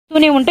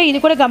ఉంటాయి, ఇది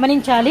కూడా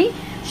గమనించాలి.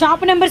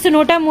 Shop numbers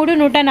 103,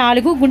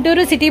 104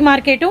 Guntur city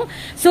market,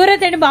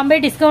 Surat and Bombay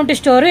discount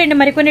store. And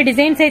మరికొన్ని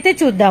డిజైన్స్ అయితే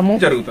చూద్దాము.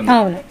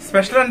 అవును,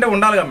 స్పెషల్ అంటే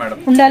ఉండాలి కదా మేడం,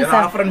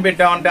 ఆఫర్ అని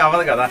పెట్టామంటే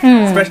అవ్వదు కదా.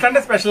 స్పెషల్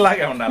అంటే స్పెషల్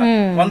లాగే ఉండాలి.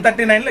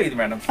 139 లో ఇది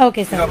మేడం.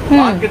 ఓకే సార్,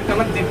 మార్కెట్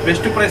కన్నా ది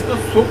బెస్ట్ ప్రైస్ తో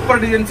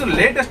సూపర్ డిజైన్స్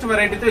లేటెస్ట్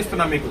వెరైటీ తో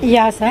ఇస్తున్నాం మీకు.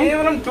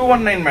 కేవలం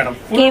 219 మేడం,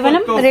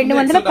 కేవలం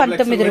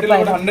 219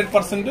 రూపాయలు.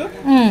 100%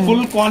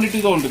 ఫుల్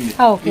క్వాంటిటీతో ఉంటుంది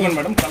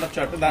మేడం. కలర్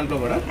చార్ట్ దాంట్లో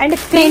కూడా. అండ్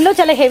స్క్రీన్ లో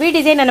చాలా హెవీ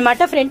డిజైన్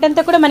అన్నమాట. ఫ్రంట్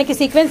అంతా కూడా మనకి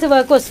సీక్వెన్స్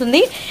వర్క్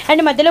వస్తుంది.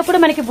 అండ్ మధ్యలో కూడా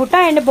మనకి బుట్ట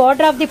and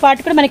border of the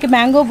part కూడా మనకి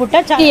మ్యాంగో బుట్ట.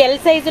 ఎల్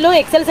సైజులో,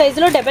 ఎక్సెల్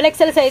సైజులో, డబల్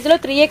ఎక్సెల్ సైజులో,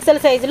 3XL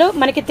సైజులో,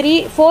 మనకి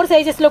 4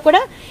 సైజెస్ లో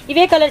కూడా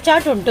ఇవే కలర్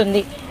చార్ట్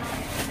ఉంటుంది.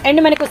 అండ్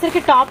మనకి వచ్చరికి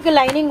టాప్ కి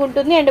లైనింగ్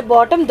ఉంటుంది అండ్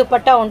బాటమ్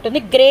దుపట్టా ఉంటుంది.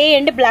 Grey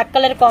and black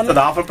colour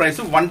combination. Offer price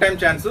one time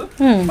chance.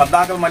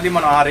 పద్దాక మళ్ళీ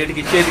మనం ఆ రేట్ కి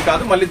ఇచ్చేది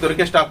కాదు, మళ్ళీ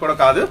దొరికే స్టాక్ కూడా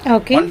కాదు.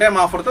 వన్ టైం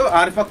ఆఫర్ తో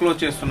ఆరిఫా క్లోజ్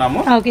చేస్తున్నాము.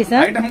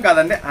 ఐటమ్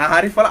కాదండి,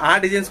 ఆరిఫా ఆ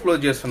డిజైన్స్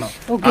క్లోజ్ చేస్తున్నాం.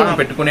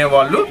 పెట్టుకునే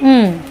వాళ్ళు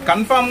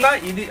కన్ఫర్మ్ గా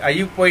ఇది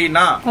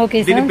అయిపోయినా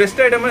దీని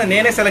బెస్ట్ ఐటమ్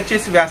నేనే సెలెక్ట్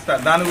చేసి వేస్తా.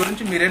 దాని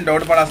గురించి మీరేం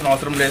డౌట్ పడాల్సిన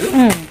అవసరం లేదు.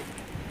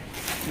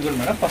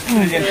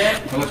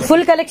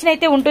 ఫుల్ కలెక్షన్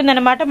అయితే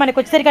ఉంటుందన్నమాట. మనకు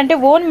వచ్చేసరికి అంటే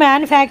ఓన్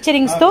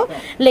మ్యానుఫ్యాక్చరింగ్స్ తో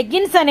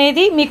లెగ్గిన్స్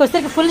అనేది మీకు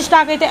వచ్చేసరికి ఫుల్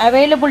స్టాక్ అయితే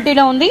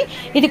అవైలబిలిటీలో ఉంది.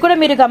 ఇది కూడా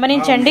మీరు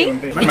గమనించండి,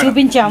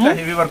 చూపించాము.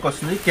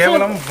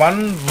 కేవలం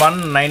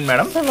 119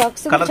 మేడం.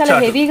 చాలా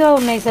హెవీగా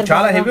ఉన్నాయి సార్,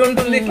 చాలా హెవీ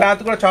ఉంటుంది.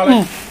 క్లాత్ కూడా చాలా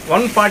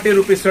 140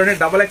 rupees.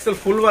 Double XL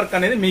full work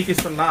అనేది మీకు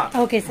ఇస్తున్నా.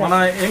 మనం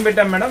ఏం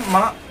పెట్టాం మేడం,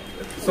 మన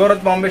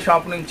సూరత్ బాంబే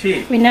షాప్ నుంచి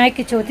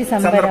వినాయక చవితి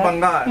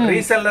సందర్భంగా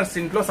రీసెల్లర్స్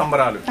ఇంట్లో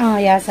సంబరాలు.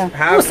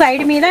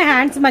 సైడ్ మీద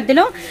హ్యాండ్స్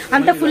మధ్యలో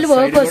అంతా ఫుల్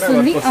వర్క్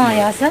వస్తుంది.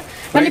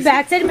 మళ్ళీ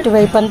బ్యాక్ సైడ్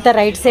వైపు అంతా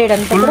రైట్ సైడ్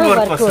అంతా కూడా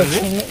వర్క్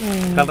వస్తుంది.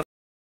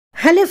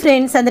 హలో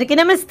ఫ్రెండ్స్, అందరికీ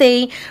నమస్తే.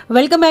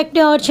 Welcome back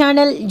to our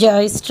channel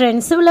joys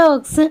trends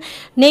vlogs.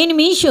 నేను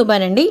మీ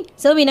శోభానండి.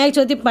 సో వినాయక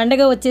చవితి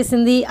పండుగ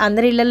వచ్చేసింది.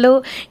 అందరి ఇళ్లలో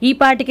ఈ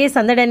పాటికే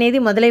సందడి అనేది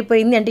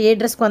మొదలైపోయింది. అంటే ఏ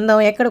డ్రెస్ కొందాం,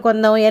 ఎక్కడ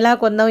కొందాం, ఎలా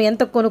కొందాం,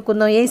 ఎంత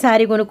కొనుక్కుందాం, ఏ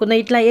శారీ కొనుక్కుందాం,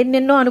 ఇట్లా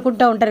ఎన్నెన్నో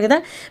అనుకుంటూ ఉంటారు కదా.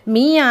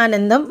 మీ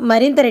ఆనందం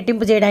మరింత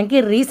రెట్టింపు చేయడానికి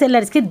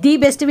రీసెల్లర్స్కి ది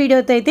బెస్ట్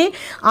వీడియోతో అయితే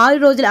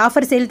 6 రోజుల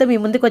ఆఫర్ సేల్తో మీ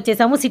ముందుకు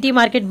వచ్చేసాము. సిటీ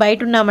మార్కెట్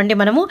బయట ఉన్నామండి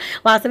మనము.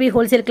 వాసవి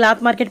హోల్సేల్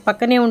క్లాత్ మార్కెట్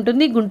పక్కనే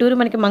ఉంటుంది. గుంటూరు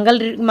మనకి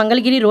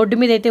మంగళగిరి రోడ్డు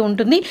మీద అయితే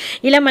ఉంటుంది.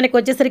 ఇలా మనకి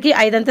వచ్చేసరికి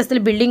 5 అంతస్తుల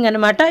బిల్డింగ్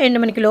అనమాట. అండ్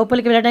మనకి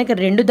లోపలికి వెళ్ళడానికి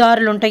 2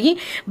 దారులు ఉంటాయి.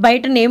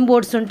 బయట నేమ్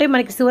బోర్డ్స్ ఉంటాయి.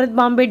 మనకి సూరత్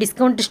బాంబే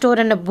డిస్కౌంట్ స్టోర్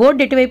అన్న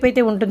బోర్డు ఎటువైపు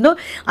అయితే ఉంటుందో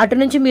అటు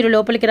నుంచి మీరు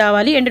లోపలికి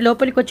రావాలి. అండ్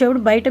లోపలికి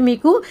వచ్చేప్పుడు బయట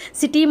మీకు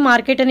సిటీ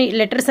మార్కెట్ అని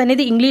లెటర్స్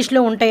అనేది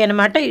ఇంగ్లీష్లో ఉంటాయి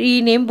అనమాట. ఈ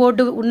నేమ్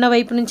బోర్డు ఉన్న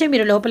వైపు నుంచే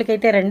మీరు లోపలికి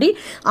అయితే రండి.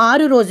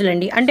 6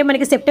 రోజులండి. అంటే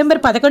మనకి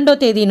సెప్టెంబర్ 11వ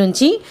తేదీ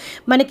నుంచి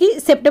మనకి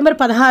సెప్టెంబర్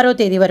 16వ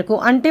తేదీ వరకు,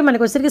 అంటే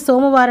మనకు వచ్చేసరికి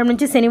సోమవారం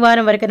నుంచి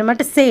శనివారం వరకు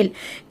అనమాట సేల్.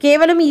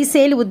 కేవలం ఈ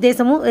సేల్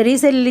ఉద్దేశము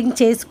రీసెల్లింగ్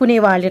చేసుకునే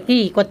వాళ్ళకి,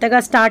 కొత్తగా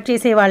స్టార్ట్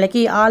చేసే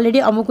వాళ్ళకి, ఆల్రెడీ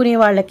అమ్ముకునే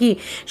వాళ్ళకి,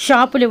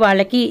 షాపుల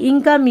వాళ్ళకి,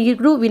 ఇంకా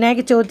మీరు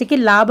వినాయక చవితికి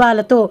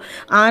లాభాలతో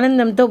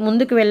ఆనందంతో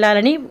ముందుకు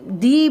వెళ్ళాలని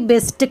ది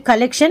బెస్ట్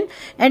కలెక్షన్.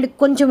 అండ్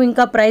కొంచెం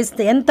ఇంకా ప్రైస్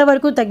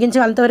ఎంతవరకు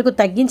తగ్గించాలో అంతవరకు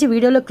తగ్గించి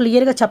వీడియోలో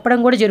క్లియర్గా చెప్పడం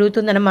కూడా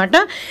జరుగుతుందన్నమాట.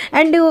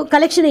 అండ్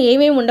కలెక్షన్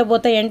ఏమేమి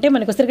ఉండబోతాయి అంటే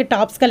మనకు వచ్చరికి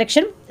tops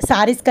collection,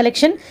 saris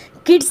collection,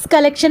 kids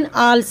collection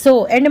also.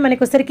 And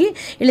మనకు వచ్చరికి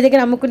వీళ్ళ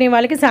దగ్గర అమ్ముకునే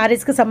వాళ్ళకి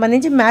సారీస్కి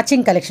సంబంధించి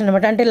మ్యాచింగ్ కలెక్షన్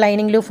అనమాట. అంటే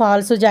లైనింగ్లు,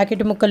 ఫాల్స్,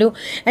 జాకెట్ ముక్కలు,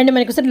 అండ్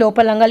మనకు వచ్చి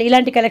లోపల లంగాలు,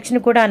 ఇలాంటి కలెక్షన్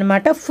కూడా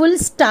అనమాట. ఫుల్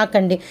స్టాక్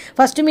అండి.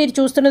 ఫస్ట్ మీరు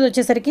చూస్తున్నది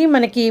వచ్చేసరికి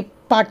మనకి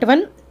పార్ట్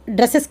 1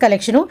 డ్రెస్సెస్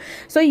కలెక్షను.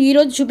 సో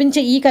ఈరోజు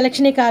చూపించే ఈ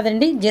కలెక్షనే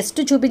కాదండి, జస్ట్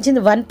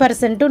చూపించింది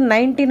 1%,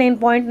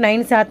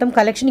 99.9%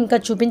 కలెక్షన్ ఇంకా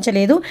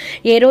చూపించలేదు.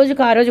 ఏ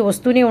రోజుకు ఆ రోజు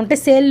వస్తూనే ఉంటే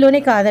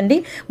సేల్లోనే కాదండి,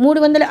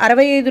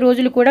 365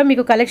 రోజులు కూడా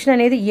మీకు కలెక్షన్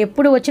అనేది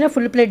ఎప్పుడు వచ్చినా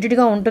ఫుల్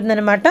ప్లెడ్జ్డ్గా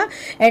ఉంటుందన్నమాట.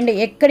 అండ్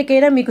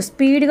ఎక్కడికైనా మీకు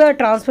స్పీడ్గా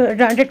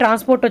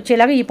ట్రాన్స్పోర్ట్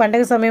వచ్చేలాగా ఈ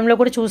పండుగ సమయంలో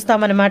కూడా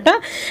చూస్తామన్నమాట.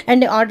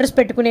 అండ్ ఆర్డర్స్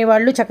పెట్టుకునే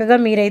వాళ్ళు చక్కగా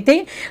మీరైతే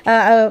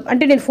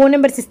అంటే నేను ఫోన్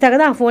నెంబర్స్ ఇస్తాను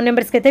కదా, ఆ ఫోన్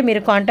నెంబర్స్కి అయితే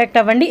మీరు కాంటాక్ట్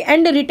అవ్వండి.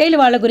 అండ్ రిటైల్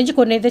వాళ్ళ గురించి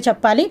కొన్ని అయితే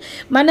చెప్పాలి.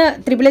 మన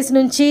SSS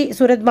నుంచి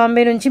సూరత్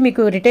బాంబే నుంచి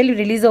మీకు రిటైల్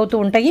రిలీజ్ అవుతూ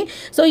ఉంటాయి.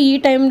 సో ఈ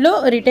టైంలో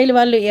రిటైల్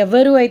వాళ్ళు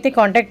ఎవరు అయితే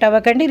కాంటాక్ట్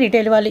అవ్వకండి,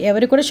 రిటైల్ వాళ్ళు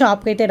ఎవరు కూడా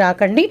షాప్కి అయితే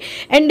రాకండి.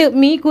 అండ్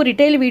మీకు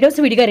రిటైల్ వీడియోస్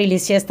విడిగా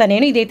రిలీజ్ చేస్తాను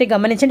నేను, ఇదైతే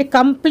గమనించండి.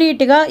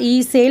 కంప్లీట్గా ఈ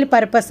సేల్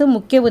పర్పస్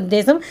ముఖ్య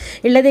ఉద్దేశం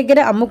ఇళ్ళ దగ్గర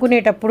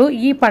అమ్ముకునేటప్పుడు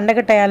ఈ పండగ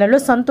టయాలలో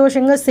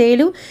సంతోషంగా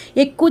సేలు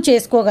ఎక్కువ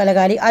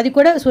చేసుకోగలగాలి. అది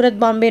కూడా సూరత్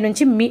బాంబే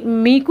నుంచి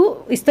మీకు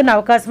ఇస్తున్న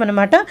అవకాశం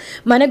అనమాట.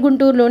 మన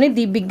గుంటూరులోని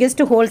ది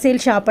బిగ్గెస్ట్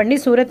హోల్సేల్ షాప్ అండి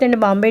Surat and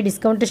Bombay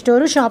discount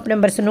store. Shop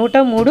numbers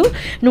 103,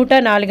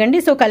 104 అండి.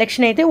 సో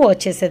కలెక్షన్ అయితే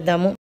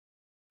వచ్చేసేద్దాము.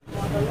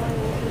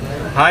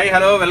 Hi,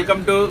 hello,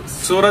 welcome to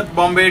Surat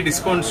Bombay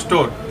discount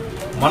store.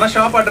 మన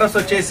షాప్ అడ్రస్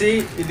వచ్చేసి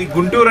ఇది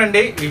గుంటూరు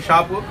అండి. ఈ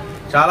షాపు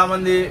చాలా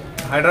మంది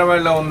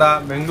హైదరాబాద్ లో ఉందా,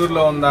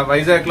 బెంగళూరులో ఉందా,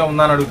 వైజాగ్ లో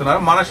ఉందా అని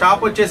అడుగుతున్నారు. మన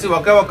షాప్ వచ్చేసి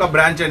ఒకే ఒక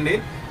బ్రాంచ్ అండి,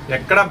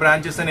 ఎక్కడ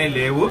బ్రాంచెస్ అనేవి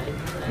లేవు.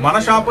 మన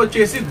షాప్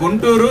వచ్చేసి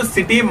Guntur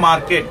city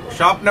market,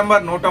 shop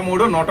number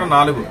 103,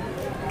 104.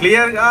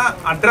 Clear గా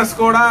అడ్రస్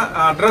కూడా,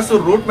 అడ్రస్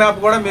రూట్ మ్యాప్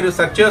కూడా మీరు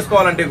సెర్చ్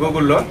చేసుకోవాలంటే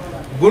గూగుల్లో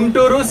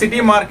గుంటూరు సిటీ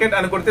మార్కెట్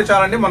అని కొడితే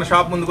చాలండి, మన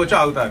షాప్ ముందుకు వచ్చి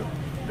ఆగుతారు.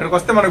 ఇక్కడికి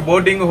వస్తే మనకు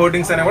బోర్డింగ్,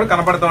 హోర్డింగ్స్ అనేవి కూడా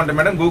కనపడతా ఉంటాయి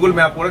మేడం. గూగుల్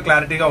మ్యాప్ కూడా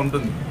క్లారిటీగా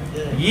ఉంటుంది.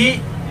 ఈ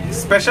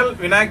స్పెషల్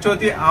వినాయక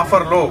చవితి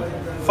ఆఫర్ లో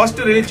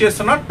ఫస్ట్ రిలీజ్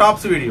చేస్తున్న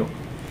టాప్స్ వీడియో.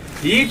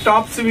 ఈ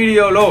టాప్స్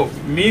వీడియోలో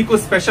మీకు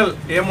స్పెషల్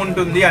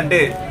ఏముంటుంది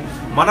అంటే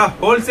మన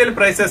హోల్సేల్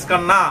ప్రైసెస్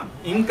కన్నా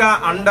ఇంకా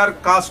అండర్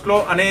కాస్ట్ లో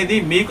అనేది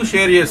మీకు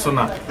షేర్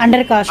చేస్తున్నా.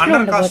 అండర్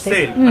కాస్ట్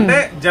సేల్ అంటే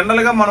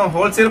జనరల్ గా మనం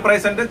హోల్సేల్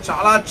ప్రైస్ అంటే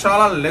చాలా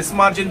చాలా లెస్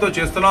మార్జిన్ తో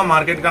చేస్తున్నాం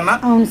మార్కెట్ కన్నా.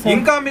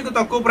 ఇంకా మీకు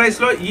తక్కువ ప్రైస్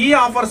లో ఈ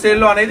ఆఫర్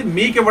సేల్ లో అనేది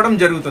మీకు ఇవ్వడం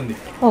జరుగుతుంది.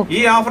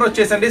 ఈ ఆఫర్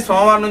వచ్చేసండి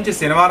సోమవారం నుంచి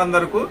శనివారం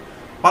వరకు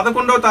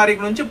 11వ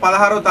తారీఖు నుంచి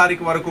 16వ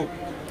తారీఖు వరకు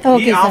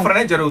ఈ ఆఫర్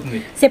అనేది జరుగుతుంది.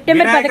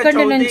 సెప్టెంబర్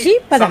 11 నుంచి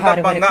 16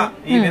 వరకు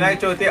ఈ వినాయక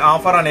చవితి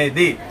ఆఫర్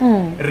అనేది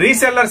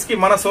రీసెల్లర్స్ కి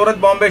మన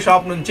సూరత్ బాంబే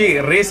షాప్ నుంచి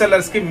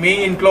రీసెల్లర్స్ కి మీ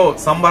ఇంట్లో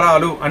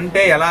సంబరాలు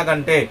అంటే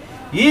ఎలాగంటే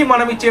ఈ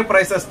మనం ఇచ్చే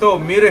ప్రైసెస్ తో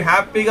మీరు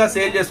హ్యాపీగా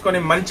సేల్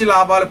చేసుకుని మంచి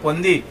లాభాలు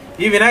పొంది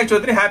ఈ వినాయక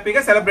చవితిని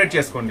హ్యాపీగా సెలబ్రేట్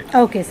చేసుకోండి.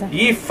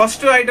 ఈ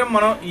ఫస్ట్ ఐటమ్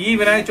మనం ఈ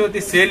వినాయక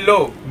చవితి సేల్ లో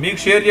మీకు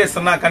షేర్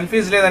చేస్తున్నా.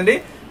 కన్ఫ్యూజ్ లేదండి.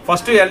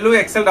 First L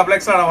XL double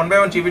XL 1 by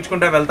 1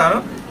 చూపించుకుంటే వెళ్తాను.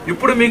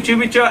 ఇప్పుడు మీకు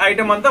చూపించే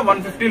ఐటమ్ అంతా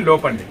 150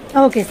 లోపండి.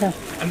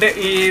 అంటే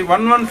ఈ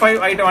 115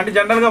 ఐటమ్ అంటే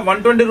జనరల్ గా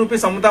 120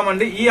 రూపీస్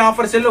అమ్ముతామండి. ఈ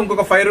ఆఫర్ సేల్ లో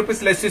ఇంకొక 5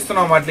 రూపీస్ లెస్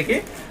ఇస్తున్నాం వాటికి.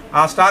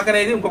 ఆ స్టాక్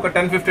అనేది ఇంకొక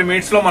 10-15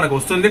 మినిట్స్ లో మనకు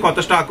వస్తుంది. కొత్త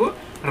స్టాక్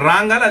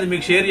రాగానే అది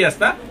మీకు షేర్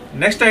చేస్తా.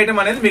 నెక్స్ట్ ఐటమ్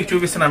అనేది మీకు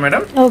చూపిస్తున్నా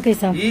మేడం.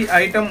 ఈ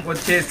ఐటమ్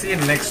వచ్చేసి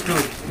నెక్స్ట్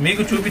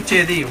మీకు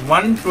చూపించేది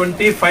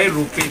 125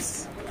 రూపీస్,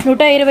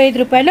 125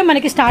 రూపాయలు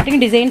మనకి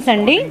స్టార్టింగ్ డిజైన్స్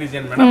అండి.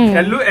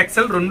 ఎల్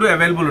ఎక్సెల్ రెండు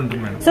అవైలబుల్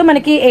ఉంటుంది మేడం. సో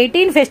మనకి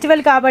 18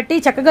 ఫెస్టివల్ కాబట్టి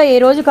చక్కగా ఏ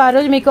రోజుకి ఆ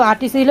రోజు మీకు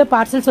ఆర్టీసీలో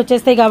పార్సల్స్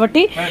వచ్చేస్తాయి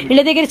కాబట్టి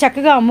ఇళ్ళ దగ్గర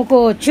చక్కగా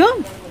అమ్ముకోవచ్చు.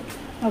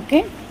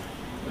 Okay,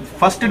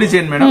 first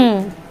design madam.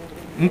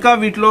 ఇంకా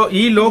వీటిలో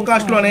ఈ లో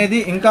కాస్ట్ లో అనేది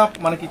ఇంకా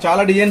మనకి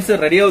చాలా డిజైన్స్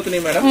రెడీ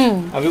అవుతున్నాయి మేడం.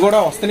 అవి కూడా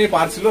వస్తున్నాయి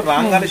పార్సిల్ లో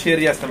రాగానే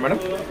షేర్ చేస్తాం మేడం.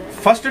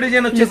 ఫస్ట్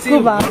డిజైన్ వచ్చేసి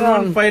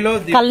 115 లో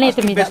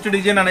బెస్ట్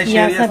డిజైన్ అనేది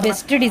షేర్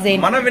చేస్తాం.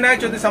 మన వినాయక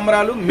చవితి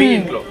సంబరాలు మీ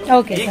ఇంట్లో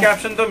ఈ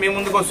క్యాప్షన్ తో మీ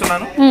ముందుకు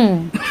వస్తున్నాను.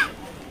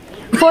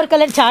 4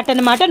 కలర్ చార్ట్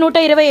అన్నమాట.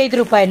 125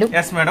 రూపాయలు.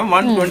 ఎస్ మేడం,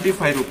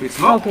 125 రూపీస్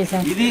లో.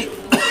 ఇది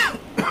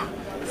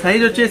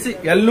సైజ్ వచ్చేసి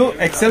L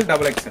XL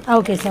double XL.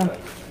 Okay sir.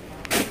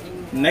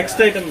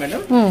 Next item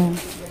madam,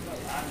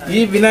 ఈ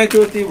వినాయక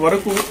చవితి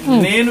వరకు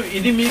నేను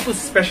ఇది మీకు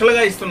స్పెషల్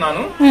గా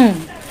ఇస్తున్నాను.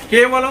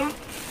 కేవలం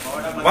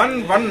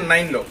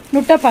 119 లో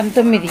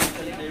 119.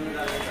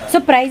 సో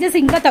ప్రైజెస్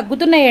ఇంకా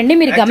తగ్గుతున్నాయండి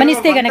మీరు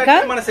గమనిస్తే గనక.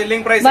 మన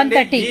సెల్లింగ్ ప్రైస్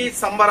ఈ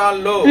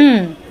సంబరాల్లో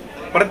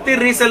ప్రతి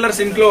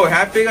రీసెల్లర్స్ ఇంట్లో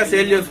హ్యాపీగా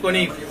సేల్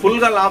చేసుకుని ఫుల్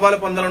గా లాభాలు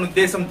పొందాలనే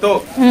ఉద్దేశంతో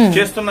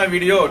చేస్తున్న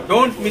video.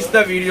 Don't miss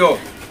the video.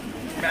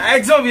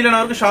 Maximum వీలైన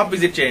వరకు షాప్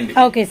విజిట్ చేయండి.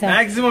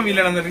 మాక్సిమం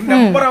వీలైన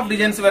నెంబర్ ఆఫ్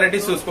డిజైన్స్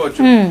వెరైటీస్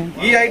చూసుకోవచ్చు.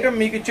 ఈ ఐటమ్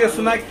మీకు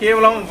ఇచ్చేస్తున్నా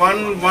కేవలం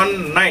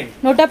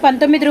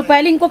 119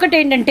 రూపాయలు. ఇంకొకటి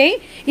ఏంటంటే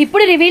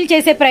ఇప్పుడు రివీల్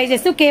చేసే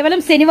ప్రైజెస్ కేవలం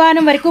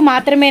శనివారం వరకు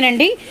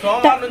మాత్రమేనండి.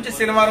 సోమవారం నుంచి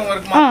శనివారం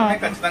వరకు మాత్రమే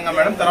ఖచ్చితంగా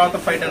మేడం. తర్వాత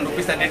 5-10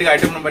 రూపీస్ అన్నిటిగా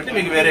ఐటమ్ ను బట్టి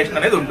మీకు వేరియేషన్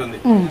అనేది ఉంటుంది.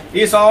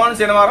 ఈ సోమవారం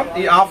శనివారం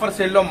ఈ ఆఫర్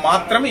సేల్ లో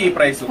మాత్రమే ఈ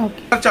price.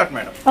 Chart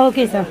madam.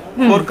 Okay sir.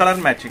 4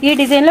 colour matching. ఈ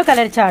డిజైన్ లో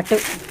కలర్ చార్ట్.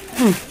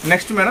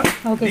 నెక్స్ట్ మేడం,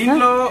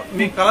 దీంట్లో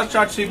మీ కలర్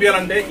చార్ట్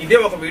చూపించాలంటే ఇదే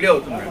ఒక వీడియో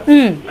అవుతుంది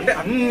మేడం. అంటే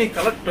అన్ని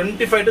కలర్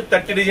 25 to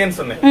 30 డిజైన్స్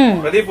ఉన్నాయి.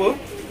 ప్రదీప్,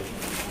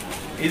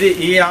 ఇది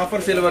ఈ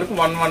ఆఫర్ సేల్ వరకు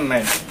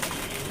 119,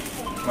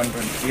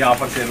 120 ఈ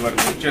ఆఫర్ సేల్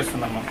వరకు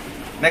చేస్తున్నాము.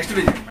 నెక్స్ట్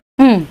డిజైన్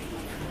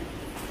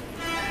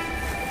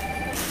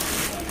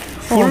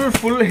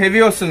ఫుల్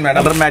హెవీ వస్తుంది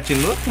మేడం. Colour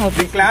matching.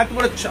 ఈ క్లాత్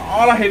కూడా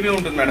చాలా హెవీ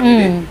ఉంటుంది మేడం.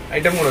 ఇది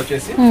ఐటమ్ కూడా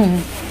వచ్చేసి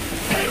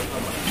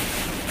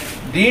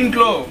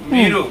దీంట్లో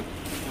మీరు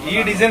ఈ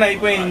డిజైన్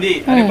అయిపోయింది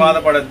అని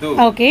బాధపడద్దు.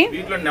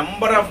 వీటిలో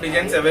నెంబర్ ఆఫ్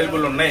డిజైన్స్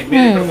అవైలబుల్ ఉన్నాయి.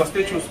 మీరు ఇక్కడికి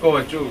వస్తే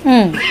చూసుకోవచ్చు.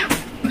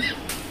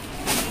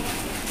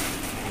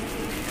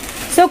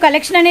 సో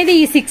కలెక్షన్ అనేది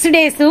ఈ 6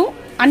 days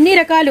అన్ని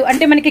రకాలు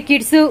అంటే మనకి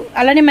కిడ్స్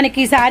అలానే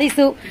మనకి సారీస్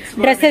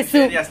డ్రెస్సెస్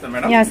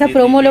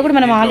ప్రోమోలో కూడా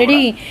మనం ఆల్రెడీ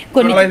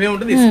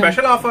కొన్ని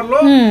స్పెషల్ ఆఫర్ లో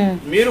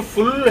మీరు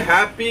ఫుల్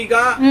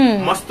హ్యాపీగా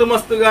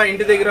మస్తుగా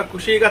ఇంటి దగ్గర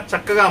ఖుషీగా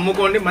చక్కగా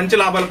అమ్ముకోండి, మంచి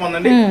లాభాలు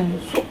పొందండి,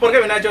 సూపర్ గా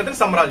వినాయక చవితిని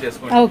సంబరాలు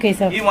చేసుకోండి.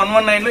 ఈ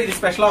 119 లో ఇది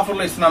స్పెషల్ ఆఫర్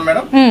లో ఇస్తున్నాం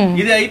మేడం.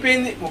 ఇది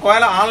అయిపోయింది.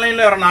 ఒకవేళ ఆన్లైన్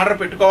లో ఎవరైనా ఆర్డర్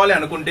పెట్టుకోవాలి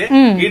అనుకుంటే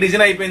ఈ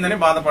డిజైన్ అయిపోయిందని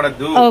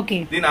బాధపడద్దు.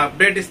 దీని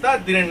అప్డేట్ ఇస్తా.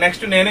 దీని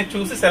నెక్స్ట్ నేనే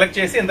చూసి సెలెక్ట్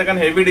చేసి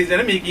ఎంతకన్నా హెవీ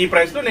డిజైన్ మీకు ఈ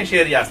ప్రైస్ లో నేను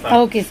షేర్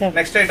చేస్తాను.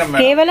 నెక్స్ట్ ఐటమ్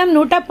కేవలం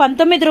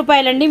 119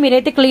 రూపాయలండి.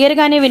 మీరైతే క్లియర్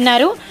గానే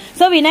విన్నారు.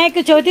 సో వినాయక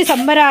చవితి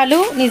సంబరాలు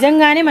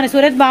నిజంగానే మన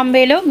సూరత్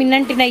బాంబేలో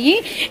మిన్నంటినయ్యి.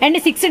 అండ్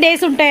 6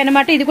 days ఉంటాయి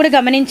అన్నమాట. ఇది కూడా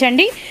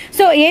గమనించండి.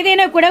 సో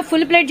ఏదైనా కూడా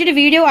ఫుల్ ప్లెడ్జ్డ్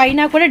వీడియో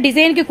అయినా కూడా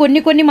డిజైన్ కి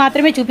కొన్ని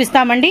మాత్రమే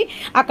చూపిస్తామండి.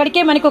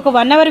 అక్కడికే మనకి ఒక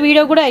 1 hour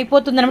వీడియో కూడా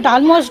అయిపోతుంది అనమాట.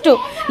 ఆల్మోస్ట్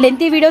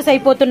లెంతీ వీడియోస్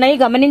అయిపోతున్నాయి,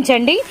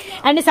 గమనించండి.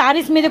 అండ్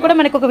సారీస్ మీద కూడా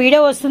మనకు ఒక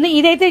వీడియో వస్తుంది.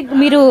 ఇదైతే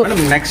మీరు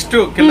నెక్స్ట్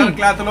కిల్లర్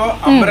క్లాత్ లో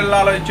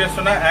అంబ్రెల్లాలో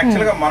ఇచ్చేస్తున్నా.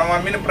 యాక్చువల్ గా మనం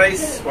అమ్మిన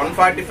ప్రైస్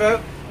 145.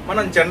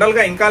 మనం జనరల్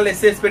గా ఇంకా లెస్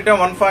చేసి పెట్టాం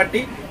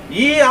 140.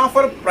 ఈ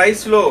ఆఫర్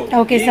ప్రైస్ లో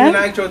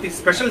వినాయక చవితి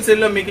స్పెషల్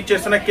సేల్ లో మీకు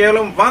ఇచ్చేస్తున్న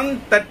కేవలం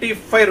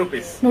 135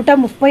 రూపీస్.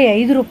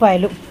 135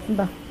 రూపాయలు.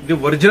 ఇది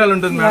ఒరిజినల్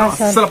ఉంటుంది మేడం.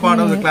 అస్సలు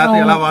పాడదు. క్లాత్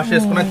ఎలా వాష్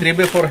చేసుకున్నా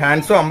 3/4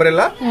 hands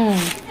umbrella.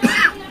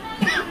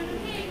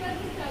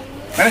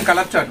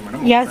 Colour chart madam.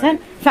 Yeah sir,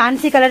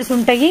 fancy colours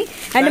ఉంటాయి.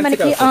 అండ్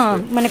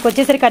మనకి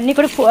వచ్చేసరికి అన్ని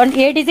కూడా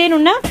ఏ డిజైన్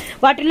ఉన్నా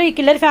వాటిలో ఈ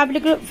కిల్లర్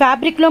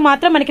ఫ్యాబ్రిక్ లో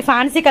మాత్రం మనకి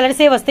ఫ్యాన్సీ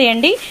కలర్సే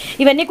వస్తాయండి.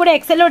 ఇవన్నీ కూడా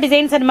ఎక్సెల్ లో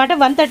డిజైన్స్ అనమాట.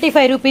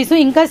 135 రూపీస్.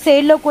 ఇంకా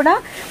సేల్ లో కూడా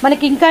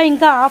మనకి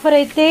ఇంకా ఆఫర్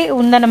అయితే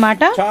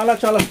ఉందన్నమాట.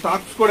 చాలా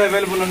స్టాక్స్ కూడా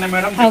అవైలబుల్ ఉన్నాయి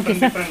madam.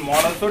 Different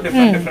models,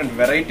 different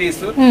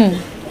varieties,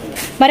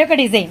 మరొక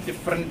డిజైన్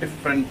డిఫరెంట్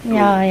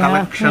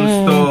కలెక్షన్స్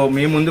తో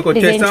మీ ముందుకు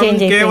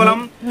వచ్చేసాం. కేవలం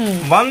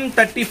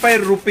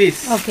 135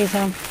 రూపీస్.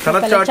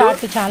 కలర్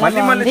చార్ట్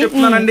మళ్ళీ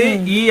చెప్తున్నానండి.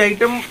 ఈ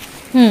ఐటమ్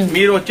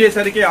మీరు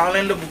వచ్చేసరికి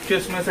ఆన్లైన్ లో బుక్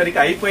చేసుకునేసరికి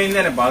అయిపోయింది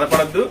అని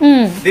బాధపడద్దు.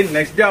 దీని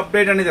నెక్స్ట్ డే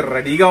అప్డేట్ అనేది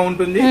రెడీగా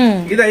ఉంటుంది.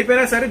 ఇది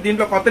అయిపోయినా సరే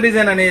దీంట్లో కొత్త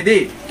డిజైన్ అనేది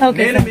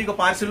నేను మీకు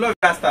పార్సిల్ లో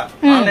వేస్తా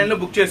ఆన్లైన్ లో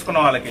బుక్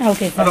చేసుకున్న వాళ్ళకి.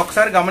 అది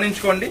ఒకసారి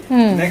గమనించుకోండి.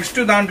 నెక్స్ట్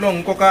దాంట్లో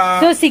ఇంకొక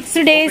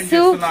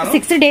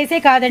 6 డేసే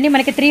కాదండి,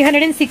 మనకి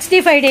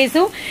 365 డేస్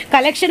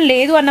కలెక్షన్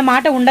లేదు అన్న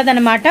మాట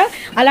ఉండదన్నమాట.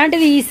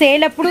 అలాంటిది ఈ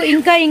సేల్ అప్పుడు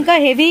ఇంకా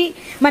హెవీ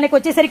మనకి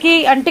వచ్చేసరికి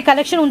అంటే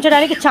కలెక్షన్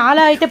ఉంచడానికి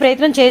చాలా అయితే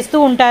ప్రయత్నం చేస్తూ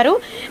ఉంటారు.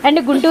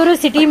 And Guntur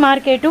city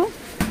market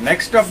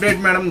next update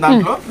madam.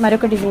 దాంట్లో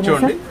మరొక డిజైన్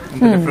చూడండి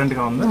డిఫరెంట్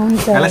గా ఉంది.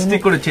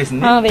 ఎలాస్టిక్ కూడా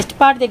వచ్చేసింది. వెస్ట్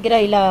పార్ట్ దగ్గర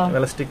ఇలా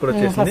ఎలాస్టిక్ కూడా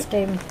వచ్చేసింది.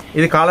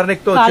 ఇది కాలర్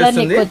నెక్ తో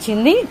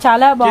వచ్చింది.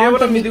 చాలా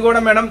బాగుంది. ఇది కూడా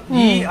మేడం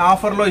ఈ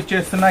ఆఫర్ లో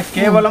ఇచ్చేస్తున్నా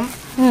కేవలం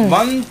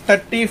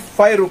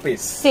 135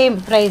 రూపీస్. Same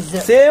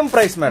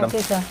price madam.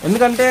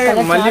 ఎందుకంటే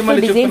మళ్ళీ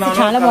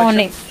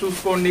చెప్తున్నాను,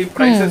 చూసుకోండి,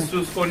 ప్రైసెస్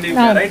చూసుకోండి,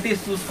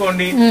 వెరైటీస్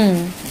చూసుకోండి.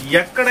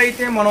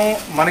 ఎక్కడైతే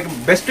మనకి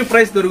బెస్ట్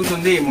ప్రైస్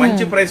దొరుకుతుంది,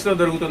 మంచి ప్రైస్ లో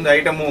దొరుకుతుంది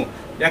ఐటమ్,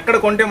 ఎక్కడ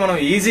కొంటే మనం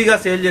ఈజీగా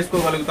సేల్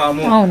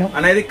చేసుకోగలుగుతాము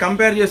అనేది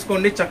కంపేర్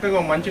చేసుకోండి. చక్కగా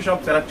మంచి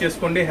షాప్ సెలెక్ట్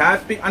చేసుకోండి.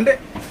 హ్యాపీ అంటే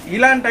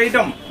ఇలాంటి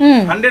ఐటమ్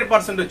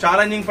 100%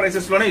 ఛాలెంజింగ్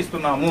ప్రైసెస్ లోనే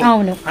ఇస్తున్నాము.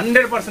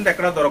 100%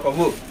 ఎక్కడ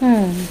దొరకవు.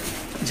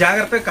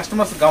 జాగ్రత్తగా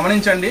కస్టమర్స్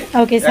గమనించండి.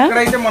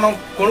 ఎక్కడైతే మనం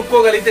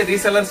కొనుక్కోగలిగితే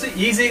రీసెల్లర్స్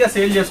ఈజీగా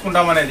సేల్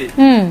చేసుకుంటాం అనేది.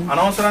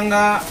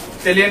 అనవసరంగా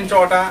తెలియని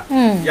చోట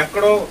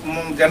ఎక్కడో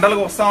జనరల్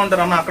గా వస్తా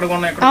ఉంటారు అన్న అక్కడ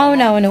కొన్నా ఎక్కడ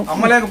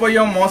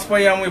అమ్మలేకపోయాం,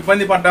 మోసపోయాము,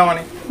 ఇబ్బంది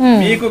పడ్డామని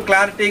మీకు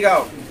క్లారిటీగా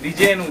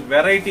డిజైన్,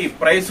 వెరైటీ,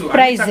 ప్రైస్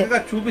చక్కగా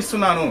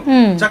చూపిస్తున్నాను.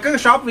 చక్కగా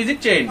షాప్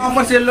విజిట్ చేయండి.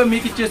 ఆఫర్ సేల్ లో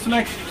మీకు ఇచ్చేస్తున్నా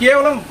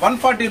కేవలం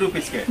 140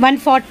 రూపీస్.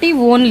 140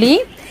 ఓన్లీ.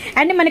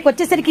 అండ్ మనకి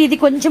వచ్చేసరికి ఇది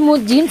కొంచెం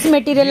జీన్స్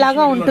మెటీరియల్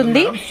లాగా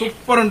ఉంటుంది.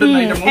 సూపర్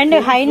ఉంటుంది. అండ్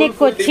హై నెక్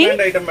వచ్చి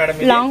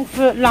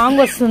లాంగ్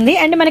వస్తుంది.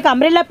 అండ్ మనకి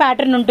అంబ్రెల్లా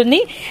ప్యాటర్న్ ఉంటుంది.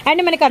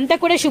 అండ్ మనకి అంతా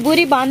కూడా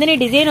శుభూరి బాందని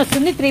డిజైన్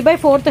వస్తుంది.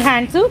 3/4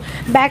 hands,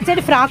 back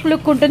side frock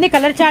look ఉంటుంది.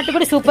 కలర్ చార్ట్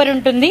కూడా సూపర్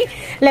ఉంటుంది.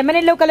 Lemon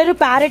yellow colour,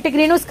 parrot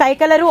green, sky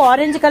colour,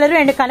 orange colour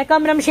and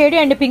కనకాంబరం షేడ్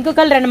అండ్ పింక్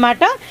కలర్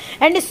అనమాట.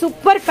 అండ్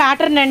సూపర్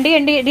ప్యాటర్న్ అండి.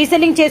 అండ్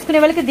రీసెల్లింగ్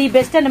చేసుకునే వాళ్ళకి ది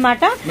బెస్ట్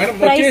అనమాట.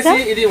 ప్రైస్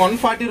ఇది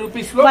 140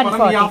 రూపీస్ లో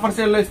ఆఫర్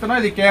సేల్ లో ఇస్తున్నా.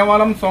 ఇది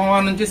కేవలం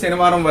సోమవారం నుంచి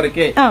శనివారం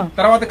వరకే.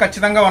 తర్వాత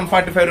ఖచ్చితంగా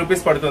 145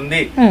 రూపీస్ పడుతుంది.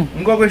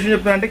 ఇంకొక విషయం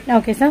చెప్తున్నా అంటే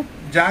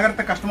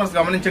జాగ్రత్త కస్టమర్స్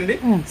గమనించండి.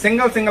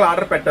 సింగిల్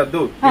ఆర్డర్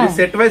పెట్టద్దు. ఇది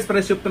సెట్ వైజ్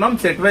ప్రైస్ చెప్తున్నాం.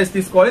 సెట్ వైజ్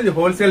తీసుకోవాలి. ఇది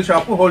హోల్సేల్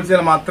షాప్,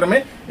 హోల్సేల్ మాత్రమే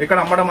ఇక్కడ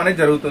అమ్మడం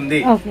అనేది జరుగుతుంది.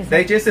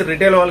 దయచేసి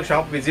రిటైల్ వాళ్ళకి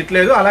షాప్ విజిట్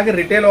లేదు. అలాగే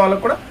రిటైల్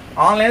వాళ్ళకి కూడా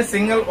ఆన్లైన్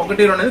సింగిల్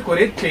 1-2 అనేది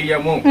కొరియర్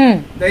చెయ్యము.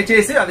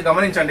 దయచేసి అది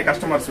గమనించండి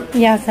కస్టమర్స్.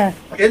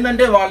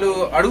 ఏంటంటే వాళ్ళు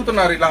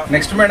అడుగుతున్నారు ఇలా.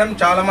 నెక్స్ట్ మేడం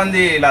చాలా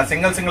మంది ఇలా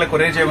సింగిల్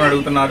కొరియర్ చేయమని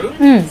అడుగుతున్నారు.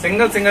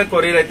 సింగిల్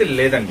కొరియర్ అయితే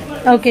లేదండి.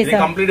 ఇది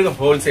కంప్లీట్ గా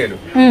హోల్సేల్.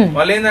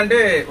 వాళ్ళు ఏంటంటే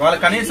వాళ్ళు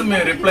కనీసం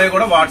మేము రిప్లై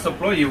కూడా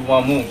వాట్సాప్ లో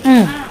ఇవ్వము.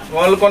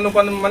 వాళ్ళు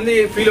కొంతమంది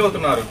ఫీల్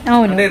అవుతున్నారు,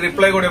 అంటే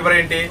రిప్లై కూడా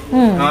ఇవ్వరేంటి,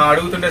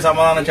 అడుగుతుంటే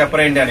సమాధానం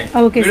చెప్పరేంటి అని.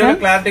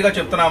 క్లారిటీగా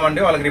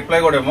చెప్తున్నామండి. వాళ్ళకి రిప్లై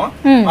కూడా ఏమో.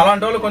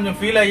 అలాంటి వాళ్ళు కొంచెం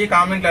ఫీల్ అయ్యి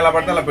కామెంట్లు ఎలా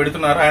పడితే అలా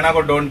పెడుతున్నారు. అయినా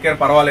కూడా డోంట్ కేర్,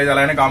 పర్వాలేదు,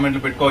 అలానే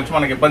కామెంట్లు పెట్టుకోవచ్చు,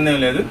 మనకి ఇబ్బంది ఏం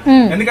లేదు.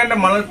 ఎందుకంటే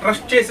మనం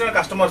ట్రస్ట్ చేసిన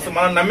కస్టమర్స్,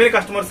 మనం నమ్మిన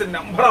కస్టమర్స్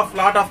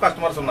లాట్ ఆఫ్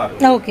కస్టమర్స్ ఉన్నారు.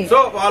 సో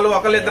వాళ్ళు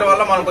ఒకళ్ళిద్దరి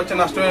వల్ల మనకు వచ్చే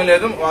నష్టం ఏం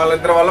లేదు,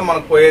 వాళ్ళిద్దరి వల్ల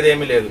మనకు పోయేది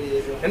ఏమీ లేదు.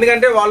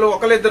 ఎందుకంటే వాళ్ళు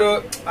ఒకళ్ళిద్దరు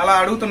అలా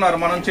అడుగుతున్నారు,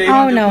 మనం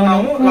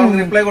చేయమన్నాము, వాళ్ళకి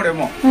రిప్లై కూడా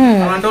ఏమో.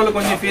 అలాంటి వాళ్ళు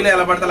కొంచెం ఫీల్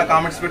ఎలా పడితే అలా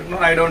కామెంట్స్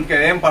పెట్టుకున్నారు. ఐ డోంట్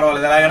కేర్, ఏం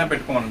పర్వాలేదు, ఎలాగైనా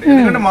పెట్టుకోండి.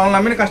 ఎందుకంటే మనం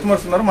నమ్మిన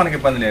కస్టమర్స్ ఉన్నారు, మనకి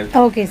ఇబ్బంది లేదు.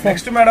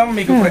 నెక్స్ట్ మేడం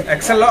మీకు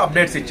ఎక్సెల్ లో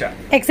అప్డేట్స్ ఇచ్చా.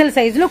 ఎక్సెల్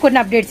సైజ్ లో కొన్ని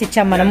అప్డేట్స్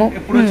ఇచ్చాం మనము.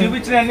 ఇప్పుడు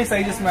చూపించిన అన్ని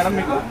సైజెస్ మేడం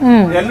మీకు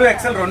ఎల్,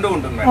 ఎక్సెల్ 2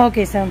 ఉంటుంది.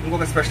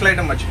 ఇంకొక స్పెషల్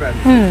ఐటమ్ మర్చిపోయారు.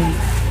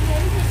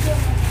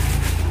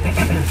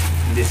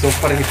 ఇది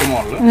సూపర్ హిట్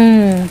మోడల్.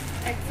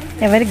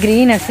 ఎవరి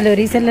గ్రీన్ అసలు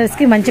రీసెల్లర్స్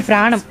కి మంచి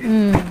ప్రాణం.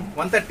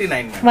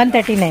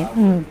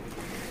 139.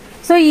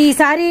 సో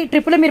ఈసారి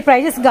ట్రిప్ లో మీరు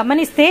ప్రైజెస్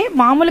గమనిస్తే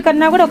మామూలు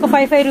కన్నా కూడా ఒక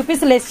 5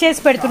 రూపీస్ లెస్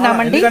చేసి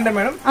పెడుతున్నామండి. ఎందుకంటే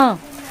మేడం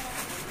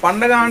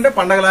పండగ అంటే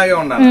పండగలాగే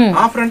ఉండాలి,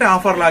 ఆఫర్ అంటే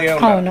ఆఫర్ లాగే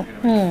ఉండాలి.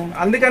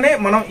 అందుకనే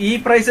మనం ఈ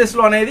ప్రైసెస్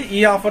లో అనేది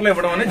ఈ ఆఫర్ లో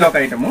ఇవ్వడం అనేది ఒక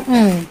ఐటమ్.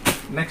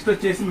 నెక్స్ట్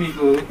వచ్చేసి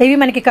మీకు ఇవి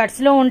మనకి కట్స్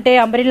లో ఉంటాయి,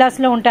 అంబ్రిల్లాస్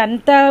లో ఉంటాయి,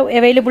 అంతా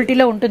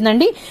అవైలబిలిటీలో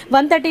ఉంటుందండి.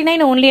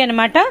 139 ఓన్లీ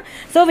అనమాట.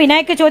 సో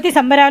వినాయక చవితి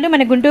సంబరాలు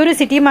మన Guntur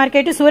city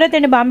market, Surat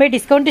and Bombay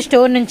discount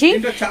store నుంచి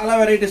చాలా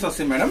వెరైటీస్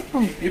వస్తాయి మేడం.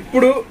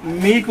 ఇప్పుడు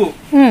మీకు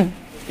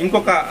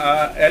ఇంకొక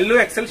ఎల్,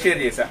 ఎక్సెల్ షేర్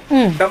చేసా.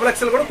 డబుల్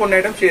ఎక్సెల్ కూడా కొన్ని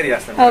ఐటమ్స్ షేర్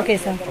చేస్తాను.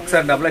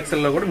 ఒకసారి డబుల్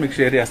ఎక్సెల్ లో కూడా మీకు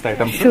షేర్ చేస్తా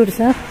items.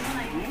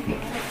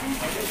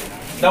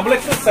 Double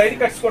XL side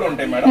cuts కూడా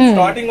ఉంటాయి మేడం.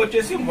 స్టార్టింగ్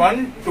వచ్చేసి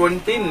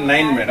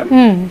 129 మేడం.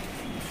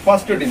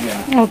 First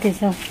design.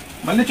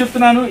 మళ్ళీ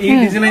చెప్తున్నాను, ఈ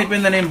డిజైన్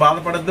అయిపోయిందని ఏం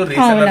బాధపడద్దు.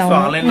 రీసెల్లర్స్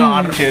ఆన్లైన్ లో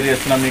ఆర్డర్ షేర్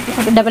చేస్తున్నాం మీకు.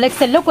 డబుల్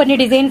ఎక్సెల్ లో కొన్ని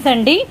డిజైన్స్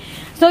అండి.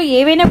 సో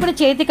ఏవైనా కూడా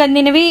చేతికి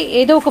అందినవి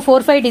ఏదో ఒక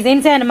 4-5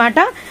 డిజైన్స్ అనమాట.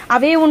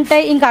 అవే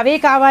ఉంటాయి, ఇంకా అవే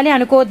కావాలి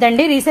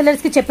అనుకోవద్దండి.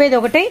 రీసెలర్స్ కి చెప్పేది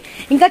ఒకటే,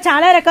 ఇంకా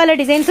చాలా రకాల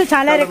డిజైన్స్,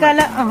 చాలా రకాల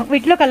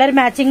వీటిలో కలర్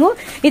మ్యాచింగ్.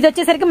 ఇది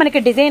వచ్చేసరికి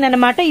మనకి డిజైన్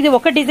అనమాట. ఇది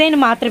ఒక డిజైన్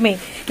మాత్రమే.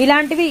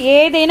 ఇలాంటివి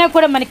ఏదైనా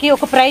కూడా మనకి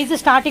ఒక ప్రైస్,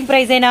 స్టార్టింగ్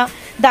ప్రైస్ అయినా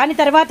దాని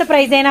తర్వాత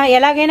ప్రైస్ అయినా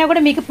ఎలాగైనా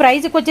కూడా మీకు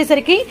ప్రైస్కి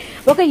వచ్చేసరికి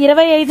ఒక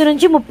 25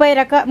 నుంచి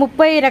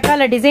 30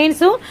 రకాల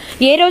డిజైన్స్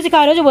ఏ రోజుకి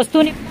ఆ రోజు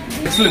వస్తూనే.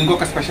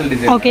 ఇంకొక special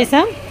design. Okay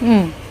sir,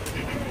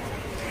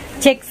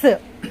 checks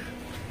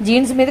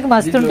jeans మీదకి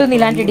మస్తు ఉంటుంది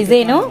ఇలాంటి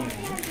డిజైన్.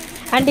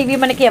 అండ్ ఇవి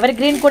మనకి ఎవర్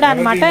గ్రీన్ కూడా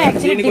అనమాట.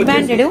 Actually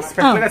demanded.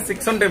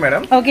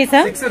 Okay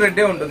sir,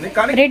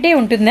 red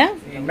ఉంటుందా?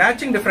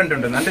 మ్యాచింగ్ డిఫరెంట్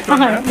ఉంటుంది. అంటే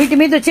వీటి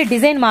మీద వచ్చే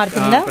డిజైన్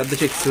మారుతుందా? పెద్ద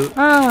చెక్స్,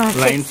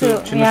 లైన్స్,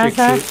 చిన్న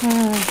చెక్స్,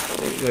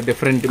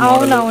 డిఫరెంట్.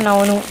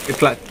 అవునవునవును,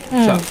 ఇట్లా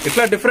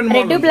డిఫరెంట్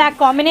రెడ్ బ్లాక్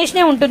కాంబినేషన్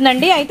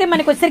ఉంటుందండి. అయితే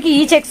మనకి వచ్చేసరికి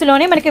ఈ చెక్స్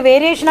లోనే మనకి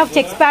వేరియేషన్ ఆఫ్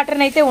చెక్స్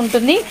ప్యాటర్న్ అయితే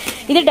ఉంటుంది.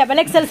 ఇది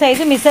XXL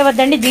సైజు, మిస్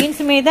అవ్వద్దండి.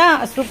 జీన్స్ మీద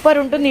సూపర్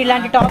ఉంటుంది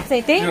ఇలాంటి టాప్స్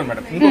అయితే.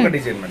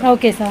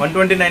 ఓకే సార్,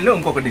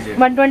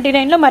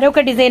 129 లో మరొక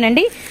డిజైన్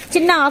అండి,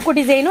 చిన్న ఆకు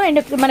డిజైన్. అండ్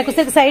మనకు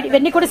సైడ్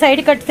ఇవన్నీ కూడా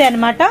సైడ్ కట్స్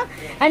అనమాట.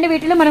 అండ్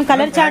వీటిలో మనం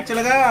కలర్ చార్ట్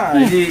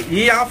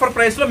ఈ ఆఫర్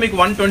ప్రైస్ లో మీకు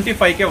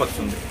 125 కే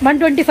వస్తుంది.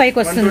 125 కి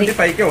వస్తుంది.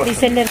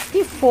 రీసెల్లర్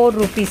కి 4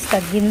 రూపీస్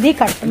తగ్గింది.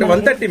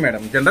 130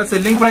 madam. General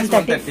selling price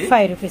 130,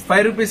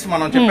 5 rupees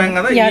మనం చెప్పాం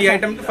కదా. ఈ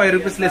ఐటమ్ కి 5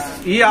 రూపీస్ లెస్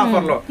ఈ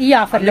ఆఫర్ లో.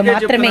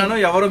 మాత్రమే.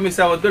 ఎవరు మిస్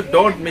అవ్వద్దు.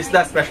 Don't miss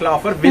the special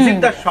offer.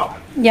 Visit the shop.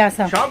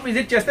 Shop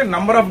visit చేస్తే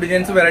నంబర్ ఆఫ్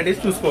డిజైన్స్,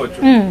 వెరైటీస్ చూసుకోవచ్చు.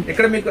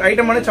 ఇక్కడ మీకు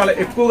ఐటమ్ అనేది చాలా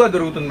ఎక్కువగా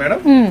దొరుకుతుంది మేడం.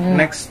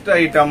 నెక్స్ట్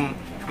ఐటమ్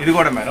ఇది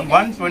కూడా మేడం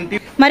 120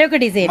 మరొక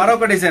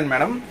డిజైన్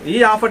మేడం. ఈ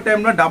ఆఫర్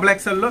టైమ్ లో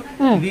XXL లో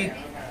ఇది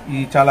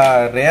చాలా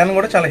రేయన్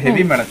కూడా చాలా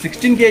హెవీ మేడం.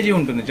 16 kg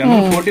ఉంటుంది.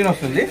 జనరల్ 14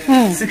 వస్తుంది,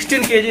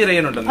 16 kg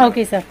రేయన్ ఉంటుంది.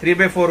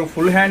 3/4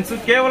 ఫుల్ హ్యాండ్స్,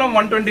 కేవలం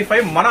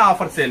 125 మన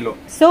ఆఫర్ సేల్ లో.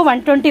 సో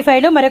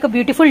 125 లో మరొక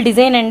బ్యూటిఫుల్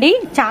డిజైన్ అండి,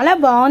 చాలా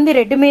బాగుంది.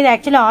 రెడ్ మీద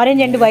యాక్చువల్లీ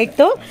ఆరెంజ్ అండ్ వైట్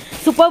తో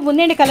సూపర్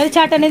ఉంది. అండ్ కలర్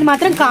చార్ట్ అనేది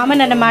మాత్రం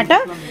కామన్ అన్నమాట.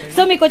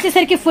 సో మీకు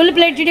వచ్చేసరికి ఫుల్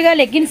ప్లేటెడ్ గా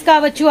లెగ్గిన్స్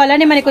కావచ్చు,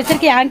 అలానే మనకి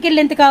వచ్చేసరికి యాంకిల్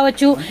లెంత్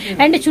కావచ్చు,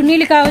 అండ్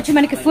చున్నీలు కావచ్చు.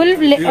 మనకి ఫుల్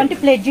అంటే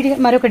ప్లేటెడ్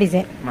మరొక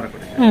డిజైన్.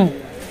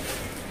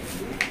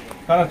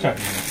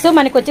 సో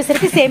మనకు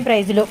వచ్చేసరికి సేమ్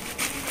ప్రైస్ లో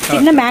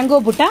చిన్న మ్యాంగో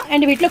బుట్ట.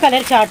 అండ్ వీటిలో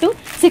కలర్ చార్ట్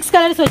 6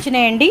 కలర్స్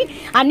వచ్చినాయండి.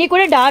 అన్ని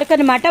కూడా డార్క్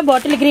అనమాట.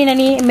 బాటిల్ గ్రీన్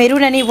అని,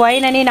 మెరూన్ అని,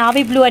 వైన్ అని,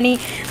 నావీ బ్లూ అని,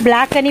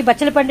 బ్లాక్ అని,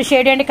 బచ్చల పండు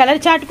షేడ్. అండ్ కలర్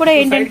చార్ట్ కూడా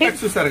ఏంటంటే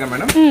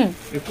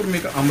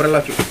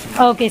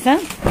ఓకే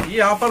సార్, ఈ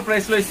ఆఫర్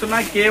ప్రైస్ లో ఇస్తున్నా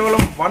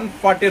కేవలం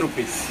 140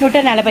 rupees.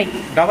 140.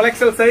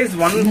 XXL size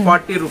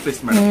 140 rupees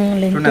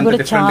madam. కూడా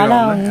చాలా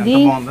ఉంది.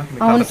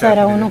 అవును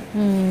సార్, అవును.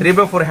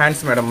 3/4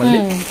 హ్యాండ్స్ మేడం. మళ్ళీ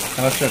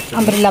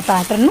అంబ్రెల్లా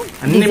ప్యాటర్న్.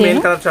 అన్ని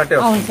మెయిన్ కలర్ చార్ట్.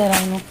 అవును సార్,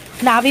 అవును.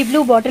 Navy blue,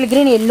 bottle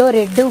green, yellow,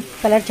 red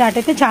colour chart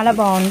అయితే చాలా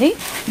బాగుంది.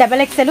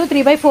 XXL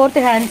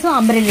 3/4 hands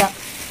umbrella.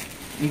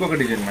 ఇంకొక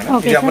డిజైన్ మేడం,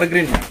 ఇది ఎవర్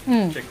గ్రీన్.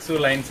 చెక్స్,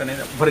 లైన్స్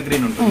అనేది ఎవర్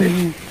గ్రీన్ ఉంటుంది.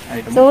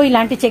 సో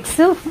ఇలాంటి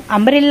చెక్స్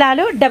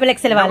అంబ్రెల్లాలో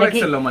XXL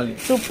వాళ్ళకి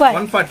సూపర్.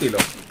 140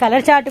 లో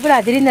కలర్ చార్ట్ కూడా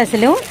అదిరింది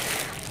అసలు,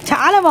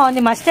 చాలా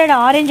బాగుంది. Mustard,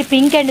 orange,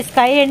 pink and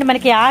sky and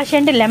మనకి యాష్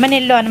అండ్ లెమన్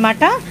ఎల్లో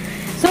అనమాట.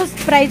 సో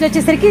ప్రైస్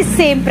వచ్చేసరికి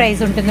సేమ్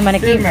ప్రైస్ ఉంటుంది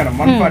మనకి.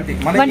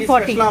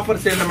 140 ఆఫర్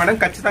సేల్ మేడం.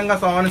 ఖచ్చితంగా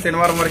సోమవారం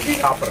శనివారం వరకు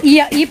ఆఫర్.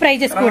 ఈ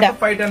ప్రైజెస్ కూడా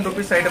 5-10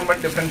 రూపీస్ ఐటమ్ బట్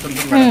డిఫరెన్స్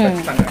ఉంటుంది మేడం.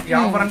 ఖచ్చితంగా ఈ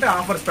ఆఫర్ అంటే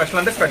ఆఫర్ స్పెషల్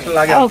అంటే స్పెషల్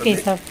లాగే. ఓకే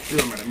సార్,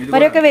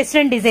 మరొక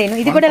వెస్ట్రన్ డిజైన్.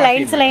 ఇది కూడా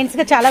లైన్స్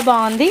గా చాలా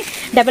బాగుంది.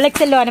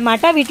 XXL లో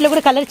అనమాట. వీటిలో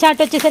కూడా కలర్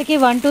చార్ట్ వచ్చేసరికి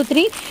 1 2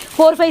 3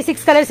 4 5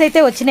 6 కలర్స్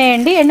అయితే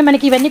వచ్చినాయండి. అండ్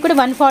మనకి ఇవన్నీ కూడా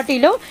 140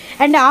 లో.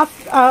 అండ్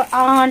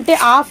అంటే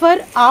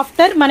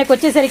ఆఫ్టర్ మనకు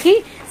వచ్చేసరికి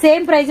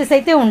సేమ్ ప్రైజెస్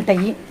అయితే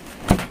ఉంటాయి.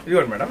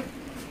 ఇదిగోండి మేడం,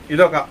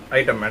 ఇది ఒక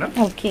ఐటమ్ మేడం.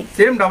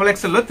 సేమ్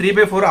XXL లో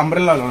 3/4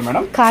 అంబ్రెల్లా లో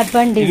మేడం.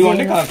 Carbon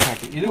design.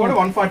 ఇది కూడా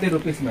 140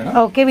 రూపీస్ మేడం.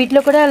 ఓకే,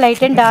 వీటిలో కూడా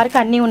లైట్ అండ్ డార్క్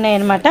అన్ని ఉన్నాయి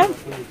అనమాట.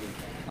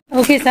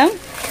 ఓకే సార్,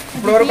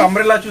 ఇప్పుడు వరకు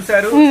అంబ్రెల్లా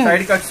చూసారు,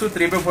 సైడ్ కట్స్,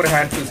 3/4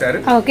 హ్యాండ్స్ చూసారు.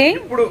 ఓకే,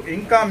 ఇప్పుడు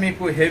ఇంకా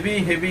మీకు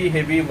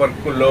హెవీ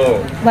వర్కులు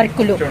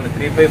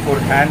 3/4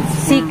 hands,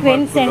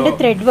 sequence and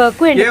thread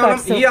work.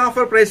 ఈ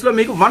ఆఫర్ ప్రైస్ లో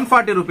మీకు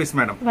 140 రూపీస్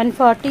మేడం.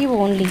 140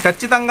 ఓన్లీ.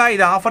 ఖచ్చితంగా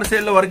ఇది ఆఫర్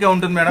సేల్ లో వరకే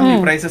ఉంటుంది మేడం. ఈ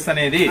ప్రైసెస్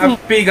అనేది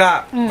హ్యాపీగా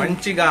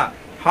మంచిగా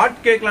హాట్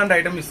కేక్ లాంటి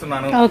ఐటమ్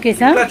ఇస్తున్నాను.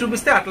 ఇట్లా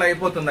చూపిస్తే అట్లా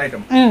అయిపోతుంది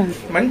ఐటమ్.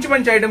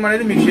 మంచి ఐటమ్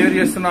అనేది మీకు షేర్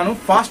చేస్తున్నాను.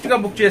 ఫాస్ట్ గా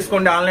బుక్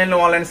చేసుకోండి. ఆన్లైన్ లో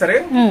వాళ్ళైనా సరే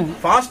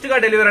ఫాస్ట్ గా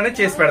డెలివరీ అనేది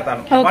చేసి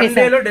పెడతాను. 1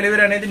 డే లో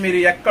డెలివరీ అనేది మీరు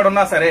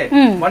ఎక్కడున్నా సరే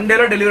 1 డే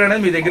లో డెలివరీ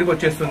అనేది మీ దగ్గరికి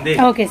వచ్చేస్తుంది.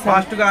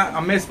 ఫాస్ట్ గా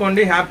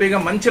అమ్మేసుకోండి,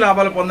 హ్యాపీగా మంచి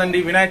లాభాలు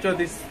పొందండి. వినాయక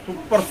చవితి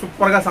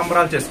సూపర్ గా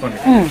సంబరాలు చేసుకోండి.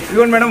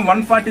 ఇదిగోండి మేడం,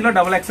 140 లో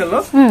XXL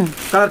లో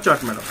colour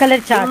chart madam.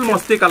 Colour chart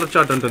మస్తీ కలర్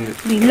చార్ట్ ఉంటుంది.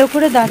 దీనిలో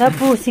కూడా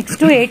దాదాపు 6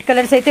 to 8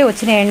 కలర్స్ అయితే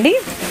వచ్చినాయండి.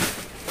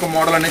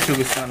 మోడల్ అనేది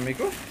చూపిస్తాను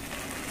మీకు.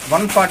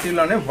 140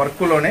 లోనే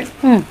వర్క్ లోనే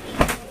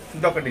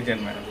ఇదొక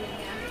డిజైన్ మేడం.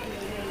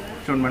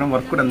 చూడండి మేడం,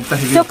 వర్క్ కూడా అంతా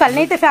హెవీ. సో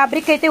కల్నైతే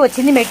ఫ్యాబ్రిక్ అయితే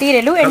వచ్చింది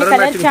material and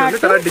colour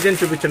chart. Design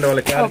చూపించండి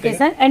వాళ్ళకి. Okay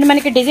sir. అండ్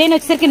మనకి డిజైన్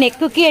వచ్చేసరికి నెక్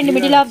కి and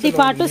middle of the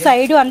part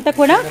side అంతా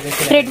కూడా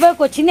థ్రెడ్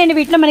వర్క్ వచ్చింది. అండ్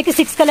వీటిలో మనకి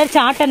 6 కలర్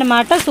చార్ట్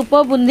అన్నమాట.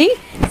 సూపర్బ్ ఉంది.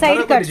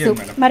 సైడ్ కట్స్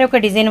మరొక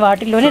డిజైన్,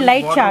 వాటిలోనే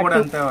లైట్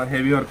చార్ట్,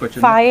 హెవీ వర్క్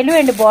వచ్చింది. ఫాయిల్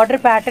అండ్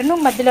బార్డర్ ప్యాటర్న్,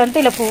 మధ్యలో అంతా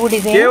ఇలా పువ్వు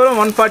డిజైన్. కేవలం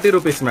 140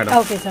 rupees madam.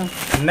 Okay sir.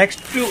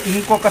 Next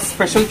ఇంకొక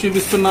స్పెషల్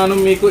చూపిస్తున్నాను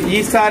మీకు.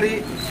 ఈసారి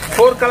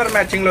 4 కలర్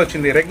మ్యాచింగ్ లో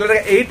వచ్చింది. రెగ్యులర్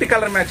గా 8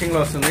 కలర్ మ్యాచింగ్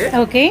లో వస్తుంది.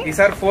 ఓకే.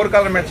 ఈసారి 4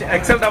 colour matching,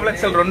 XL double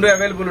XL రెండు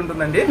అవైలబుల్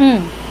ఉంటుందండి.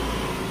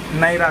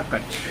 నైరా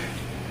కట్,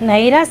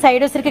 నైరా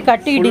సైడ్ వచ్చరికి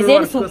కట్. ఈ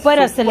డిజైన్ సూపర్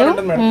అసలు.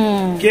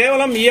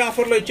 కేవలం ఈ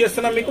ఆఫర్ లో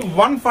ఇచ్చేస్తున్నాం మీకు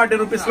 140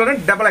 రూపీస్ లోనే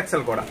డబుల్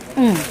ఎక్సెల్ కూడా.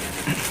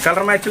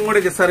 కలర్ మ్యాచింగ్ కూడా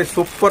ఇచ్చేసారి,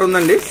 సూపర్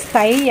ఉందండి.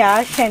 స్కై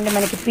యాష్ అండ్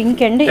మనకి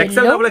pink and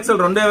XL double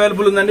XL రెండు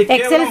అవైలబుల్ ఉందండి.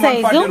 ఎక్సెల్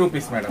సైజ్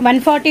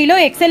 140 లో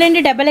XL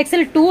and double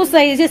XL 2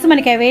 sizes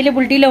మనకి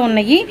అవైలబిలిటీలో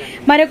ఉన్నాయి.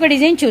 మరొక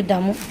డిజైన్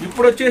చూద్దాము.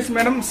 ఇప్పుడు వచ్చేసి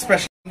మేడం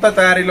స్పెషల్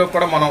తయారీలో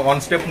కూడా మనం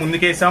 1 స్టెప్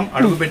ముందుకేసాం,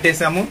 అడుగు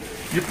పెట్టేసాము.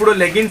 ఇప్పుడు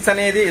లెగిన్స్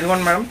అనేది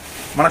ఇదిగోండి మేడం,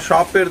 మన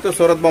షాప్ పేరుతో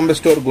సూరత్ బాంబే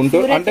స్టోర్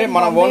గుంటూరు, అంటే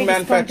మన ఓన్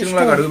మ్యానుఫ్యాక్చరింగ్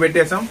లాగా అడుగు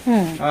పెట్టేసాం.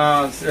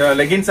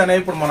 లెగిన్స్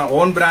అనేవి ఇప్పుడు మన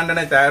ఓన్ బ్రాండ్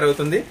అనేది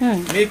తయారవుతుంది.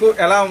 మీకు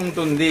ఎలా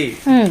ఉంటుంది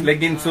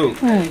లెగిన్స్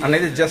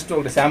అనేది జస్ట్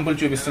ఒక శాంపుల్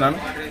చూపిస్తున్నాను.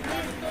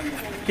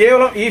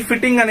 కేవలం ఈ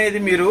ఫిట్టింగ్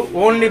అనేది మీరు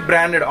ఓన్లీ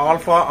బ్రాండెడ్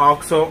ఆల్ఫా,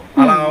 ఆక్సో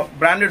అలా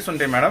బ్రాండెడ్స్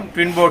ఉంటాయి మేడం,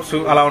 ట్విన్ బోర్డ్స్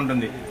అలా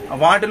ఉంటుంది.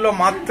 వాటిల్లో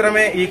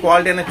మాత్రమే ఈ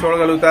క్వాలిటీ అనేది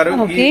చూడగలుగుతారు.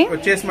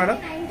 వచ్చేసి మేడం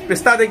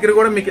పిస్తా దగ్గర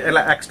కూడా మీకు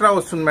ఇలా ఎక్స్ట్రా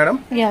వస్తుంది మేడం.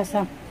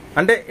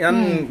 అంటే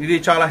ఇది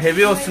చాలా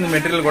హెవీ వస్తుంది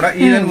మెటీరియల్ కూడా.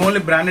 ఇది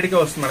ఓన్లీ బ్రాండెడ్ కే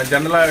వస్తుంది మేడం,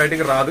 జనరల్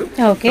వాటికి రాదు.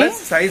 ప్లస్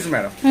సైజ్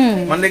మేడం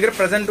మన దగ్గర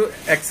present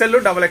XL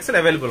double XL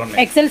available ఉన్నాయి.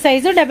 XL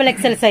size double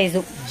XL size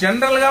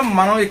general గా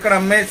మనం ఇక్కడ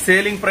అమ్మే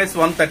సేలింగ్ ప్రైస్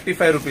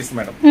 135 రూపీస్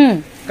మేడం.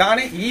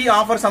 కానీ ఈ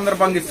ఆఫర్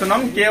సందర్భంగా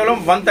ఇస్తున్నాం కేవలం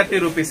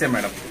 130 రూపీసే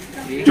మేడం.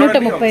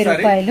 130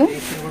 రూపాయలు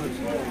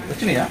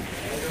వచ్చినాయా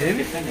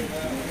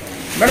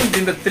మేడం?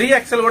 దీంట్లో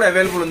 3XL కూడా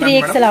అవైలబుల్ ఉంది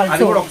మేడం.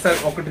 అది కూడా ఒకసారి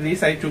ఒకటి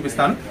సైజ్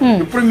చూపిస్తాను.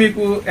 ఇప్పుడు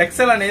మీకు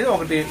ఎక్సెల్ అనేది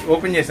ఒకటి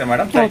ఓపెన్ చేసాం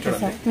మేడం, సైజ్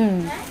చూడండి.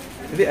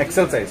 ఇది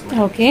ఎక్సెల్ సైజ్.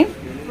 ఓకే.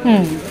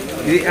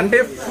 ఇది అంటే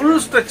ఫుల్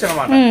స్ట్రెచ్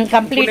అన్నమాట.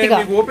 కంప్లీట్ గా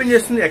ఓపెన్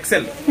చేస్తుంది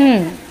ఎక్సెల్.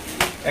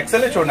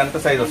 ఎక్సెల్ చూడండి ఎంత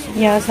సైజ్ వస్తుంది.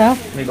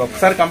 మీకు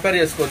ఒకసారి కంపేర్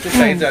చేసుకోవచ్చు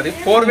సైజ్. అది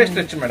 4 వే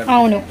స్ట్రెచ్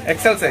మేడం,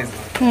 ఎక్సెల్ సైజ్.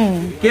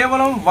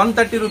 కేవలం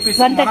 130 రూపీస్.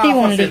 130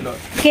 ఓన్లీ.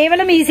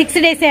 కేవలం ఈ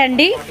 6 డేసే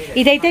అండి,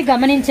 ఇదైతే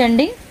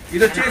గమనించండి.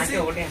 ఇది వచ్చేసి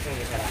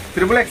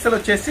ట్రిపుల్ ఎక్సెల్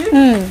వచ్చేసి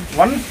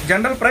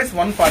జనరల్ ప్రైస్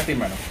 140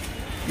 మేడం.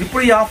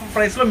 ఇప్పుడు ఈ ఆఫర్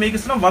ప్రైస్ లో మీకు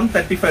ఇస్తున్న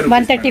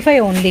 135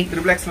 ఓన్లీ.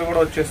 ట్రిపుల్ ఎక్సెల్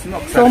కూడా వచ్చేస్తుంది.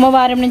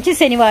 సోమవారం నుంచి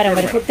శనివారం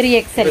వరకు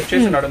 3XL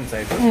వచ్చేసి నడుము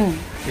సైజ్.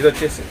 ఇది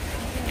వచ్చేసి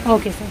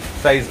ఓకే సార్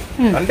సైజ్.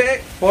 అంటే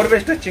 4 వే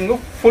stitching,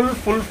 full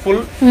full full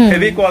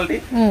heavy quality,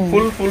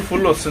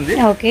 full వస్తుంది.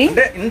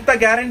 అంటే ఇంత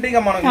గ్యారంటీగా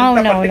మనం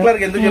ఇంత పర్టికులర్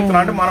గా ఎందుకు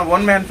చెప్తున్నాం అంటే మన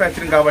ఓన్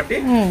మ్యానుఫ్యాక్చరింగ్ కాబట్టి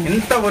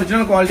ఇంత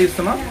ఒరిజినల్ క్వాలిటీ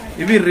ఇస్తున్నాం.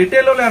 ఇవి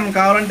రిటైల్ లో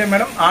కావాలంటే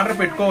మేడం ఆర్డర్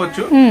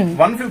పెట్టుకోవచ్చు.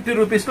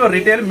 150 రూపీస్ లో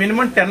retail,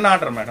 minimum 10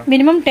 order madam,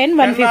 minimum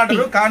 10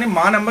 order. కానీ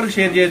మా నెంబర్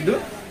షేర్ చేయొద్దు,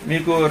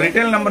 మీకు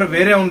రిటైల్ నంబర్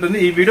వేరే ఉంటుంది.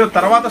 ఈ వీడియో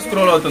తర్వాత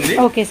స్క్రోల్ అవుతుంది,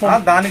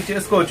 దానికి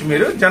చేసుకోవచ్చు.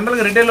 మీరు జనరల్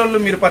గా రిటైల్ వాళ్ళు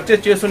మీరు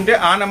పర్చేస్ చేస్తుంటే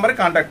ఆ నెంబర్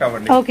కాంటాక్ట్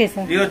అవ్వండి.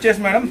 ఇది వచ్చేసి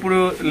మేడం ఇప్పుడు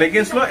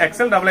లెగిన్స్ లో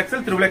XL, double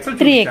XL, triple XL,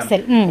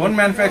 3XL own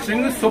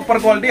manufacturing, super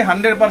quality,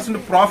 100%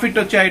 profit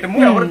వచ్చే ఐటమ్.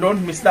 ఎవరు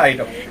don't miss the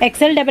item.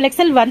 XL, double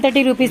XL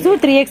 130 rupees,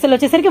 3XL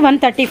వచ్చేసరికి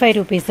 135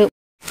 రూపీస్.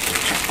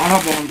 చాలా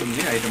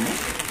బాగుంటుంది ఐటమ్.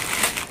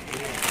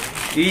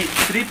 ఈ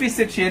 3 పీస్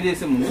సెట్ షేర్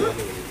చేసే ముందు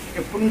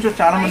ఎప్పటి నుంచో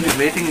చాలా మంది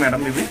వెయిటింగ్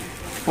మేడం. ఇవి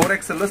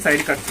 4XL లో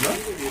సైడ్ కట్స్ లో,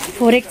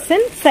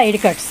 4XL సైడ్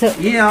కట్స్.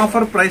 ఈ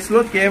ఆఫర్ ప్రైస్ లో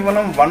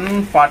కేవలం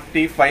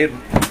 145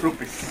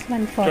 రూపీస్.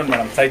 చూడండి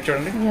మేడం సైడ్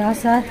చూడండి.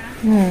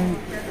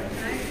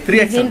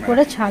 3XL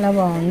కూడా చాలా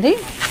బాగుంది.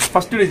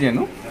 ఫస్ట్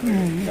డిజైన్,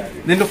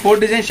 దీంట్లో 4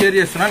 డిజైన్ షేర్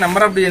చేస్తున్నా.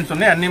 నెంబర్ ఆఫ్ డిజైన్స్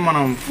ఉన్నాయి, అన్ని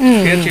మనం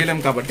షేర్ చేయలేం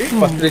కాబట్టి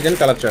ఫస్ట్ డిజైన్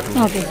కలర్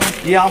చార్ట్.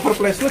 ఈ ఆఫర్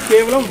ప్రైస్ లో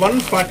కేవలం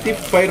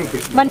 145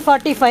 rupees.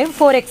 145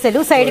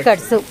 4XL side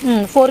cuts,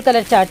 4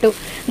 colour chart,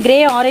 grey,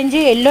 orange,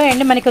 yellow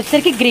and మనకి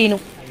వచ్చేసరికి green.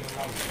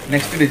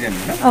 Next design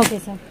okay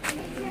sir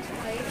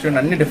చూడండి,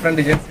 అన్ని డిఫరెంట్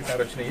డిజైన్స్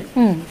ఈసారి వచ్చినాయి.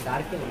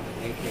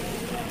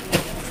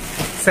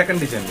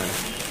 Second design madam.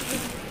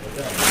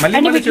 మళ్ళీ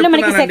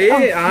చెప్తున్నానండి,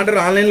 ఆర్డర్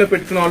ఆన్లైన్ లో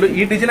పెట్టుకున్న వాళ్ళు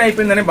ఈ డిజైన్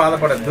అయిపోయిందని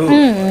బాధపడద్దు.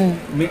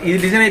 ఈ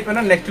డిజైన్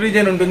అయిపోయినా నెక్స్ట్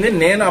డిజైన్ ఉంటుంది.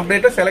 నేను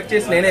అప్డేట్ సెలెక్ట్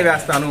చేసి నేనే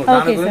వేస్తాను,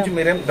 దాని గురించి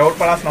మీరేం డౌట్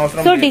పడాల్సిన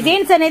అవసరం. సో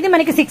డిజైన్స్ అనేది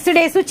మనకి 6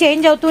 డేస్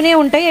చేంజ్ అవుతూనే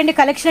ఉంటాయి అండ్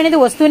కలెక్షన్ అనేది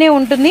వస్తూనే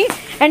ఉంటుంది.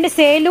 అండ్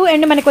సేల్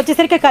అండ్ మనకి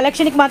వచ్చేసరికి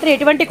కలెక్షన్ కి మాత్రం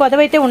ఎటువంటి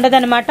కొదవైతే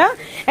ఉండదన్నమాట.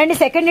 And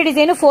second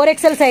design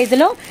 4XL size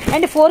లో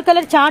అండ్ 4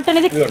 కలర్ చార్ట్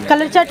అనేది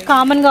కలర్ చార్ట్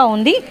కామన్ గా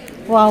ఉంది.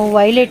 వావ్,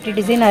 వైలెట్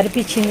డిజైన్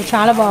అనిపించింది,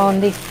 చాలా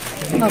బాగుంది.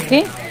 ఓకే,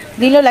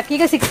 దీనిలో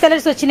లక్కీగా 6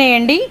 కలర్స్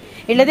వచ్చినాయండి.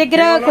 ఇళ్ళ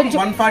దగ్గర కొంచెం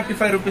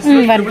 145 rupees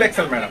triple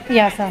XL madam.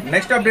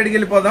 Next update కి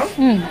వెళ్ళిపోదాం.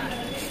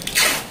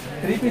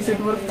 3 పీస్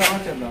సెట్ వరకు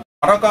కవర్ చేద్దాం.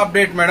 మరొక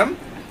update madam,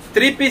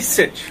 3 piece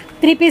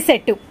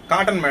set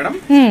cotton madam.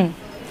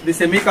 ఇది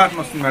సెమీ కాటన్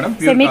వస్తుంది మేడం,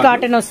 సెమీ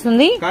కాటన్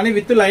వస్తుంది కానీ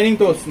విత్ లైనింగ్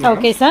తో వస్తుంది.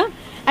 Okay sir.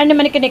 అండ్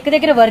మనకి నెక్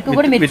దగ్గర వర్క్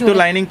కూడా విత్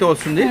లైనింగ్ తో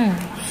వస్తుంది.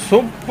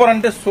 సూపర్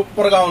అంటే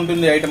సూపర్ గా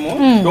ఉంటుంది item.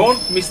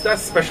 Don't miss the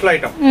special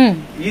item.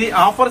 ఇది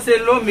ఆఫర్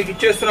సేల్ లో మీకు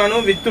ఇచ్చేస్తున్నాను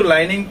విత్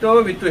లైనింగ్ తో,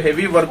 విత్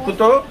హెవీ వర్క్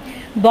తో,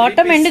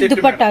 బాటమ్ అండ్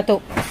దుపట్టాతో.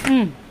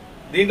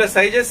 దీంట్లో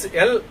sizes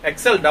L,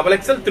 XL, double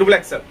XL, triple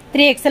XL,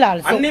 3XL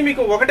also అన్ని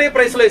మీకు ఒకటే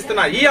ప్రైస్ లో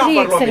ఇస్తున్నా ఈ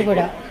ఆఫర్ లో.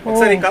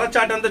 ఒకసారి కలర్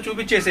చార్ట్ అంతా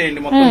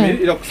చూపించేసేయండి మొత్తం.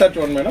 ఇది ఒకసారి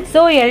చూడండి మేడం.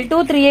 సో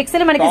L2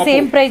 3XL మనకి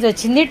సేమ్ ప్రైస్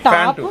వచ్చింది.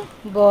 Top,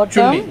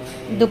 bottom,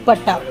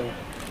 dupatta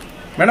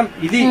madam.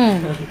 ఇది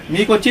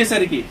మీకు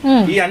వచ్చేసరికి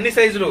ఈ అన్ని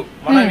సైజులు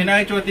మన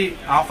వినాయక చవితి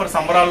ఆఫర్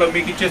సంబరాల్లో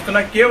మీకు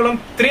ఇచ్చేస్తున్నా కేవలం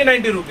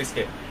 390 రూపీస్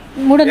కే.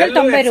 390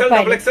 రూపాయలు.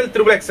 డబుల్ ఎక్స్ఎల్,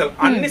 త్రిబుల్ ఎక్స్ఎల్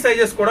అన్ని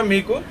సైజెస్ కూడా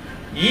మీకు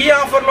ఈ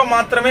ఆఫర్ లో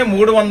మాత్రమే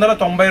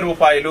 390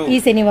 రూపాయలు. ఈ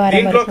శనివారం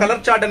దీంట్లో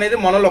కలర్ చార్ట్ అనేది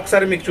మనలో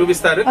ఒకసారి మీకు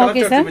చూపిస్తారు. కలర్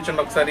చార్ట్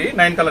చూపించండి ఒకసారి.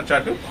 9 కలర్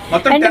చార్ట్,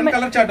 మొత్తం 10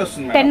 కలర్ చార్ట్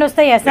వస్తుంది. 10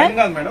 వస్తాయా సార్?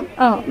 కాదు మేడం,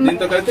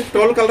 దీంతో కలిపి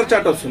 12 కలర్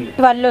చార్ట్ వస్తుంది.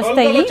 12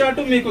 వస్తాయి. కలర్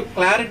చార్ట్ మీకు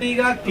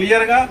క్లారిటీగా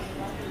క్లియర్ గా.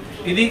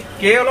 ఇది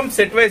కేవలం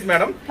సెట్ వైజ్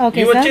మేడం.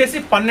 ఇవి వచ్చేసి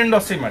 12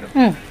 వస్తాయి మేడం.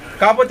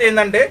 కాకపోతే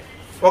ఏంటంటే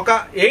ఒక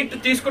 8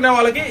 తీసుకునే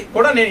వాళ్ళకి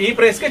కూడా నేను ఈ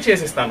ప్రైస్ కే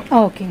చేసిస్తాను.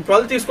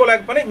 12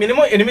 తీసుకోలేకపోతే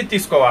మినిమం 8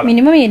 తీసుకోవాలి.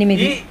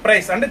 ఈ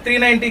ప్రైస్ అంటే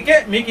 390 కే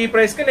మీకు ఈ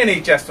ప్రైస్ కి నేను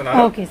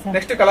ఇచ్చేస్తున్నాను.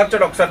 నెక్స్ట్ కలర్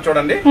చార్ట్ ఒకసారి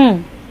చూడండి.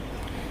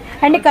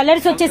 అండ్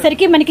కలర్స్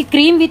వచ్చేసరికి మనకి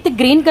cream with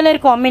green colour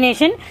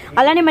combination,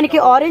 అలానే మనకి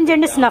orange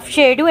and snuff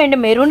shade and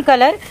maroon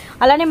colour,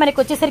 అలానే మనకి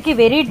వచ్చేసరికి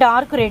వెరీ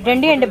డార్క్ రెడ్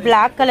అండి and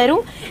black colour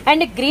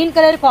and green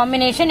colour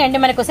combination and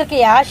మనకి వచ్చేసరికి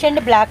యాష్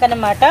అండ్ బ్లాక్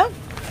అన్నమాట.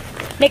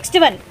 నెక్స్ట్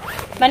వన్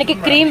మనకి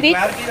cream with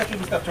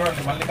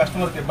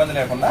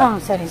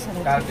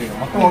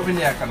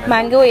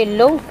mango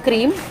yellow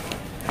cream,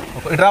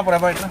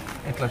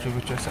 ఇట్లా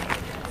చూపించేసారు.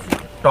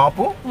 టాప్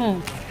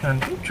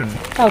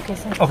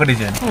ఒక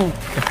డిజైన్.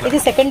 ఇది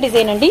సెకండ్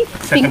డిజైన్ అండి.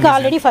 పింక్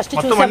ఆల్రెడీ ఫస్ట్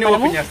చూసాము.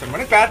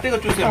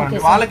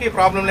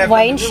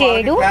 Wine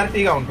shade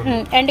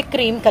and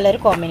cream colour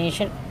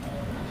combination,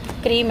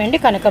 cream and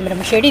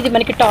కనకాంబరం షేడ్. ఇది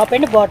మనకి టాప్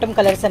అండ్ బాటమ్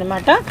కలర్స్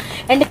అనమాట.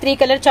 అండ్ 3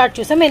 కలర్ చార్ట్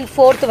చూసాం. And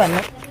 4th one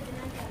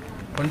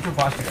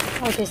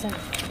okay sir,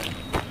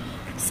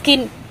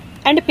 skin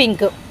and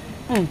pink.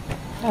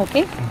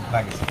 Okay,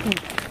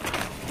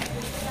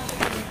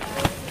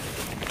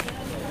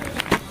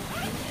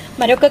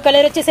 మరొక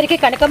colour వచ్చేసరికి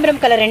కనకాంబరం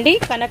కలర్ అండి.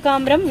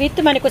 కనకాంబరం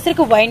విత్ మనకి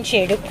వచ్చేసరికి wine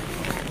shade.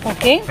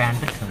 Okay,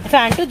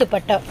 pant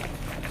dupatta.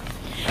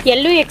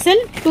 LXL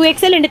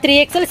 2XL and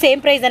 3XL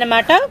same price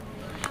అనమాట.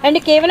 అండ్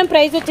కేవలం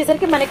ప్రైస్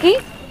వచ్చేసరికి మనకి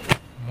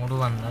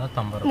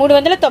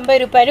 390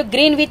 రూపాయలు.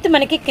 గ్రీన్ విత్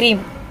మనకి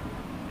క్రీమ్.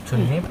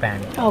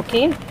 ఓకే,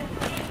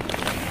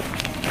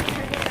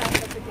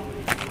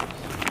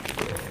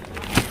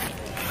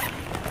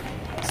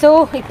 సో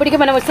ఇప్పటికి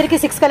మనం వచ్చరికి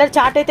 6 కలర్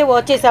చార్ట్ అయితే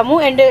వాచ్ చేసాము.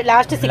 And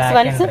last 6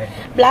 once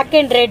black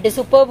and red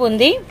superb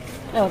ఉంది.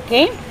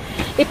 ఓకే,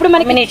 ఇప్పుడు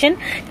మనకి కాంబినేషన్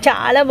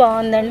చాలా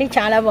బాగుందండి,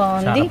 చాలా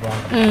బాగుంది.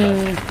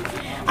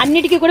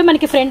 అన్నిటికీ కూడా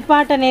మనకి ఫ్రంట్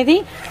పార్ట్ అనేది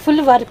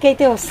ఫుల్ వర్క్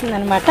అయితే వస్తుంది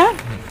అనమాట.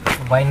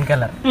 వైన్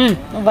కలర్,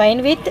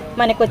 వైన్ విత్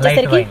మనకి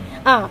వచ్చేసరికి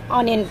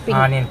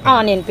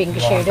ఆనియన్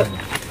పింక్ షేడ్.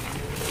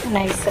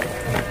 నైస్.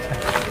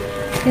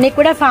 నీకు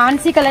కూడా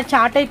ఫ్యాన్సీ కలర్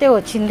చార్ట్ అయితే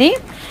వచ్చింది.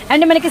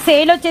 అండ్ మనకి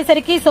సేల్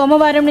వచ్చేసరికి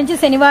సోమవారం నుంచి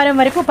శనివారం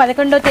వరకు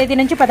 11వ తేదీ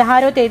నుంచి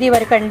 16వ తేదీ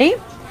వరకు అండి.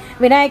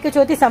 వినాయక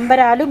చవితి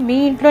సంబరాలు మీ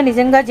ఇంట్లో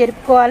నిజంగా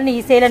జరుపుకోవాలని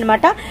ఈ సేల్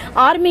అనమాట.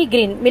 Army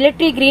green,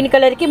 military green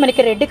colour కి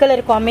మనకి red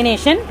colour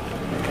combination.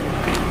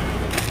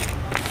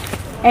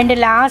 And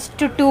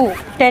last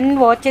 10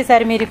 watch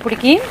చేశారు మీరు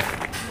ఇప్పటికి.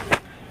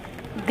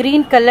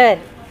 Green colour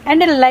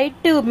and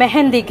light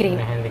mehndi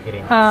green,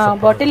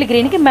 bottle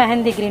green కి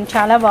మెహందీ గ్రీన్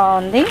చాలా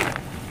బాగుంది.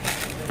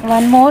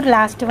 One more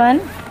last one.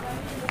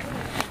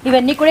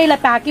 ఇవన్నీ కూడా ఇలా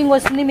ప్యాకింగ్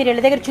వస్తుంది. మీరు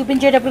ఇళ్ళ దగ్గర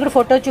చూపించేటప్పుడు కూడా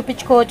ఫోటో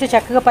చూపించుకోవచ్చు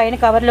చక్కగా పైన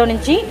కవర్లో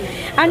నుంచి.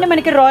 అండ్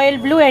మనకి రాయల్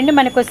బ్లూ అండ్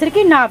మనకి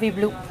వచ్చరికి నావీ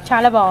బ్లూ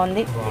చాలా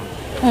బాగుంది.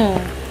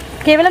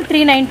 కేవలం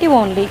 390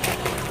 ఓన్లీ.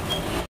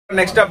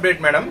 నెక్స్ట్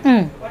అప్డేట్ మేడం,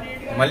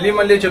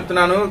 మళ్ళీ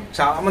చెప్తున్నాను,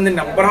 చాలా మంది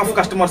నెంబర్ ఆఫ్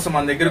కస్టమర్స్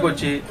మన దగ్గరకు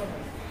వచ్చి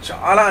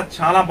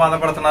చాలా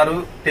బాధపడుతున్నారు.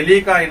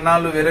 తెలియక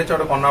ఇన్నాళ్ళు వేరే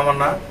చోట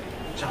కొన్నామన్నా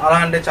చాలా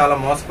అంటే చాలా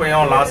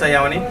మోసపోయాం, లాస్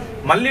అయ్యామని.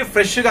 మళ్ళీ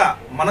ఫ్రెష్ గా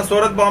మన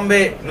సూరత్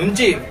బాంబే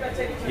నుంచి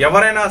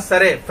ఎవరైనా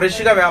సరే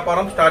ఫ్రెష్ గా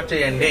వ్యాపారం స్టార్ట్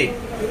చేయండి.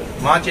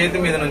 మా చేతి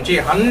మీద నుంచి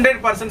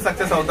 100%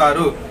 సక్సెస్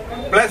అవుతారు.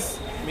 ప్లస్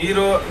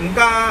మీరు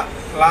ఇంకా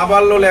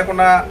లాభాల్లో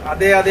లేకుండా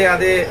అదే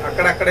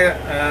అక్కడక్కడే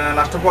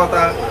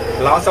నష్టపోతా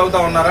లాస్ అవుతా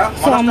ఉన్నారా,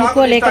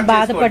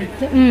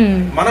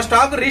 మన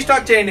స్టాక్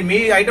రీస్టాక్ చేయండి మీ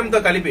ఐటమ్ తో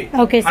కలిపి.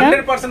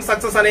 100%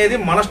 సక్సెస్ అనేది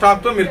మన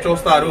స్టాక్ తో మీరు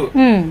చూస్తారు.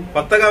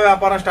 కొత్తగా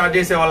వ్యాపారం స్టార్ట్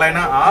చేసే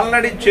వాళ్ళైనా,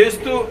 ఆల్రెడీ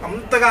చేస్తూ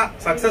అంతగా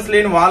సక్సెస్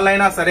లేని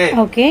వాళ్ళైనా సరే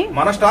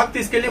మన స్టాక్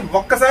తీసుకెళ్లి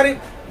ఒక్కసారి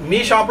మీ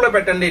షాప్ లో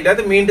పెట్టండి,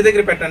 లేదా మీ ఇంటి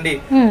దగ్గర పెట్టండి.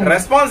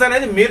 రెస్పాన్స్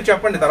అనేది మీరు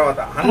చెప్పండి. తర్వాత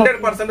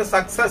 100%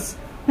 సక్సెస్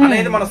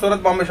అనేది మన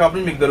సూరత్ బాంబే షాప్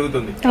లో మీకు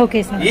దొరుకుతుంది.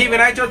 ఈ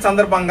వినాయక చవితి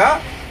సందర్భంగా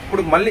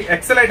ఇప్పుడు మళ్ళీ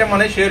ఎక్సెల్ ఐటమ్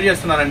అనేది షేర్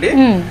చేస్తున్నానండి.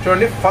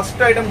 చూడండి,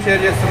 ఫస్ట్ ఐటమ్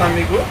షేర్ చేస్తున్నాను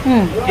మీకు.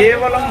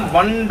 కేవలం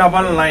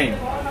 199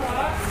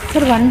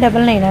 సార్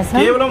 199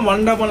 సార్? కేవలం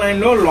 199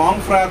 లో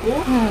long frock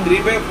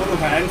 3/4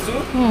 hands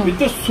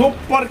with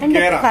super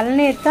Gera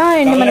కల్నేత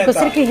and మనకు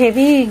వచ్చరికి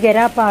హెవీ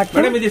గెరా పార్ట్.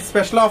 మేడం ఇది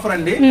స్పెషల్ ఆఫర్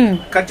అండి.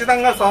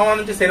 ఖచ్చితంగా సోమవారం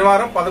నుంచి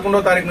శనివారం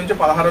 11వ తారీఖు నుంచి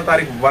 16వ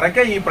తారీఖు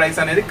వరకే ఈ ప్రైస్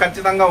అనేది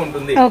ఖచ్చితంగా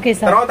ఉంటుంది.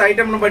 తర్వాత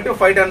ఐటమ్ ను బట్టి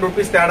 510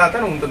 రూపీస్ తేడా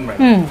ఉంటుంది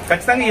మేడం.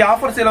 ఖచ్చితంగా ఈ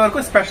ఆఫర్ సేల్ వరకు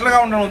స్పెషల్ గా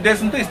ఉన్న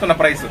ఉద్దేశంతో ఇస్తున్న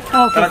ప్రైస్.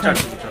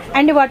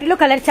 అండ్ వాటిలో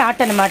కలర్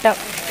చార్ట్ అన్నమాట.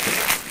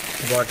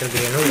 Bottle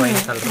green,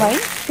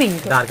 white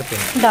pink,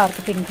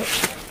 dark pink.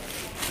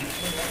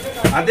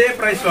 అదే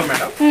ప్రైస్ లో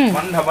మేడం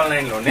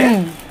 199 లోనే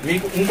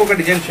మీకు ఇంకొక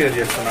డిజైన్ షేర్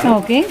చేస్తున్నాను.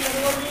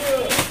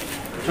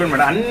 చూడండి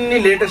మేడం, అన్ని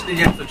లేటెస్ట్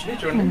డిజైన్స్ వచ్చినాయి.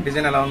 చూడండి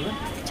డిజైన్ ఎలా ఉంది,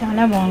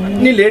 చాలా బాగుంది.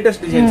 అన్ని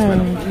లేటెస్ట్ డిజైన్స్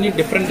మేడం, అన్ని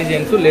డిఫరెంట్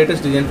డిజైన్స్,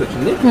 లేటెస్ట్ డిజైన్స్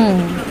వచ్చింది.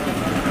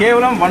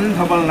 కేవలం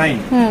 199.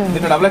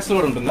 దీంట్లో XXL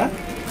కూడా ఉంటుందా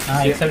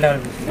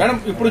మేడం?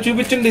 ఇప్పుడు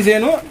చూపించిన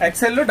డిజైన్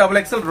XL,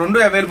 XXL రెండు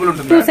అవైలబుల్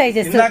ఉంటుంది.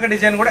 ఇందాక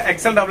డిజైన్ కూడా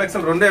XL,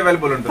 XXL రెండు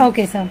అవైలబుల్ ఉంటుంది.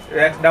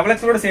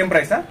 XXL కూడా సేమ్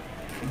ప్రైస్,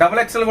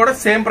 XXL కూడా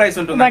సేమ్ ప్రైస్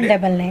ఉంటుంది.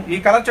 ఈ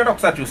కలర్ చార్ట్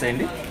ఒకసారి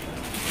చూసేయండి.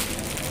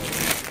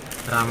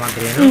 Rama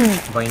green,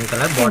 wine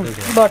colour,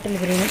 bottle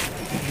green.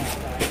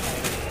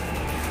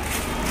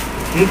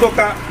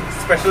 ఇంకొక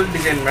స్పెషల్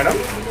డిజైన్ మేడం,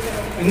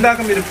 ఇందాక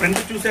మీరు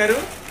ప్రింట్ చూసారు,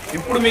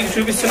 ఇప్పుడు మీకు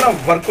చూపిస్తున్న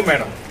వర్క్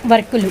మేడం.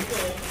 వర్కులు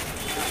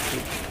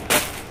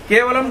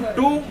కేవలం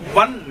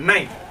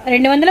 219,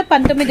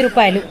 219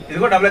 రూపాయలు. ఇది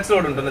కూడా XXL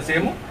కూడా ఉంటుంది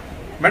సేమ్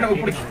మేడం.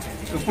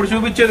 ఇప్పుడు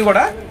చూపించేది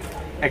కూడా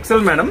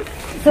XL మేడం.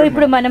 సో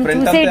ఇప్పుడు మనం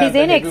చూసే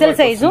డిజైన్ XL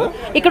సైజు.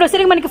 ఇక్కడ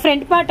వచ్చేసరికి మనకి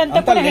ఫ్రంట్ పార్ట్ అంతా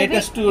కూడా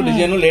latest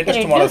design,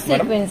 latest models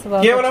madam.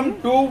 కేవలం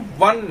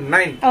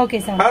 219. Okay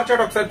sir. కలర్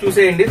చార్ట్ ఒకసారి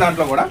చూసేయండి.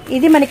 దాంట్లో కూడా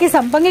ఇది మనకి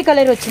సంపంగి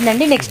కలర్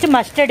వచ్చిందండి. నెక్స్ట్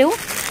మస్టర్డ్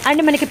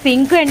అండ్ మనకి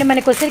పింక్ అండ్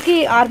మనకి వచ్చేసరికి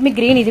ఆర్మీ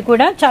గ్రీన్. ఇది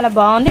కూడా చాలా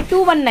బాగుంది.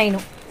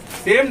 219.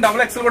 సేమ్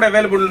XXL కూడా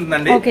అవైలబుల్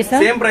ఉంటుందండి.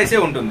 సేమ్ ప్రైసే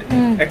ఉంటుంది.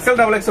 XL,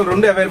 XXL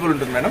రెండు అవైలబుల్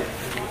ఉంటుంది మేడం.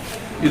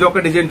 ఇది ఒక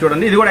డిజైన్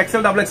చూడండి, ఇది కూడా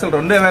XL, XXL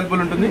రెండు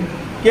అవైలబుల్ ఉంటుంది.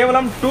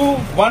 కేవలం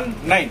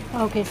 219.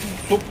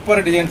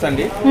 సూపర్ డిజైన్స్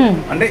అండి.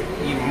 అంటే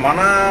ఈ మన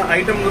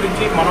ఐటమ్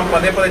గురించి మనం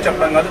పదే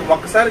చెప్పడం కాదు,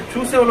 ఒక్కసారి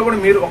చూసే వాళ్ళు కూడా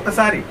మీరు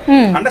ఒక్కసారి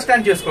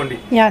అండర్స్టాండ్ చేసుకోండి.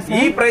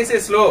 ఈ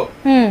ప్రైసెస్ లో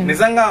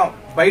నిజంగా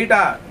బయట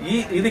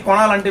ఇది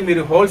కొనాలంటే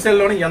మీరు హోల్సేల్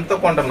లోనే ఎంతో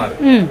కొంటున్నారు.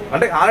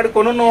 అంటే ఆల్రెడీ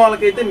కొనున్న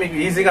వాళ్ళకైతే మీకు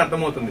ఈజీగా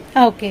అర్థమవుతుంది.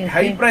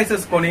 హై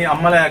ప్రైసెస్ కొని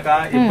అమ్మలేక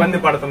ఇబ్బంది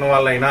పడుతున్న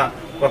వాళ్ళైనా,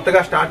 కొత్తగా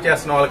స్టార్ట్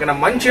చేస్తున్న వాళ్ళకైనా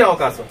మంచి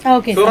అవకాశం.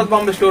 సూరత్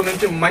బాంబే స్టోర్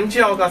నుంచి మంచి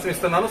అవకాశం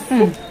ఇస్తున్నాను.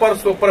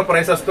 సూపర్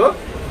ప్రైసెస్ తో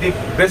ది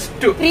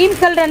బెస్ట్. క్రీమ్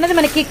కలర్ అన్నది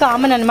మనకి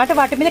కామన్ అన్నమాట.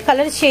 వాటి మీద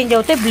కలర్స్ చేంజ్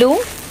అవుతాయి. బ్లూ,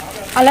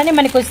 అలానే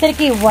మనకి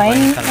వచ్చేసరికి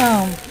వైన్,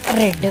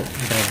 రెడ్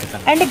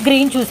అండ్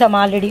గ్రీన్ చూసాం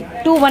already.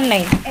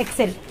 219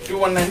 XL.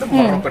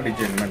 219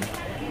 design madam.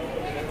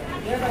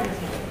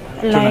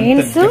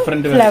 Lines,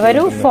 flower,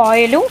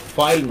 foil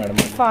madam,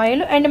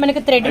 foil and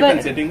మనకి థ్రెడ్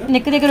వర్క్.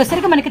 నెక్ దగ్గర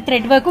వచ్చేసరికి మనకి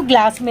థ్రెడ్ వర్క్,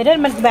 గ్లాస్ మిర్రర్,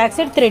 మనకి బ్యాక్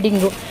సైడ్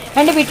థ్రెడింగ్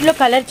అండ్ వీటిలో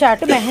colour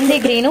chart mehndi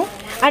green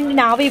and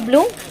navy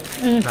blue,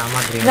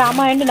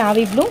 Rama and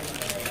navy blue,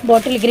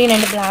 bottle green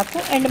and black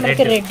and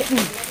మనకి red.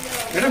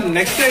 Madam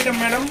next item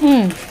madam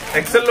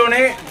XL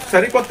లోనే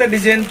సరికొత్త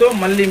design తో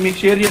మళ్ళీ మీకు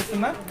షేర్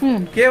చేస్తున్నా.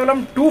 కేవలం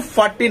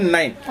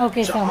 249.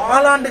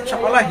 చాలా అంటే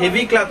చాలా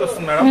హెవీ క్లాత్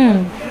వస్తుంది మేడం.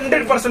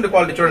 100%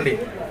 క్వాలిటీ. చూడండి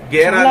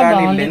గేరా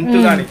గానీ లెంత్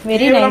గానీ.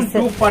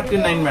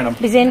 249 మేడం.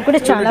 డిజైన్ కూడా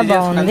చాలా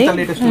బాగుంది.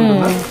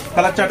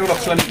 కలర్ చార్ట్ కూడా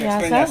ఒకసారి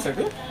ఎక్స్ప్లెయిన్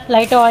చేస్తాడు.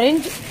 లైట్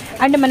ఆరెంజ్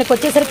అండ్ మనకి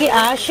వచ్చేసరికి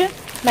ash,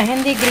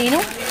 mehndi green,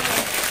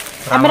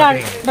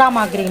 emerald,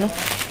 Rama green.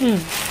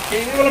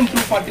 కేవలం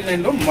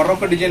 249 లో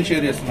మరొక డిజైన్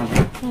షేర్ చేస్తున్నాను.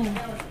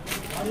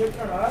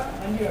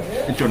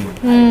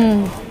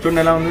 చూడండి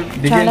ఎలా ఉంది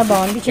డిజైన్.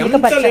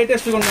 ఎంత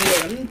లేటెస్ట్ గా ఉన్నాయో,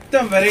 ఎంత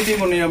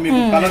వెరైటీగా ఉన్నాయో మీకు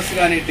కలర్స్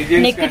గానీ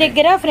డిజైన్స్. నెక్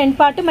దగ్గర ఫ్రంట్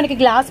పార్ట్ మనకి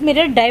గ్లాస్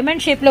మిర్రర్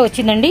డైమండ్ షేప్ లో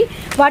వచ్చిందండి.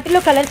 వాటిలో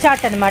కలర్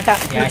చార్ట్ అన్నమాట.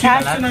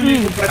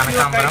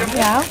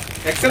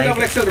 XL,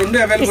 XXL రెండు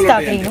అవైలబుల్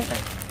ఉంటాయి.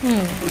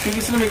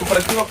 చూపిస్తున్న మీకు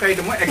ప్రతి ఒక్క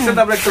ఐటమ్ XL,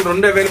 XXL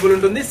రెండు అవైలబుల్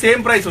ఉంటుంది.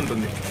 సేమ్ ప్రైస్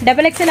ఉంటుంది.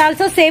 XXL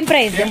ఆల్సో సేమ్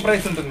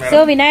ప్రైస్ ఉంటుంది. సో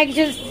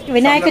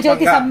వినాయక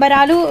చవితి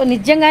సంబరాలు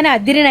నిజంగానే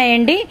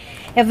అద్దిరినాయండి.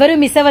 ఎవరు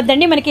మిస్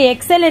అవ్వద్దండి. మనకి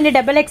XL అండ్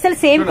XXL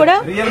సేమ్ కూడా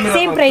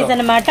సేమ్ ప్రైస్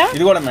అన్నమాట.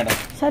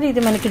 సార్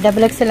ఇది మనకి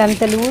XXL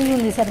అంత లూజ్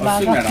ఉంది సార్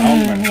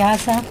బాగా.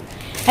 సార్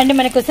అండ్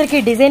మనకి వచ్చరికి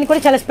డిజైన్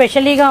కూడా చాలా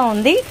స్పెషల్గా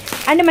ఉంది.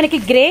 అండ్ మనకి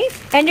grey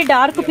and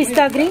dark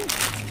pista green,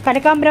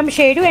 కనకాంబరం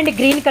షేడ్ అండ్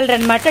గ్రీన్ కలర్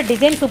అన్నమాట.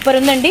 డిజైన్ సూపర్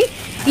ఉందండి.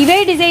 ఇవే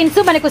డిజైన్స్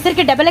మనకి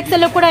వచ్చరికి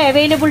XXL లో కూడా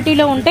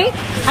అవైలబిలిటీలో ఉంటాయి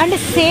అండ్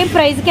సేమ్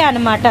ప్రైస్ కే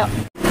అన్నమాట.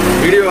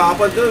 వీడియో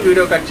ఆపద్దు,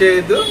 వీడియో కట్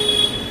చేయొద్దు,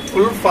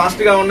 ఫుల్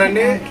ఫాస్ట్ గా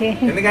ఉండండి.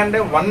 ఎందుకంటే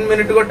 1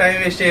 మినిట్ కూడా టైం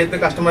వేస్ట్ చేయొద్దు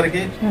కస్టమర్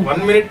కి.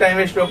 1 మినిట్ టైం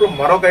వేస్ట్ లోపల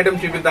మరొక ఐటమ్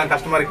చూపిద్దాం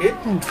కస్టమర్ కి.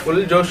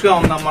 ఫుల్ జోష్ గా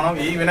ఉందాం మనం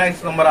ఈ వినాయక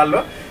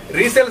సంబరాల్లో.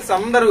 రీసేల్స్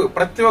అందరూ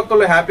ప్రతి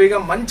ఒక్కళ్ళు హ్యాపీగా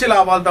మంచి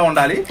లాభాలతో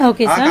ఉండాలి.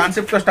 ఆ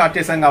కాన్సెప్ట్ తో స్టార్ట్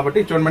చేశాం కాబట్టి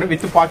చూడండి మేడం,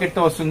 విత్ పాకెట్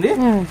తో వస్తుంది.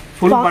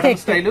 Full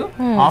button style,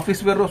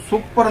 office wear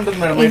super ఉంటుంది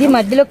మేడం. ఇది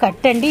మధ్యలో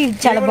కట్ అండి, ఇది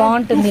చాలా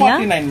బాగుంటుంది.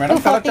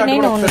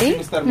 249 ఉంది.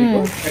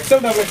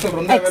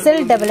 XL,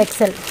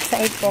 XXL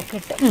side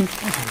pocket.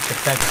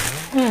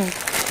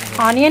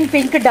 Onion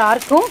pink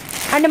dark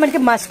and మనకి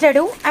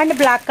మస్టర్డ్ అండ్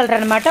బ్లాక్ కలర్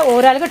అనమాట.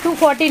 ఓవరాల్ గా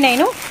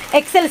 249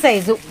 XL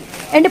size.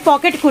 And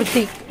pocket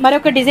kurti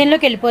మరొక డిజైన్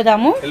లోకి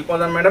వెళ్ళిపోదాం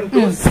మేడం.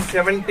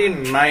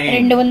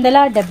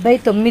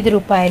 279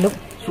 రూపాయలు.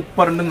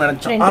 సూపర్ ఉంటుంది మేడం,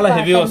 చాలా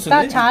హెవీ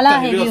వస్తుంది. చాలా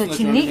హెవీ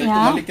వచ్చింది.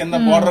 కింద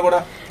బోర్డర్ కూడా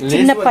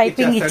చిన్న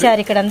పైపింగ్ ఇచ్చారు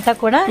ఇక్కడ అంతా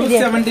కూడా.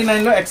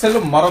 279 లో ఎక్సెల్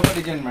మరొక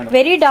design madam.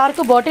 Very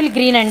dark bottle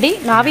green అండి,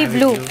 navy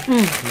blue,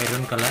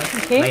 maroon colour,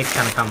 light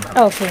కనకాంబరం.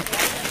 ఓకే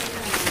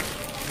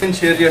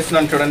షేర్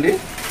చేస్తున్నాను చూడండి.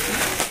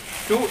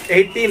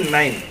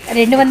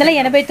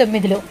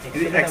 289 లో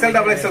ఇది ఎక్సెల్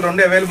డబుల్ ఎక్సెల్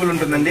రెండు అవైలబుల్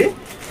ఉంటుందండి.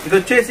 ఇది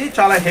వచ్చేసి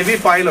చాలా హెవీ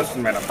ఫాయిల్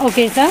వస్తుంది మేడం.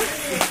 ఓకే సార్,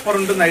 సూపర్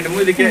ఉంటుంది ఐటమ్.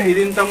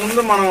 ఇది ఇంత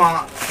ముందు మనం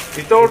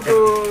వితౌట్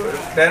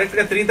డైరెక్ట్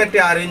గా 330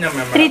 ఆ రేంజ్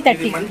అమ్మాము.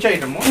 మంచి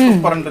ఐటమ్,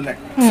 సూపర్ ఉంటుంది,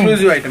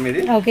 ఎక్స్క్లూజివ్ ఐటమ్.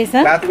 ఇది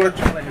క్లాత్ కూడా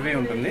చాలా హెవీ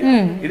ఉంటుంది.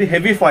 ఇది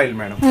హెవీ ఫాయిల్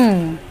మేడం.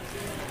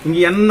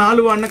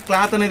 ఎన్నాళ్ళు వాడిన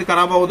క్లాత్ అనేది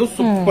ఖరాబ్ అవ్వదు,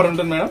 సూపర్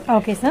ఉంటుంది మేడం.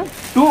 Okay sir,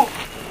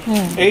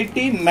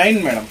 289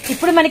 madam.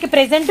 ఇప్పుడు మనకి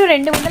ప్రెసెంట్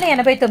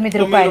 289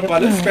 రూపాయలు.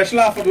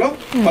 స్పెషల్ ఆఫర్ లో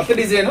కొత్త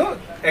డిజైన్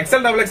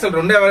ఎక్సెల్ డబుల్ ఎక్సెల్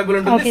రెండు అవైలబుల్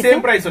ఉంటుంది,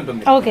 సేమ్ ప్రైస్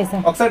ఉంటుంది. ఓకే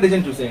సార్, ఒకసారి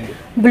డిజైన్ చూసేయండి.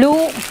 Blue,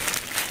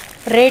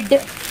 red,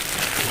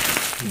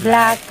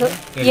 black,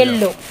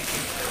 yellow.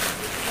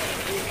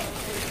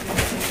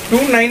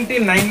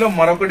 299 లో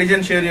మరొక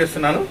డిజైన్ షేర్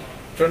చేస్తున్నాను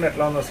చూడండి.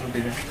 ఎట్లా ఉంది అసలు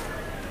డిజైన్?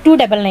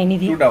 299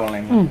 ఇది.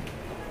 299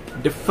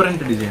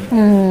 డిఫరెంట్ డిజైన్.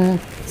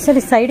 సరే,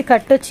 సైడ్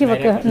కట్ వచ్చి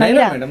ఒక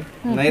నైరా మేడం,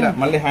 నైరా.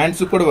 మళ్ళీ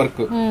హ్యాండ్స్ కూడా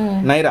work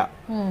Naira.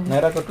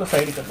 Naira cut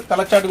side cut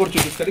colour chart కూడా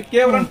చూపిస్తారు.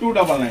 కేవలం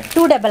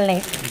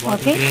 299.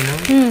 Okay,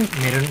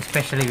 maroon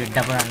special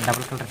double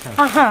colour.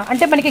 ఆహా,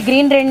 అంటే మనకి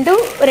గ్రీన్ 2,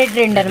 రెడ్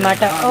 2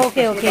 అన్నమాట.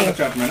 Okay okay,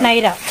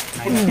 Naira.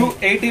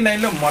 289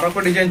 లో మరొక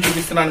డిజైన్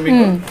చూపిస్తున్నాను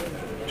మీకు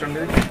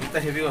చూడండి. ఎంత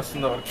హెవీ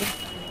వస్తుందో వర్క్.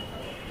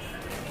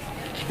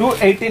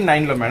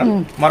 289 లో మేడం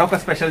మరొక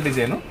స్పెషల్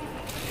డిజైన్.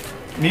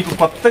 మీకు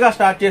కొత్తగా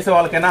స్టార్ట్ చేసే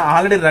వాళ్ళకైనా,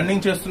 ఆల్రెడీ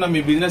రన్నింగ్ చేస్తున్న మీ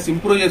బిజినెస్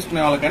ఇంప్రూవ్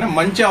చేసుకునే వాళ్ళకైనా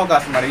మంచి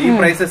అవకాశం మరి ఈ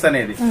ప్రైసెస్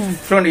అనేది.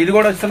 చూడండి, ఇది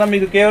కూడా వస్తున్నా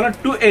మీకు కేవలం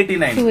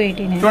 289.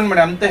 చూడండి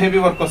మేడం ఎంత హెవీ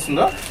వర్క్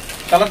వస్తుందో.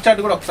 కలర్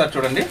చార్ట్ కూడా ఒకసారి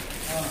చూడండి.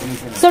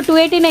 సో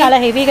 289 చాలా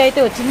హెవీగా అయితే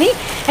వచ్చింది.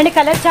 And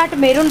colour chart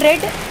maroon,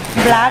 red,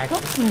 black,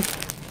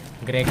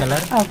 grey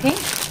colour, okay,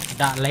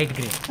 light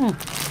grey.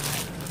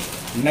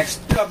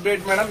 Next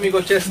update madam మీకు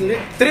వచ్చేసింది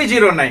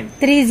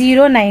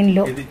 309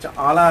 లో. ఇది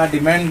చాలా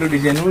డిమాండ్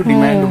డిజైన్,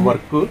 డిమాండ్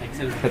వర్క్,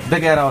 పెద్ద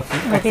గేరా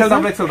వస్తుంది. ఎక్సెల్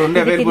డబుల్ ఎక్సెల్ రెండు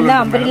అవైలబుల్.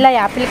 అంబ్రిల్లా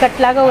యాపిల్ కట్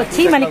లాగా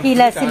వచ్చి మనకి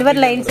ఇలా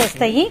సిల్వర్ లైన్స్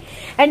వస్తాయి.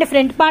 అండ్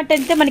ఫ్రంట్ పార్ట్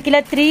అంతా మనకి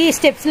ఇలా 3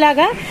 స్టెప్స్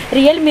లాగా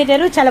రియల్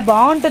మిర్రర్ చాలా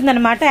బాగుంటుంది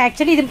అనమాట.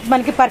 యాక్చువల్లీ ఇది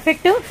మనకి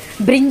పర్ఫెక్ట్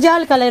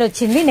బ్రింజాల్ కలర్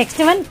వచ్చింది.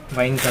 Next one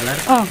wine colour,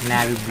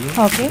 navy blue,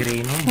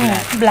 green,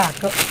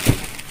 black.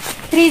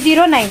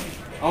 309.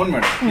 అవును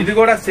మేడం, ఇది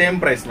కూడా సేమ్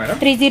ప్రైస్ మేడం.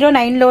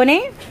 309 లోనే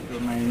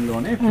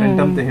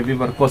ఫ్రంట్ అంతా హెవీ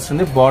వర్క్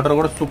వస్తుంది. బార్డర్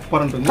కూడా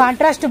సూపర్ ఉంటుంది.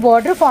 కాంట్రాస్ట్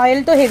బార్డర్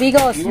ఫాయిల్ తో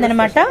హెవీగా వస్తుంది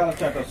అనమాట.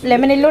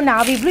 Lemon yellow,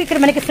 navy blue. ఇక్కడ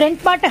మనకి ఫ్రంట్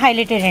పార్ట్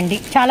హైలైటెడ్ అండి,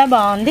 చాలా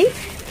బాగుంది.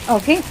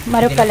 ఓకే,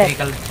 మరో colour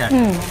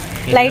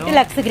light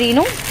Lux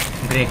green,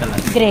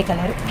 grey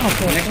colour.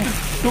 Okay,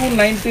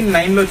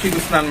 299 లో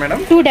చూపిస్తున్నాను మేడం.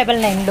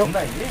 299 లో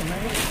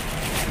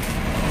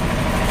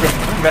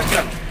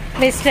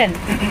వెస్టర్న్.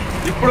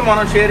 ఇప్పుడు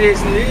మనం షేర్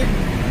చేసింది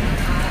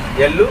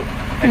L,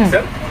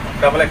 XL,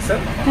 double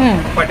XL,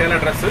 పటేలా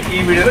dress ఈ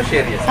వీడియోలో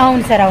షేర్ చేస్తాం.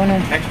 అవును సార్, అవును.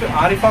 నెక్స్ట్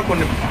ఆరిఫా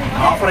కొన్ని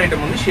ఆఫర్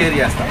ఐటమ్ ఉంది, షేర్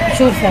చేస్తాం.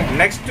 Sure sir.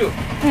 నెక్స్ట్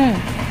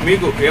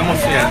మీకు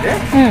ఏమొస్తాయి అంటే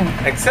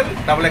XL,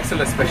 double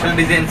XL special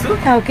designs,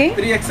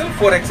 3XL,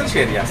 4XL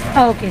share చేస్తాం.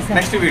 Okay sir.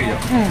 నెక్స్ట్ వీడియో,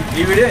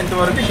 ఈ వీడియో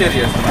ఇంతవరకు షేర్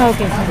చేస్తాం.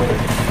 Okay sir.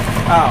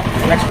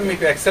 నెక్స్ట్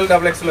మీకు ఎక్సెల్,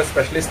 డబుల్ ఎక్సెల్ లో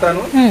స్పెషల్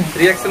ఇస్తాను.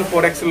 3XL,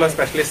 4XL లో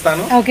స్పెషల్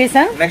ఇస్తాను. Okay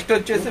sir. నెక్స్ట్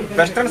వచ్చేసి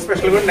వెస్టర్న్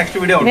స్పెషల్ కూడా నెక్స్ట్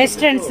వీడియో.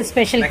 వెస్టర్న్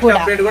స్పెషల్ కూడా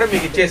అప్డేట్ కూడా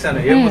మీకు ఇచ్చేసాను.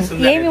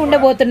 ఏమి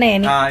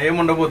ఉండబోతున్నాయని,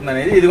 ఏముండబోతుంది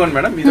అనేది. ఇదిగోండి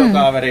మేడం, ఇది ఒక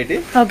వెరైటీ.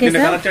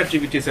 కలర్ చార్ట్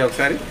చూపించేసే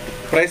ఒకసారి,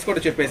 ప్రైస్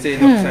కూడా చెప్పేసి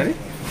ఇది ఒకసారి.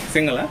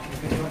 సింగిల్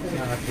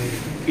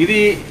ఇది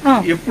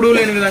ఎప్పుడు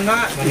లేని విధంగా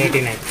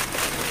 189.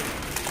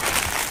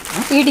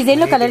 ఈ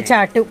డిజైన్ లో కలర్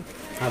చార్ట్.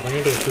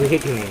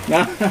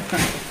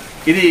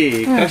 ఇది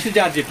crush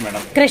georgette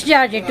madam. Crush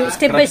georgette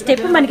step by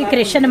step మనకి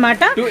క్రష్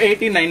అన్నమాట.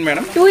 289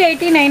 మేడం.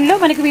 289 లో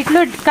మనకి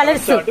వీటిలో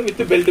colours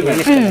with belt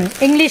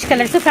English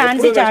colours,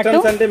 fancy chart.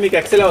 అంటే మీకు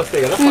ఎక్సెల్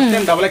వస్తాయి కదా, ఫస్ట్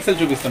టైం డబుల్ ఎక్సెల్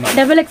చూపిస్తున్నాను.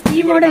 డబుల్ ఎక్సెల్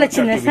ఈ మోడల్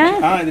వచ్చిందా సార్?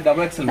 ఇది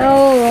double XL.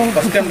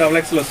 First time double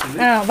XL వస్తుంది.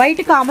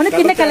 వైట్ కామన్,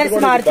 కింద కలర్స్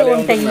మారుతూ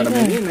ఉంటాయి.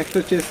 నెక్స్ట్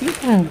వచ్చేసి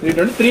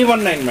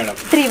 319 మేడం.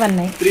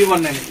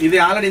 319 ఇది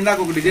ఆల్రెడీ ఇందాక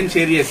ఒక డిజైన్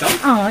షేర్ చేసాం.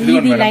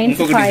 ఇది లైన్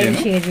ఫైల్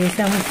షేర్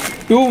చేసాం.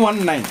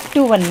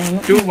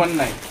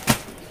 219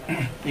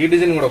 ఈ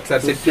డిజైన్ కూడా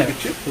ఒకసారి సెట్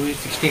చూపించు.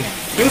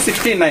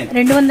 269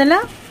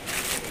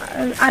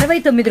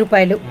 269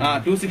 రూపాయలు.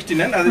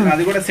 269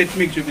 అది కూడా సెట్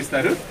మీకు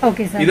చూపిస్తారు.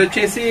 Okay sir. ఇది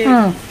వచ్చేసి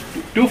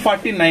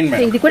 249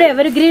 మేడం. ఇది కూడా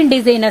ఎవర్ గ్రీన్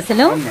డిజైన్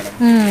అసలు.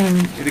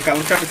 ఇది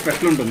కలర్ చార్ట్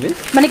స్పెషల్ ఉంటుంది.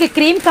 మనకి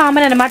క్రీమ్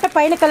కామన్ అన్నమాట.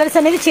 పైన కలర్స్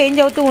అనేది చేంజ్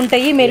అవుతూ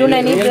ఉంటాయి. మెరూన్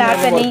అని,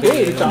 బ్లాక్ అని,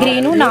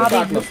 గ్రీన్,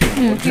 నావీ,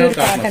 ప్యూర్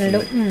కాటన్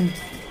లో.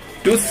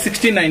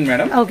 269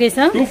 madam. Okay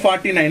sir.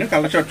 249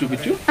 colour chart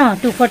చూపించు.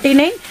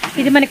 249.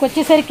 ఇది మనకి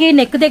వచ్చేసరికి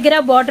నెక్ దగ్గర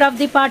border of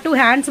the part,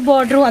 hands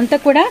border అంతా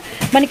కూడా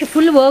మనకి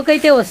ఫుల్ వర్క్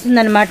అయితే వస్తుంది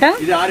అనమాట.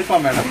 ఇది ఆరిఫా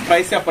మేడం,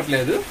 ప్రైస్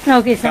చెప్పట్లేదు.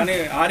 Okay sir. కానీ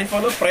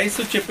ఆరిఫాలో ప్రైస్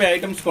చెప్పే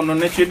ఐటమ్స్ కొన్ని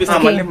ఉన్నాయి,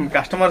 చూపిస్తామని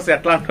కస్టమర్స్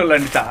ఎట్లా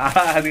అంటారు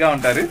చాలా అదిగా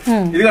ఉంటారు.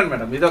 ఇదిగోండి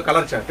మేడం, ఇదో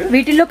కలర్ చార్ట్.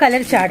 వీటిలో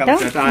కలర్ చార్ట్.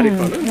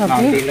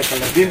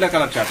 దీంట్లో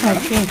colour chart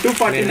madam.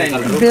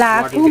 249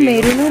 black,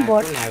 maroon,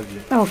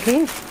 okay.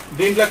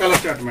 దీంట్లో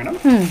కలర్ చార్ట్ మేడం.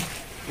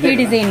 ఈ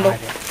డిజైన్ లో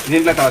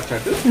దీంట్లో colour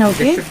chart.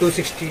 Okay.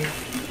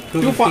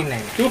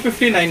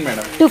 259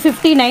 madam.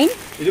 259.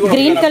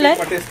 Green colour,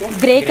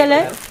 grey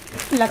colour,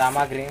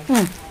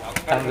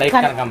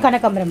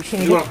 కనకాంబరం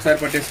షేడ్. ఒకసారి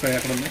పట్టేసుకో.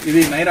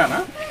 ఇది నైరానా?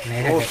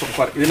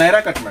 సూపర్. ఇది నైరా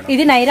కట్ మేడం.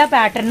 ఇది నైరా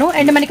ప్యాటర్న్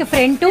అండ్ మనకి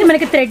ఫ్రంట్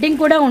మనకి థ్రెడ్డింగ్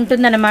కూడా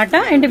ఉంటుంది అనమాట.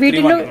 అండ్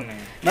వీటిలో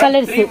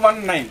కలర్స్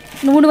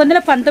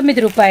 319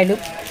 రూపాయలు.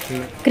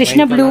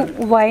 Krishna blue,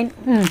 wine,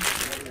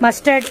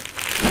 mustard,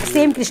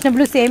 same Krishna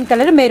blue, same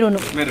colour, maroon.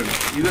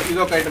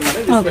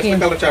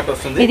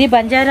 ఇది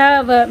బంజారా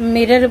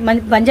మిర్రర్,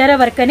 బంజారా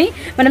వర్క్ అని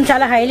మనం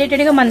చాలా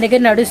హైలైటెడ్ గా మన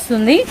దగ్గర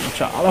నడుస్తుంది.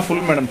 చాలా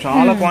ఫుల్ మేడం,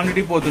 చాలా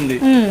క్వాంటిటీ పోతుంది.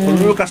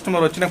 ఫుల్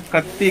కస్టమర్ వచ్చిన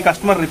ప్రతి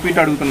కస్టమర్ రిపీట్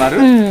అడుగుతున్నారు.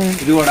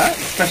 ఇది కూడా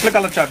స్పెషల్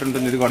కలర్ చార్ట్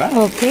ఉంటుంది. ఇది కూడా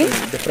okay.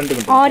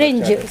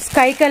 Orange,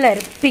 sky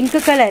colour, pink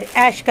colour,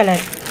 ash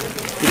colour.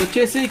 ఇది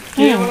వచ్చేసి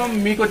కేవలం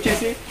మీకు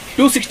వచ్చేసి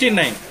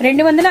 269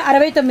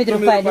 269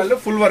 రూపాయలు.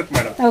 Full work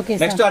madam.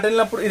 నెక్స్ట్ అటు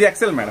వెళ్ళినప్పుడు ఇది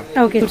ఎక్సెల్ మేడం.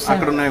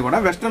 అక్కడ ఉన్నాయి కూడా.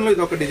 వెస్టర్న్ లో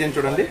ఇది ఒక డిజైన్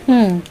చూడండి.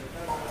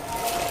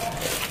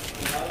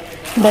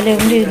 భలే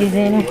ఉంది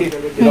డిజైన్.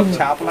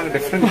 చాపలాగా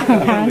డిఫరెంట్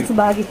హ్యాండ్స్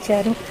బాగా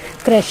ఇచ్చారు.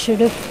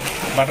 క్రష్డ్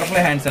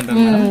బటర్ఫ్లై హ్యాండ్స్ అంటారు.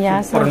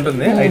 సూపర్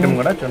ఉంటుంది ఐటమ్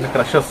కూడా. చూడండి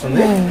క్రష్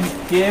వస్తుంది.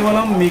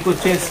 కేవలం మీకు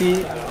వచ్చేసి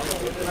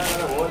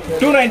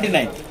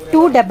 299.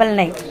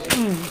 299.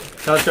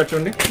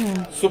 చూడండి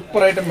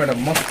super item madam.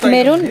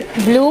 Maroon,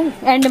 blue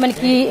and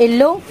మనకి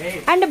ఎల్లో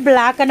అండ్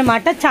బ్లాక్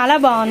అనమాట. చాలా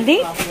బాగుంది.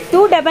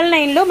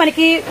 299 లో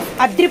మనకి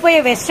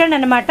అద్రిపోయే వెస్టర్న్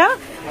అనమాట.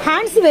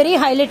 హ్యాండ్స్ వెరీ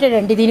హైలైటెడ్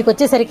అండి. దీనికి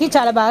వచ్చేసరికి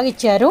చాలా బాగా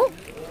ఇచ్చారు.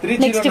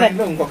 నెక్స్ట్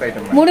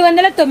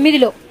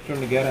 309లో.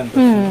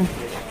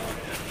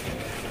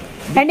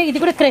 అండ్ ఇది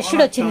కూడా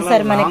క్రష్డ్ వచ్చింది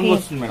సార్ మనకి.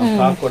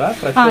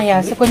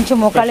 కొంచెం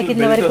మోకాళ్ళ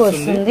కింద వరకు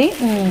వస్తుంది.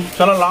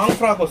 చాలా లాంగ్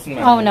ఫ్రాక్ వస్తుంది.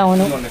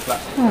 అవునవును,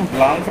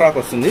 లాంగ్ ఫ్రాక్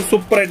వస్తుంది.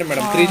 Super item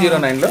madam.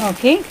 309 లో.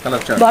 ఓకే.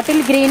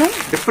 బాటిల్ గ్రీన్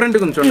డిఫరెంట్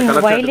గా ఉంది.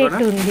 వైలెట్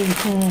ఉంది.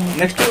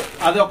 నెక్స్ట్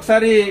అది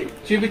ఒకసారి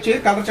చూపించే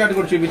కలర్ చార్ట్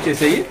కూడా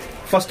చూపించేసేయి.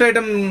 ఫస్ట్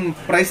ఐటమ్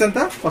ప్రైస్ ఎంత?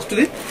 ఫస్ట్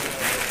ది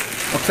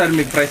ఒకసారి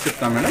మీకు ప్రైస్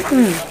చెప్తాను మేడం.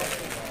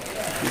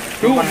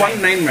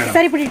 219 మేడం.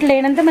 సార్ ఇప్పుడు ఇట్లా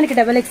లేనంతా మనకి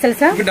double XL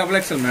sir. Double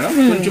XL madam.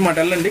 కొంచెం మాట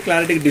వెళ్ళండి,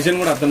 క్లారిటీ డిజైన్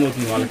కూడా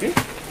అర్థమవుతుంది వాళ్ళకి.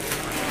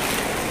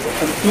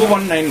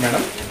 219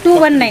 మేడం.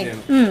 219.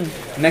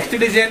 నెక్స్ట్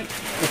డిజైన్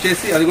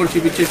వచ్చేసి అది కూడా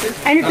చూపించేసి.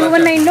 అండ్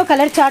 219 లో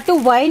colour chart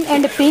wine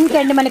and pink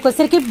and మనకి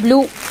వచ్చరికి బ్లూ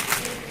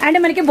అండ్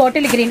మనకి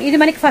బాటిల్ గ్రీన్. ఇది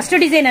మనకి ఫస్ట్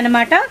డిజైన్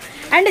అనమాట.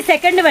 అండ్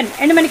సెకండ్ వన్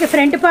అండ్ మనకి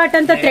ఫ్రంట్ పార్ట్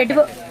అంతా థ్రెడ్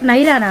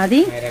నైరానా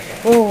అది.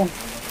 ఓ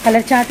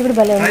కలర్ చార్ట్ కూడా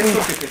భలే ఉంది.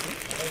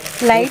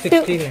 లైట్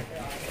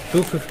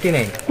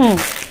 259.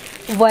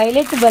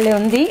 వైలెట్ భలే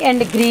ఉంది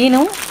అండ్ గ్రీన్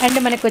అండ్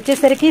మనకి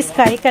వచ్చేసరికి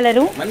స్కై కలర్,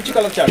 మంచి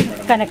కలర్ చార్ట్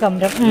మేడం.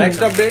 కనకాంబరం.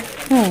 నెక్స్ట్ అప్డేట్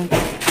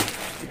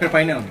ఇక్కడ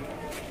పైన ఉంది.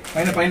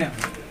 పైన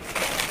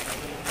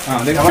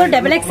సో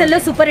డబుల్ ఎక్స్ఎల్ లో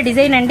సూపర్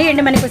డిజైన్ అండి.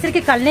 అండ్ మనకి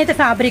వచ్చరికి కల్నేత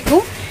ఫ్యాబ్రిక్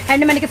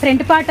అండ్ మనకి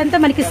ఫ్రంట్ పార్ట్ అంతా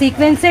మనకి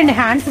సీక్వెన్స్ అండ్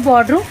హ్యాండ్స్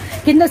బార్డర్,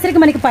 కింద వచ్చరికి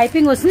మనకి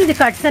పైపింగ్ వస్తుంది. ఇది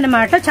కట్స్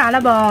అనమాట. చాలా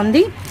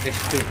బాగుంది.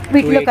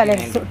 వీటిలో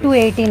కలర్స్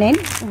 289.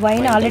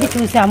 వైన్ ఆల్రెడీ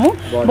చూసాము.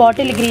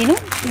 Bottle green,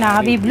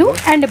 navy blue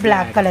and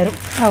black colour.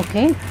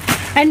 Okay.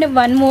 And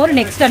one more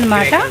next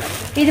అనమాట.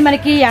 ఇది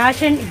మనకి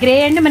యాష్ అండ్ గ్రే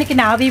అండ్ మనకి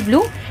నావీ బ్లూ.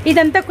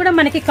 ఇదంతా కూడా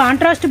మనకి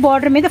కాంట్రాస్ట్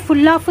బార్డర్ మీద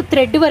ఫుల్ ఆఫ్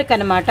థ్రెడ్ వర్క్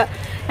అనమాట.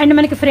 అండ్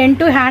మనకి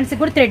ఫ్రంట్ హ్యాండ్స్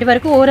కూడా thread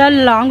work. Overall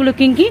long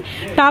looking కి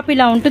టాప్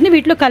ఇలా ఉంటుంది.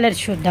 వీటిలో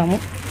కలర్స్ చూద్దాము.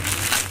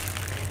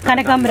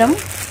 కనకాంబరం,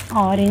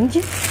 ఆరెంజ్,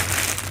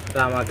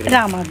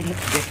 రామాగ్రి.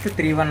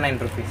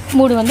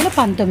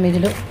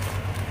 319లో.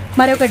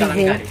 మరొక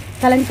డిజైన్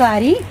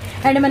కలంకారీ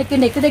అండ్ మనకి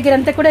నెక్ దగ్గర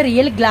అంతా కూడా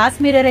రియల్ గ్లాస్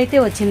మిర్రర్ అయితే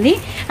వచ్చింది.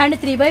 అండ్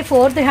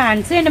 3/4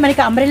 హ్యాండ్స్ అండ్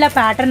మనకి అంబ్రెల్లా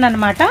ప్యాటర్న్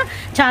అనమాట.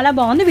 చాలా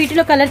బాగుంది.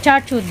 వీటిలో కలర్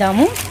చార్ట్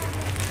చూద్దాము.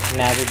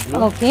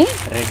 ఓకే.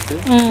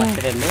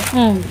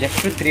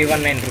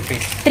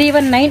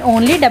 319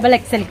 ఓన్లీ డబల్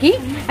ఎక్స్ఎల్ కి.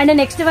 అండ్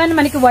నెక్స్ట్ వన్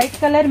మనకి వైట్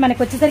కలర్. మనకి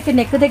వచ్చేసరికి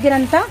నెక్ దగ్గర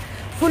అంతా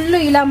ఫుల్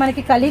ఇలా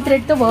మనకి కలీ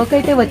థ్రెడ్ తో వర్క్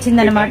అయితే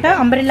వచ్చింది అనమాట.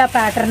 Umbrella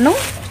pattern.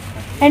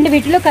 అండ్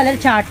వీటిలో కలర్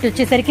చార్ట్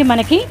వచ్చేసరికి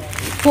మనకి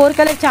 4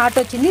 కలర్ చార్ట్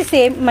వచ్చింది.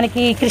 సేమ్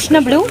మనకి కృష్ణ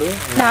బ్లూ,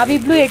 నావీ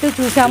బ్లూ ఎటు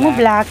చూసాము,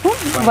 బ్లాక్,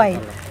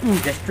 వైట్.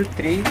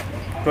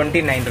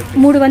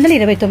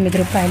 329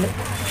 రూపాయలు.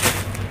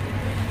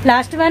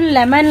 Last one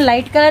lemon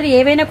light colour.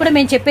 ఏవైనా కూడా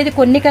మేము చెప్పేది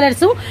కొన్ని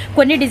కలర్స్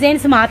కొన్ని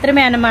డిజైన్స్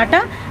మాత్రమే అనమాట.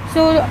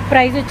 సో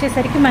ప్రైస్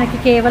వచ్చేసరికి మనకి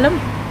కేవలం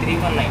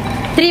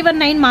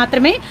 319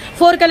 మాత్రమే.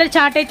 4 కలర్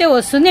చార్ట్ అయితే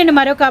వస్తుంది. అండ్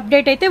మరొక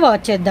అప్డేట్ అయితే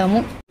వాచ్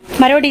చేద్దాము.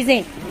 మరో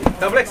design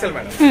double XL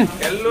madam.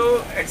 L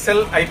XL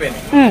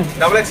అయిపోయింది.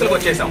 డబుల్ ఎక్స్ఎల్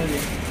వచ్చేసాం.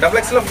 డబుల్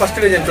ఎక్స్ఎల్ ఫస్ట్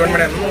డిజైన్ చూడండి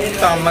మేడం,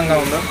 ఎంత అందంగా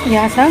ఉందో.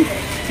 Yeah sir.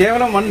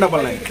 కేవలం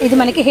 199. ఇది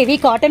మనకి హెవీ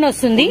కాటన్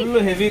వస్తుంది,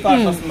 హెవీ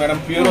కాటన్ వస్తుంది మేడం,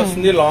 ప్యూర్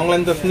వస్తుంది, లాంగ్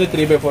లెంత్ వస్తుంది,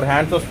 3/4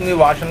 హ్యాండ్స్ వస్తుంది,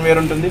 వాష్ అండ్ వేర్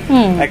ఉంటుంది,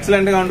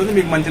 ఎక్సలెంట్ గా ఉంటుంది,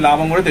 మీకు మంచి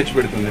లాభం కూడా తెచ్చి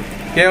పెడుతుంది.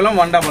 కేవలం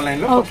 199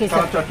 లో.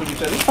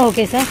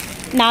 Okay sir.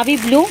 Navy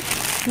blue,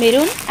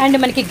 maroon and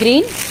మనకి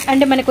గ్రీన్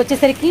అండ్ మనకి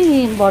వచ్చేసరికి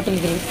బాటిల్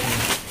గ్రీన్.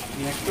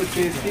 నెక్స్ట్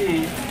వచ్చేసి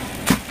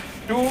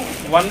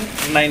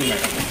 219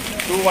 మేడం.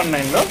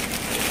 219 లో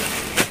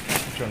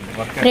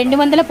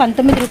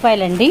 219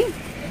 రూపాయలండి.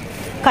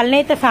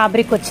 కల్నేత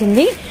ఫ్యాబ్రిక్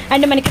వచ్చింది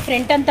అండ్ మనకి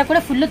ఫ్రంట్ అంతా కూడా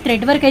ఫుల్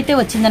థ్రెడ్ వర్క్ అయితే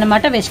వచ్చింది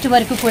అనమాట, వెస్ట్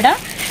వర్క్ కూడా.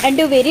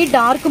 అండ్ వెరీ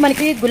డార్క్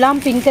మనకి గులాం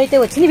పింక్ అయితే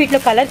వచ్చింది. వీటిలో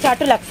colour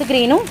chart Lux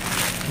green,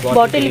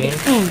 bottle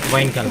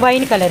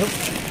wine colour.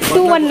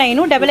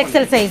 219 double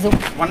XL size.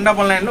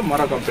 199 లో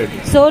మరొక అప్డేట్.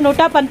 సో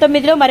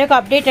 119 లో మరొక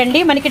అప్డేట్ అండి.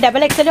 మనకి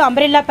double XL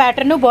umbrella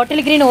pattern,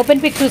 bottle green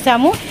open pick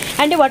చూసాము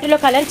అండ్ వాటిలో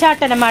కలర్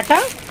చార్ట్ అనమాట.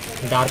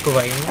 డార్క్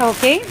వైన్,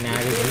 ఓకే,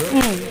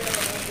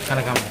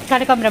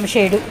 కనకాంబరం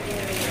షేడ్.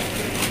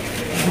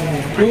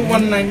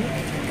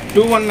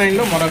 219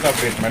 లో మరొక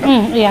update madam.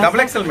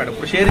 Double XL madam.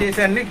 ఇప్పుడు షేర్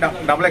చేసేయండి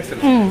డబుల్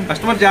ఎక్స్ఎల్.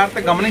 కస్టమర్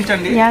జాగ్రత్తగా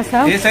గమనించండి,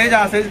 ఏ సైజ్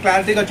ఆ సైజ్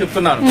క్లారిటీగా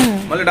చెప్తున్నాను.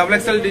 మళ్ళీ డబుల్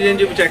ఎక్స్ఎల్ డిజైన్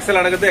చూపించి ఎక్స్ఎల్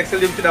అడగదు,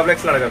 ఎక్స్ఎల్ చూపించి డబుల్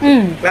ఎక్స్ఎల్ అడగదు,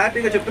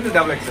 క్లారిటీగా చెప్తుంది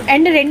డబుల్ ఎక్స్ఎల్.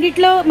 అండ్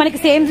రెండిట్లో మనకి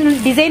సేమ్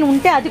డిజైన్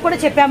ఉంటే అది కూడా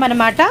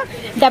చెప్పామన్నమాట.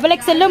 డబుల్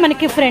ఎక్స్ఎల్ లో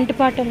మనకి ఫ్రంట్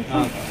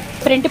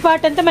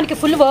పార్ట్ అంతా మనకి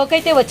ఫుల్ వర్క్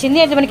అయితే వచ్చింది.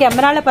 అది మనకి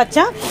ఎమరాళ్ళ పచ్చ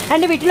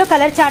అండ్ వీటిలో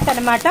కలర్ చార్ట్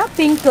అనమాట.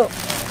 Pink,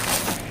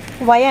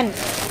 wine,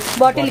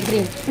 bottle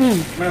green.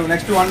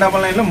 Next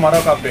 199 లో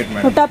మరొక అప్డేట్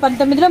మేడం.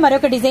 119 లో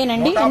మరొక డిజైన్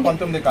అండి.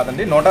 119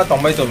 కాదండి,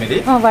 199.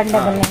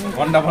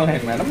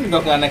 199 మేడం.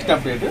 ఇంకొక నెక్స్ట్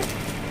అప్డేట్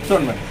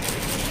చూడండి మేడం.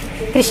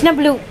 కృష్ణ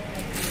బ్లూ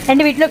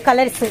అండ్ వీటిలో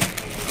colours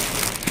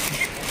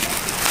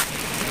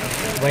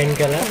wine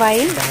colour,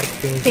 wine,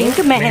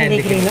 pink, mehndi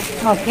green.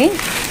 Okay.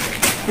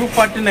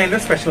 249 లో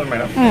స్పెషల్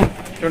మేడం.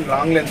 చూడండి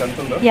లాంగ్ లెంత్ ఎంత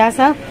ఉందో. Yeah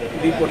sir.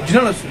 ఇది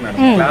ఒరిజినల్ వస్తుంది మేడం,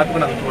 క్లాత్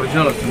కూడా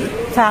ఒరిజినల్ వస్తుంది.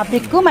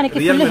 ఫ్యాబ్రిక్ మనకి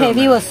ఫుల్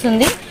హెవీ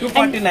వస్తుంది.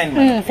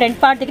 249 ఫ్రంట్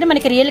పార్ట్ దగ్గర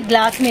మనకి real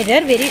glass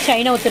mirror very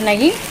shine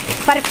అవుతున్నాయి.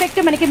 పర్ఫెక్ట్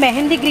మనకి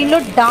మెహందీ గ్రీన్ లో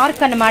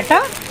డార్క్ అనమాట.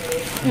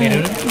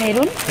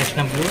 Maroon, Krishna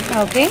blue.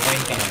 Okay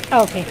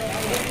okay.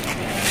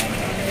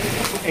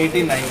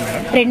 289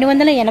 madam.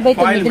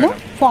 289 లో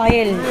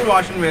foil.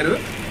 Wash and wear,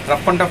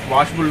 rough and tough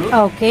washable.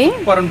 Okay.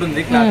 Super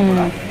ఉంటుంది క్లాత్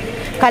కూడా.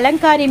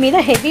 కలంకారీ మీద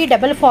హెవీ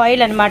డబుల్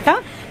ఫాయిల్ అనమాట.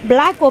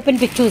 బ్లాక్ ఓపెన్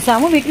పిక్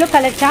చూసాము. వీటిలో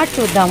కలర్ చార్ట్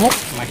చూద్దాము.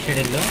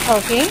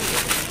 Okay.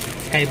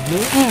 Sky blue,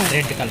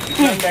 red colour.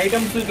 ఇలాంటి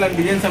ఐటమ్స్, ఇలాంటి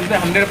డిజైన్స్ అంటే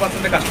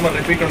 100% కస్టమర్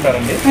రిపీట్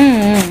ఉంటారండి.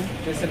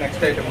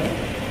 నెక్స్ట్ ఐటమ్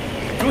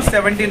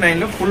 279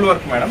 లో full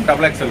work madam,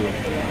 double XL లో.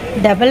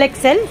 డబుల్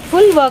ఎక్స్ఎల్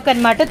ఫుల్ వర్క్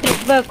అనమాట,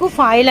 థ్రెడ్ వర్క్,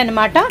 ఫాయిల్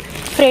అనమాట.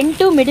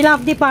 Front, middle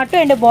of the part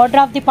and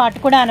border of the part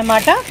కూడా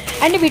అనమాట.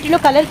 అండ్ వీటిలో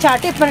కలర్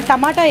చార్ట్ ఇప్పుడు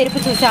టమాటా ఎరుపు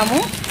చూసాము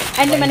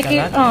అండ్ మనకి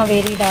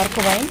very dark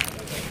wine,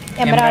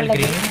 emerald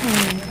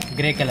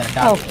grey colour,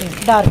 okay,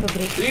 dark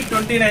grey.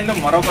 329 లో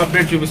మరొక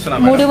అప్డేట్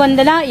చూపిస్తున్నాను.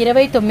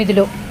 329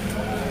 లో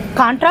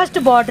contrast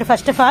border,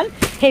 first of all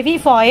heavy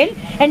foil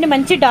and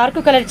మంచి డార్క్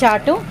కలర్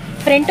చార్ట్.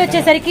 ఫ్రంట్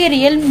వచ్చేసరికి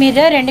real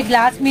mirror and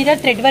glass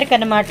mirror thread work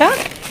అనమాట.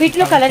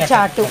 వీటిలో colour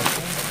chart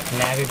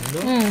navy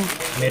blue,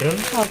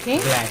 maroon, okay,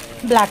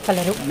 black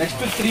colour.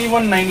 Next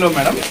 319 లో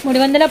madam.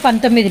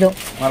 319 లో.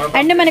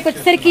 అండ్ మనకి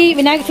వచ్చేసరికి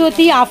వినాయక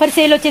చవితి ఆఫర్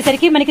సేల్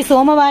వచ్చేసరికి మనకి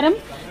సోమవారం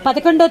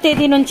 11వ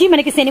తేదీ నుంచి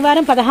మనకి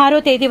శనివారం 16వ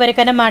తేదీ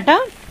వరకు అన్నమాట.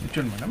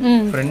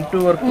 ఫ్రంట్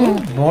వర్క్,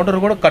 బోర్డర్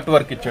కూడా కట్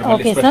వర్క్ ఇచ్చాడు.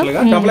 మళ్ళీ స్పెషల్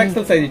గా డబుల్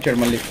ఎక్స్ఎల్ సైజ్ ఇచ్చాడు.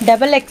 మళ్ళీ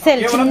డబుల్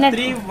ఎక్స్ఎల్ చిన్న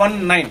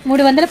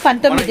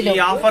 319 లో.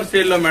 ఈ ఆఫర్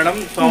సేల్ లో మేడం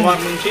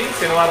సోమవారం నుంచి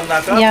శనివారం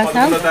దాకా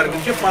 11వ తారీఖు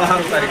నుంచి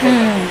 16వ తారీఖు.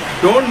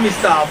 Don't miss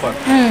the offer.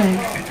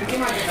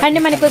 And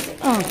మనకు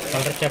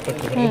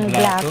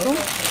black,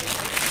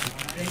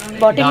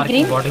 bottle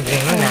green,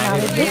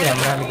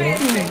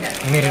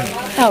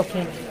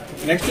 okay.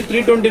 Next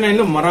 329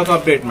 లో మరొక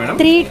అప్డేట్ మేడం.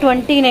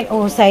 329 ఓ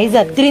సైజ్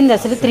అద్రింది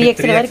అసలు,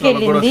 3XL వరకు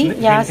వెళ్ళింది.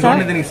 Yeah sir.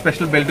 దీనికి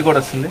స్పెషల్ బెల్ట్ కూడా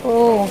వస్తుంది. ఓ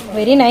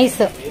వెరీ నైస్.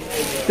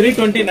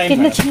 329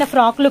 చిన్న చిన్న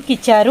ఫ్రాక్ లుక్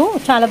ఇచ్చారు,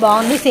 చాలా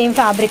బాగుంది. సేమ్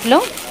ఫ్యాబ్రిక్ లో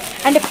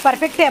అండ్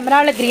పర్ఫెక్ట్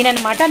ఎమరాల్డ్ గ్రీన్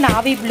అన్నమాట.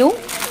 నావీ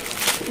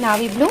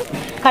బ్లూ,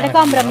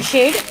 కనకాంబరం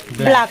shade,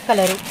 black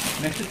colour.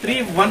 Next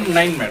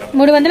 319 madam.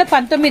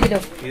 319 లో.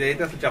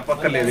 ఇదైతే అసలు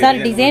చెప్పక్కర్లేదు సార్,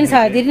 డిజైన్స్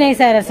అదిరినాయి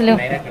సార్ అసలు.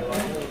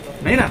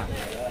 Naira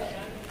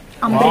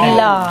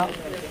umbrella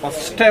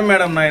first time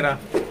madam.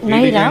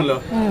 Naira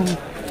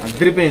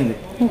అదిరిపోయింది.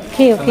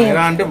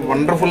 నైరా అంటే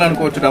వండర్ఫుల్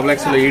అనుకోవచ్చు. డబుల్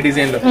ఎక్స్ లో ఈ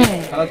డిజైన్ లో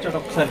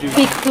ఒకసారి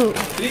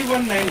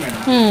 319 madam.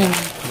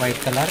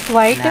 White colour,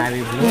 white,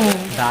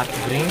 dark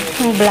green,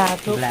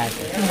 black.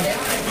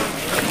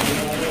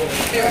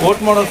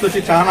 Coat models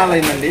వచ్చి చాలా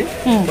అయిందండి.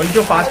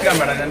 కొంచెం ఫాస్ట్ గా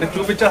మేడం, అంటే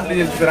చూపించాలి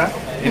చెప్తారా?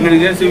 ఎన్ని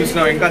డిజైన్స్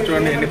చూపిస్తున్నాం, ఇంకా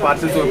చూడండి ఎన్ని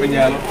పార్సెల్స్ ఓపెన్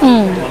చేయాలి.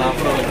 మన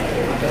ఆఫర్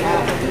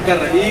ఇంకా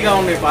రెడీగా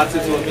ఉన్నాయి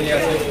పార్సెల్స్ ఓపెన్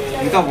చేయాలి,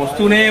 ఇంకా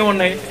వస్తూనే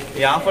ఉన్నాయి.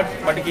 ఈ ఆఫర్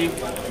వాటికి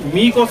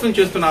మీకోసం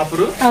చేస్తున్న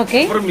ఆఫర్,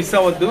 ఆఫర్ మిస్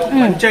అవ్వద్దు.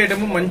 మంచి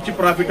ఐటమ్, మంచి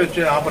ప్రాఫిట్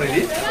వచ్చే ఆఫర్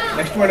ఇది.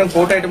 నెక్స్ట్ మేడం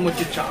కోట్ ఐటమ్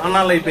వచ్చి చాలా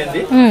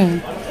అయిపోయింది.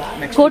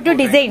 కోట్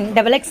డిజైన్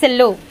డబుల్ ఎక్స్ఎల్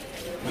లో,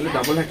 మళ్ళీ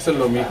డబుల్ ఎక్స్ఎల్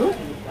లో మీకు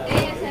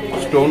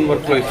స్టోన్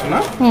వర్క్ లో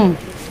ఇస్తున్నా.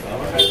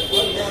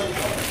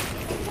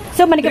 సో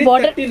సో మనకి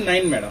బార్డర్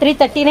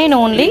 339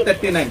 ఓన్లీ.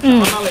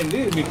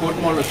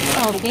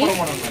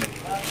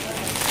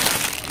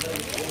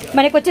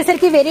 మనకి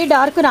వచ్చేసరికి very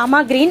dark Rama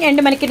green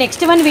and మనకి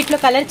నెక్స్ట్ వన్ వీటిలో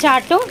కలర్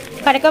చార్ట్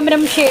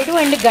కనకాంబరం షేడ్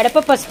అండ్ గడప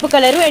పసుపు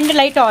కలర్ అండ్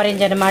లైట్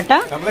ఆరెంజ్ అనమాట.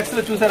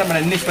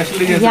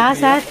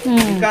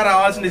 ఇంకా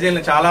రావాల్సిన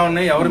డిజైన్లు చాలా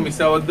ఉన్నాయి, ఎవరు మిస్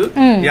అవ్వద్దు.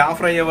 ఈ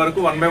ఆఫర్ అయ్యే వరకు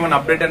 1 by 1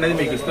 అప్డేట్ అనేది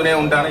మీకు ఇస్తూనే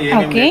ఉంటాను,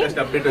 ఏమేమి లేటెస్ట్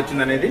అప్డేట్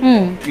వచ్చింది అనేది.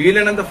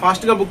 వీలైనంత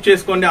ఫాస్ట్ గా బుక్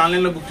చేసుకోండి,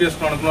 ఆన్లైన్ లో బుక్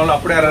చేసుకోవాలనుకున్న వాళ్ళు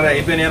అప్పుడే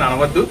అయిపోయినాయి అని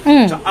అనవద్దు.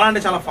 చాలా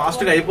అంటే చాలా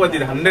ఫాస్ట్ గా అయిపోద్ది,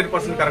 ఇది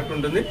 100% కరెక్ట్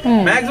ఉంటుంది.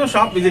 మాక్సిమం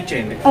షాప్ విజిట్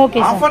చేయండి.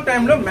 ఆఫర్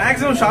టైమ్ లో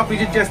మాక్సిమం షాప్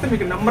విజిట్ చేస్తే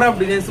మీకు నెంబర్ ఆఫ్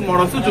డిజైన్స్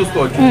మోడల్స్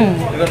చూసుకోవచ్చు.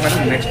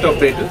 నెక్స్ట్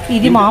అప్డేట్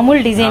ఇది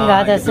మామూలు డిజైన్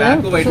కాదు అసలు,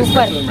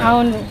 సూపర్.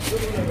 అవును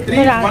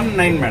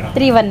 319 మేడం,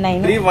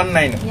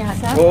 319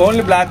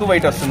 ఓన్లీ బ్లాక్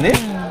వైట్ వస్తుంది.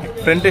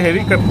 ఫ్రంట్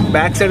హెవీ,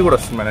 బ్యాక్ సైడ్ కూడా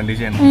వస్తుంది మేడం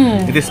డిజైన్.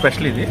 ఇది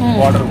స్పెషల్, ఇది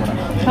బార్డర్ కూడా.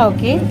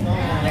 ఓకే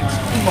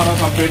నెక్స్ట్ మనం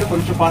కంప్లీట్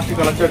కొంచెం ఫాస్ట్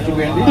కలర్ చార్ట్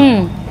చూపించండి.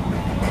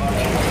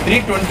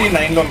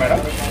 329 లో మేడం,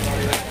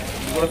 ఇది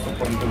కూడా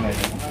సూపర్ ఉంటుంది.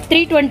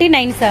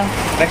 329 sir.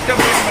 Next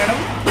update madam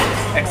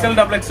XL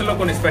XXL లో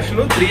కొన్ని స్పెషల్,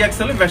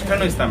 3XL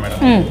వెస్టర్న్ ఇస్తాం మేడం.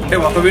 అంటే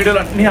ఒక వీడియోలో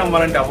అన్ని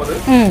అవ్వాలంటే అవ్వదు,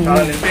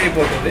 చాలా లెంత్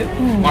అయిపోతుంది.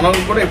 మనం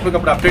కూడా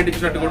ఎప్పటికప్పుడు అప్డేట్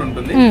ఇచ్చినట్టు కూడా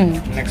ఉంటుంది.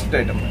 నెక్స్ట్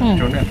ఐటమ్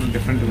చూడండి అట్లా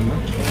డిఫరెంట్ ఉంది,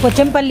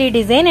 కొచ్చంపల్లి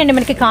డిజైన్ అండ్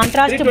మనకి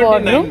కాంట్రాస్ట్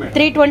బార్డర్.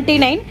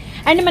 329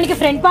 అండ్ మనకి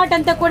ఫ్రంట్ పార్ట్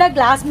అంతా కూడా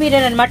గ్లాస్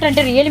మిర్రర్ అనమాట,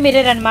 అంటే రియల్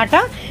మిర్రర్ అనమాట.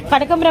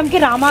 కనకాంబరంకి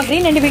రామా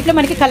గ్రీన్ అండ్ వీటిలో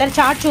మనకి కలర్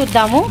చార్ట్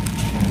చూద్దాము.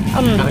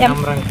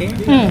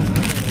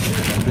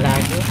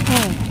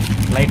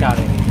 Light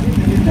orange.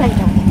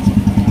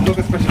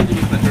 స్పెషల్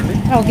చూపిస్తున్నట్టు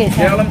ఓకే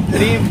కేవలం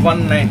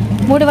 319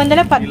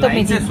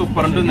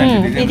 సూపర్ ఉంటుంది.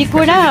 ఇది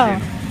కూడా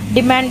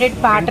demanded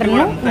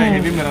pattern.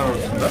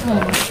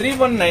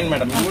 319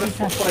 madam,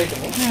 super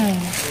item.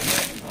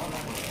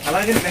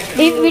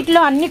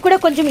 వీటిలో అన్ని కూడా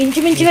కొంచెం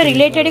ఇంచుమించుగా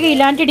రిలేటెడ్ గా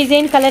ఇలాంటి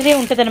డిజైన్ కలర్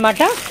ఉంటది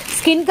అనమాట.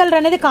 స్కిన్ కలర్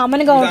అనేది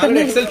కామన్ గా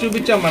ఉంటుంది.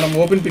 చూపించాం మనం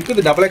open pick,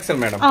 double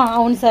XL madam.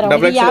 అవును సార్,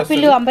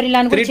 యాపిల్ అంబరిలా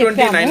అని కూడా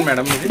చెప్పాము.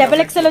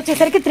 డబుల్ ఎక్స్ఎల్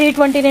వచ్చేసరికి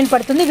 329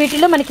 పడుతుంది.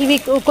 వీటిలో మనకి ఇవి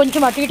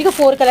కొంచెం అటు ఇటుగా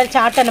 4 కలర్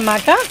చార్ట్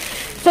అనమాట.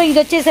 సో ఇది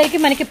వచ్చేసరికి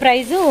మనకి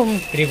ప్రైస్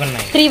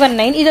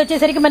 319. ఇది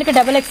వచ్చేసరికి మనకి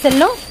డబుల్ ఎక్స్ఎల్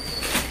లో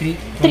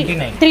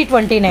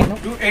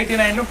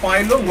 329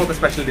 ఫాయిల్ లో ఇంకొక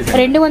స్పెషల్ డిజైన్,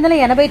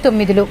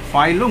 289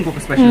 ఫాయిల్ లో ఇంకొక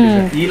స్పెషల్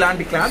డిజైన్.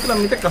 ఇలాంటి క్లాత్లు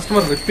అమ్మితే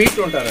కస్టమర్ రిపీట్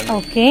ఉంటారు.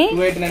 ఓకే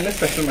 289 లో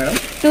special madam.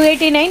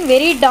 289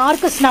 very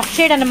dark snuff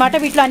shade అన్నమాట.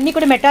 వీటిలో అన్ని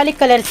కూడా మెటాలిక్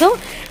కలర్స్.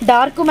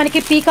 డార్క్ మనకి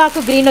పీకాక్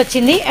గ్రీన్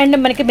వచ్చింది అండ్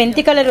మనకి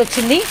మెంతి కలర్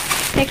వచ్చింది.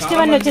 నెక్స్ట్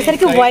వన్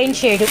వచ్చేసరికి వైన్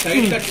షేడ్.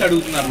 సైడ్ కట్స్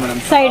అడుగుతున్నారు మేడం,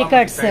 సైడ్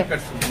కట్స్.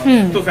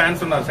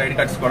 ఫ్యాన్స్ ఉన్నారు సైడ్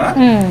కట్స్ కూడా.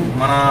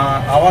 మన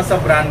ఆవాస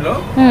బ్రాండ్ లో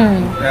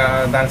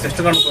దాని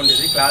సిస్టమ్ అనుకోండి,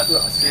 ఇది క్లాత్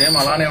సేమ్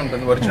అలానే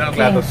ఉంటుంది, ఒరిజినల్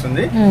క్లాత్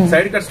వస్తుంది.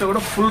 సైడ్ కట్స్ లో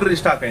కూడా ఫుల్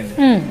రీస్టాక్ అయింది.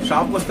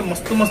 షాప్ వస్తే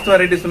మస్తు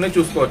వెరైటీస్ ఉన్నాయి,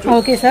 చూసుకోవచ్చు.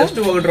 జస్ట్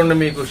 1-2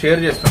 మీకు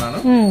షేర్ చేస్తున్నాను.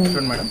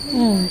 చూడండి మేడం,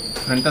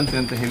 ఫ్రంట్ అంతా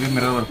ఎంత హెవీ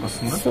మిర్రర్ వర్క్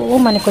వస్తుంది. సో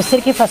మనకి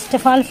వచ్చేసరికి first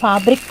of all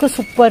fabric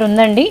super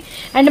ఉందండి.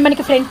 అండ్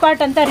మనకి ఫ్రంట్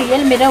పార్ట్ అంతా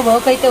రియల్ మిర్రర్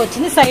వర్క్ అయితే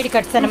వచ్చింది. సైడ్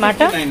కట్స్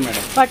అనమాట.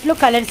 వాటిలో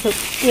colours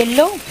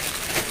yellow,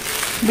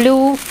 blue,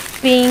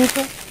 pink,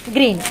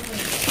 green.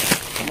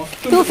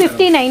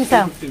 259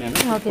 sir.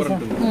 Okay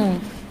sir.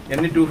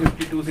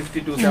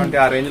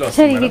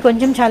 Sir ఇవి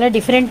కొంచెం చాలా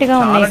డిఫరెంట్ గా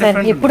ఉన్నాయి సార్.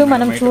 ఎప్పుడు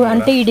మనం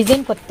అంటే ఈ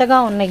డిజైన్ కొత్తగా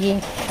ఉన్నాయి.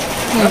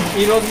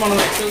 ఈ రోజు మనం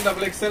XL,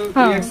 XXL,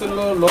 3XL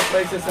లో లో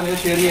ప్రైసెస్ అనేది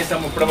షేర్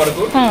చేసాము ఇప్పటి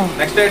వరకు.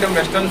 నెక్స్ట్ ఐటమ్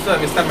వెస్టర్న్స్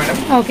ఇస్తాం మేడం.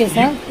 Okay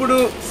sir. ఇప్పుడు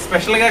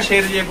స్పెషల్ గా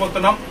షేర్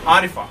చేయబోతున్నాం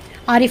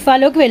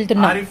ఆరిఫాలోకి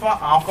వెళ్తున్నాం. ఆరిఫా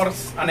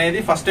ఆఫర్స్ అనేది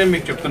ఫస్ట్ టైం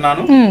మీకు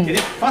చెప్తున్నాను. ఇది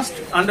ఫస్ట్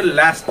అండ్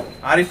లాస్ట్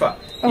ఆరిఫా.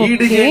 ఈ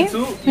డిజైన్స్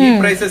ఈ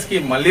ప్రైసెస్ కి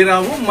మళ్ళీ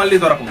రావు, మళ్ళీ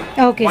దొరకవు.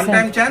 1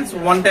 టైం ఛాన్స్,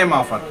 1 టైం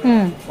ఆఫర్.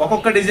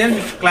 ఒక్కొక్క డిజైన్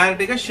మీకు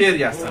క్లారిటీగా షేర్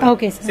చేస్తాను.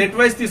 సెట్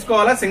వైజ్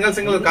తీసుకోవాలా,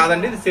 సింగిల్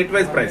కాదండి, ఇది set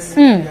wise price.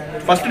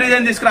 First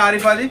design తీసుకురా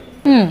ఆరిఫాది.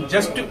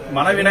 జస్ట్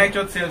మన వినాయక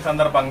చవితి సేల్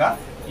సందర్భంగా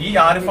ఈ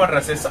ఆరిఫా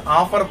డ్రెస్సెస్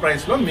ఆఫర్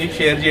ప్రైస్ లో మీకు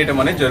షేర్ చేయడం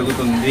అనేది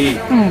జరుగుతుంది.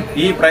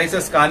 ఈ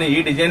ప్రైసెస్ కానీ ఈ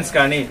డిజైన్స్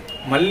కానీ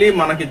మళ్ళీ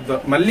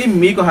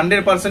మీకు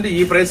 100%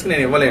 ఈ ప్రైస్ కి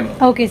నేను ఇవ్వలేను.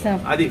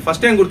 అది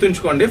ఫస్ట్ టైం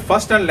గుర్తుంచుకోండి.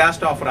 First and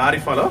last offer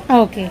ఆరిఫాలో.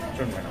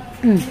 చూడండి మేడం,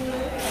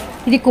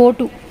 ఇది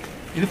కోటు,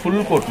 ఇది ఫుల్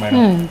కోట్ మేడం.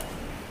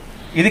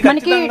 ఇది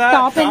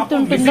టాప్ ఎంత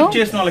ఉంటుందో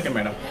చేసిన వాళ్ళకి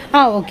మేడం.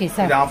 Okay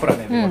sir. ఆఫర్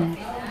అనేది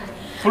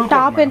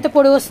టాప్ ఎంత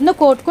పొడవు వస్తుందో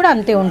కోట్ కూడా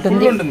అంతే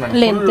ఉంటుంది.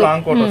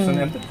 లాంగ్ కోట్ వస్తుంది.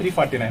 ఎంత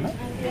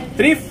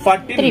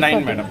 349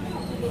 madam.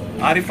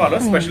 ఆరిఫాలో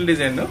special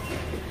design.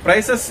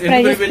 Prices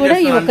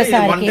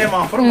one time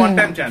offer, 1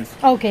 time chance.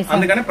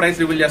 అందుకని ప్రైస్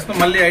రివీల్ చేస్తాం.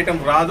 మళ్ళీ ఐటమ్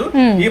రాదు,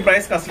 ఈ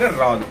ప్రైస్ కి అసలే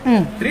రాదు.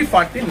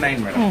 349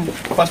 madam.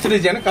 First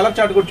design colour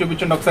chart కూడా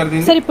చూపించండి ఒకసారి.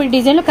 ఇప్పుడు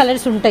డిజైన్ లో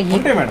కలర్స్ ఉంటాయి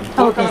మేడం,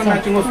 కలర్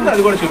మ్యాచింగ్ వస్తుంది,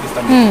 అది కూడా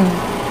చూపిస్తాం.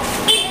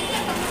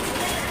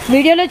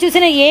 వీడియోలో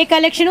చూసిన ఏ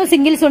కలెక్షన్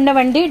సింగిల్స్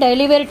ఉండవండి.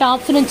 డైలీ వేర్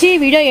టాప్స్ నుంచి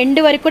వీడియో ఎండ్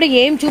వరకు కూడా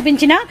ఏం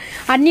చూపించినా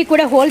అన్ని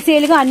కూడా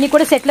హోల్సేల్ గా అన్ని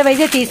కూడా సెట్ల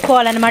వైజే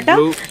తీసుకోవాలన్నమాట.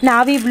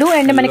 నావీ బ్లూ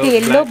అండ్ మనకి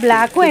yellow,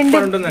 black and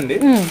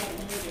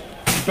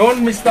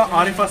don't miss the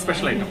Arifa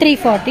special item.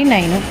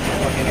 349.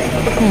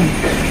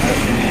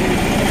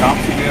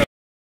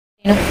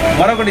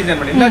 మరొక డిజైన్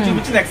మేడం. ఇలా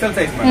చూపించింది ఎక్సెల్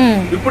సైజ్ మేడం.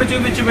 ఇప్పుడు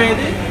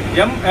చూపించబోయేది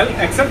ML,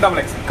 XL,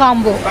 XXL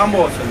కాంబో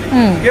వస్తుంది.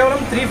 కేవలం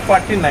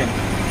 349.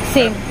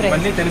 Same price.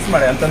 మళ్ళీ తెలుసు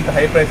మేడం ఎంత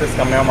హై ప్రైసెస్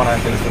కమ్మామో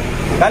మనకు తెలుసు,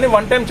 కానీ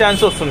వన్ టైం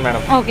ఛాన్స్ వస్తుంది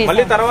మేడం.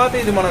 మళ్ళీ తర్వాత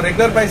ఇది మనం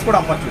రెగ్యులర్ ప్రైస్ కూడా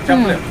అమ్మచ్చు,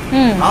 చెప్పలేదు.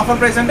 ఆఫర్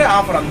ప్రైస్ అంటే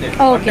ఆఫర్ అంతే.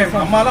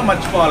 అమ్మాలా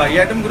మర్చిపోవాలా, ఈ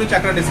ఐటమ్ గురించి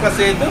అక్కడ డిస్కస్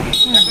చేయొద్దు,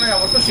 ఎక్కడ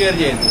ఎవరితో షేర్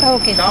చేయొద్దు.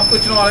 షాప్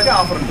వచ్చిన వాళ్ళకి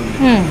ఆఫర్ ఉంటుంది.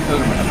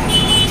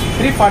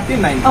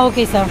 349.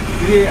 Okay sir.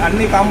 ఇది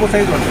అన్ని కాంబో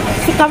సైజ్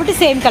ఉంటుంది కాబట్టి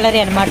సేమ్ కలర్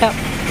అన్నమాట.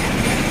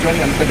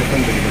 ఎంత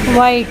డిఫరెంట్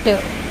వైట్,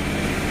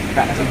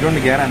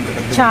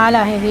 చాలా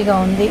హెవీగా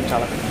ఉంది.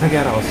 చాలా పెద్ద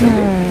గేరా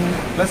వస్తుంది.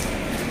 ప్లస్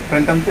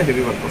ఫ్రంట్ అంతా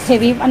హెవీ వర్క్,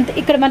 హెవీ అంతా.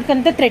 ఇక్కడ మనకి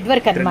అంతా థ్రెడ్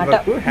వర్క్ అన్నమాట.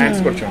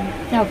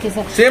 Okay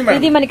sir.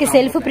 ఇది మనకి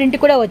సెల్ఫ్ ప్రింట్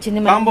కూడా వచ్చింది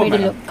మన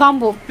వీడియోలో.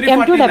 Combo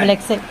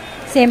M2XXL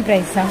same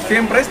price.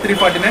 Same price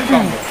 349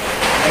 combo.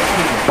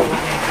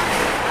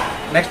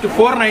 Next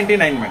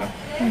 499 madam.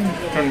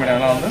 చూడండి మేడం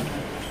ఎలా ఉందో.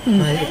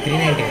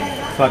 399.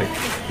 సారీ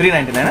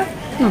 399.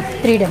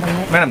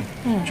 399 మేడం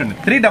చూడండి.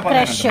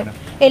 399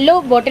 yellow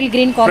bottle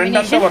green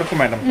combination work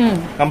madam.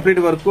 Complete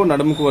work,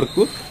 నడుముకు వర్క్.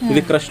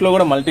 ఇది క్రష్ లో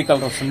కూడా మల్టీ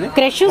కలర్ వస్తుంది.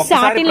 క్రష్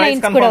సాటిన్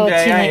లైన్స్ కూడా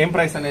వచ్చినాయి. ఏం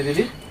ప్రైస్ అనేది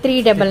ఇది?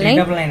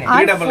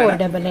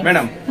 399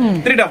 madam.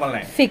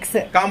 399 fix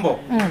combo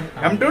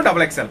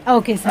M2XXL.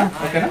 Okay sir.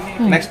 ఓకేనా.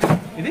 నెక్స్ట్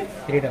ఇది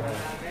 399.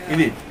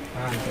 ఇది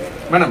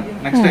మేడం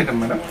నెక్స్ట్ ఐటమ్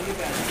మేడం.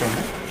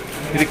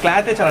 ఇది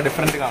క్లాత్ చాలా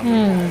డిఫరెంట్ గా ఉంది.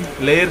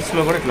 లేయర్స్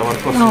లో కూడా ఇట్లా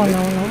వర్క్ వస్తుంది.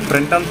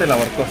 ఫ్రంట్ అంతా ఇలా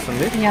వర్క్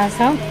వస్తుంది.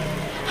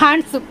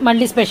 హ్యాండ్స్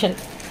మళ్ళీ స్పెషల్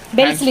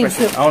బెల్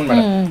స్లీవ్స్. అవును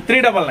మేడం.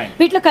 399.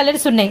 వీటిలో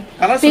కలర్స్ ఉన్నాయి.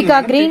 పీకా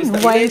green,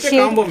 white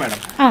shade. Combo madam.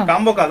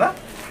 Combo కాదా?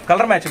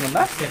 కలర్ మ్యాచింగ్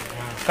ఉందా?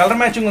 కలర్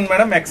మ్యాచింగ్ ఉంది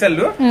మేడం. ఎక్సెల్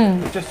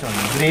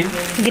వచ్చేస్తుంది.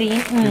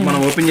 గ్రీన్ మనం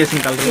ఓపెన్ చేసిన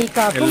కలర్.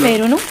 Peacock,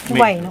 maroon,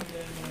 wine.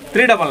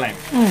 399.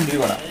 ఇది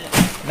కూడా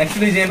నెక్స్ట్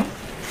డిజైన్.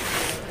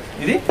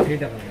 ఇది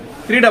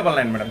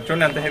 399 మేడం.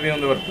 చూడండి ఎంత హెవీ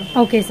ఉంది work.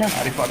 Okay sir.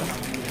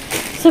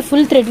 So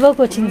full thread work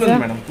వచ్చింది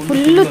సార్.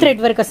 ఫుల్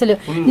థ్రెడ్ వర్క్ అసలు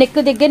నెక్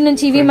దగ్గర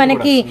నుంచి. ఇవి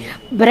మనకి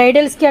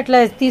బ్రైడల్స్ కి అట్లా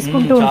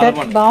తీసుకుంటూ ఉంటారు.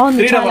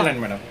 బాగుంది.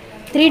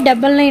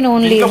 399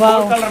 ఓన్లీ.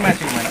 వావ్.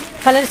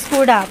 కలర్స్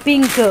కూడా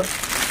pink,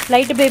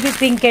 light baby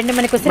pink and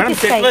మనకి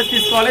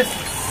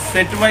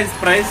సెట్ వైస్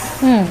ప్రైస్.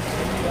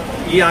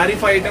 ఈ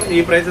ఆరిఫ్ ఐటమ్ ఈ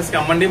ప్రైసెస్ కి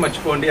అమ్మండి,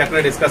 మర్చిపోండి.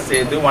 అక్కడ డిస్కస్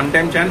చేయొద్దు. One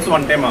time chance,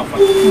 one time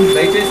offer.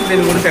 దయచేసి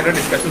దీని గురించి అక్కడ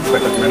డిస్కషన్స్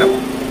పెట్టదు మేడం.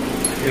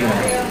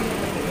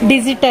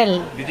 డిజిటల్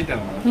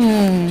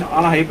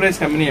చాలా high price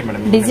company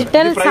madam.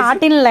 Digital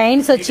satin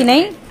lines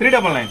వచ్చినాయి.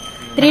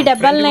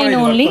 399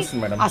 ఓన్లీ.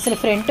 అసలు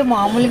ఫ్రంట్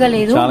మామూలుగా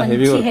లేదు,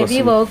 మంచి హెవీ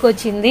వర్క్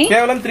వచ్చింది.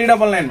 కేవలం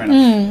 399 madam.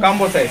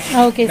 Combo size.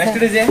 Okay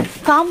sir.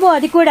 Combo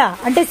అది కూడా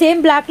అంటే సేమ్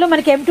బ్లాక్ లో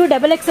మనకి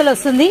M2XXL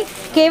వస్తుంది.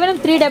 కేవలం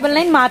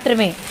 399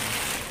 మాత్రమే.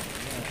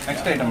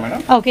 Next item madam.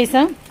 Okay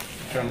sir.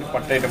 చూడండి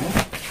పట్టు ఐటమ్.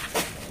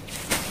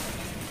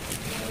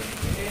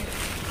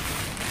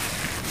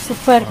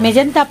 సూపర్.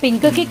 మెజంతా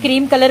పింక్ కి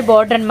క్రీమ్ కలర్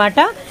బార్డర్ అన్నమాట.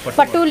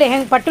 పట్టు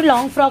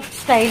లాంగ్ ఫ్రాక్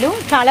స్టైల్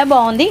చాలా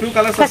బాగుంది.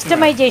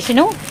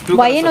 కస్టమైజేషన్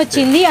వైన్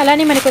వచ్చింది.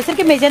 అలానే మనకి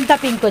వచ్చరికి మెజంతా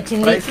పింక్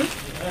వచ్చింది.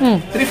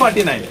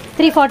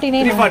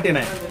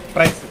 349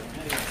 ప్రైస్.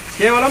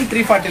 కేవలం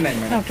 349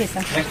 madam. Okay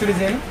sir. Next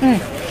design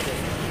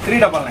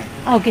 399.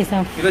 Okay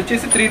sir. ఇది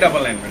వచ్చేసి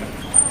 399 మేడం.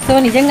 సో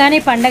నిజంగానే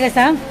పండగ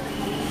సార్.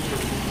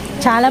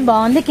 చాలా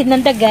బాగుంది.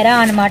 కిందంతా గరా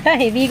అనమాట,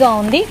 హెవీగా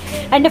ఉంది.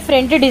 అండ్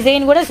ఫ్రంట్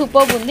డిజైన్ కూడా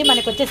సూపర్ ఉంది.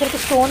 మనకి వచ్చేసరికి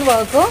స్టోన్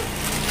వర్క్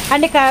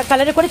అండ్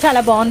కలర్ కూడా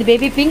చాలా బాగుంది.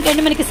 బేబీ పింక్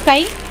అండ్ మనకి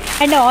sky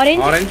and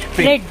orange,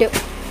 red.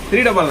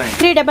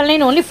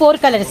 399 only. 4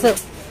 colours.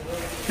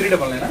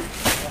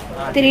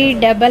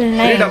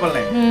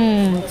 399.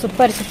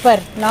 Super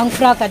super. Long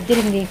frock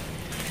అద్దిరింది.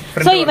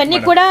 So ఇవన్నీ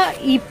కూడా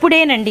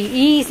ఇప్పుడేనండి,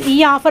 ఈ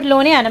ఆఫర్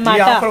లోనే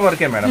అన్నమాట.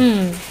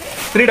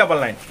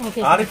 399.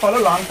 ఆరిఫాలో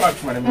long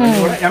frocks madam.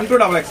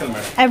 M2XXL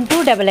madam.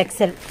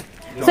 M2XXL.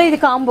 So ఇది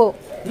combo.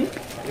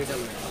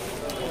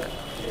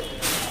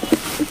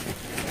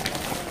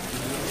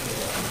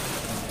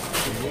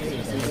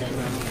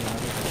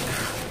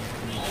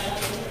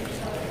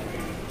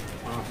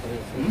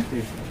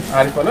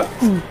 ఆరిఫాలో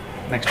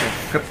next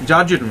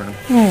georgette madam.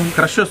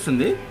 Crush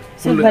వస్తుంది.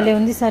 భలే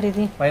ఉంది సార్.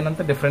 ఇది పైన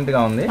డిఫరెంట్ గా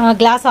ఉంది.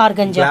 Glass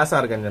organza.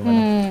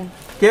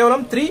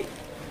 కేవలం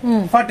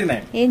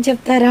 349. ఏం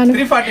చెప్తారా?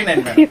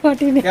 349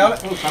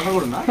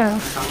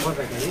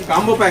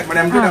 కాంబో ప్యాక్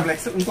మేడం.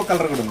 M2XXL. ఇంకో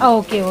కలర్ కూడా ఉంది.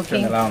 Okay okay.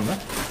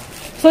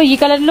 సో ఈ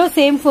కలర్ లో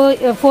సేమ్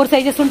 4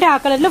 సైజెస్ ఉంటాయి. ఆ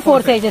కలర్ లో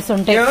 4 సైజెస్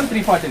ఉంటాయి.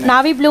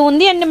 నావీ బ్లూ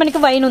ఉంది అండ్ మనకి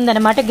వైన్ ఉంది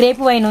అనమాట.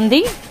 గ్రేప్ వైన్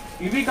ఉంది.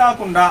 ఇవి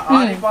కాకుండా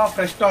ఆరిఫా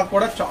ఫ్రెష్ స్టాక్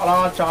కూడా చాలా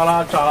చాలా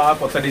చాలా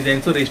కొత్త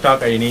డిజైన్స్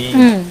రీస్టాక్ అయినాయి.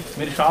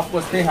 మీరు షాప్ కి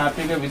వస్తే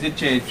హ్యాపీగా విజిట్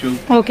చేయొచ్చు.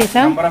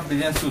 నెంబర్ ఆఫ్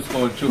డిజైన్స్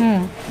చూసుకోవచ్చు.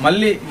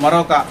 మళ్ళీ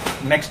మరొక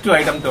నెక్స్ట్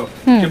ఐటమ్ తో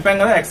చెప్పాం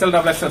కదా, XL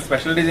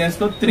స్పెషల్ డిజైన్స్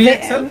తో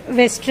 3XL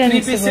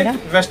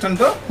వెస్టర్న్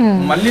తో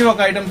మళ్ళీ ఒక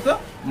ఐటమ్ తో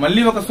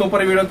మళ్ళీ ఒక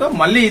సూపర్ వీడియోతో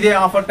మళ్ళీ ఇదే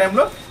ఆఫర్ టైమ్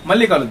లో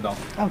మళ్ళీ కలుద్దాం.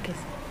 ఓకే.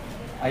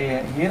 అయ్యే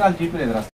హెయిర్ ఆల్ చూపలేదు.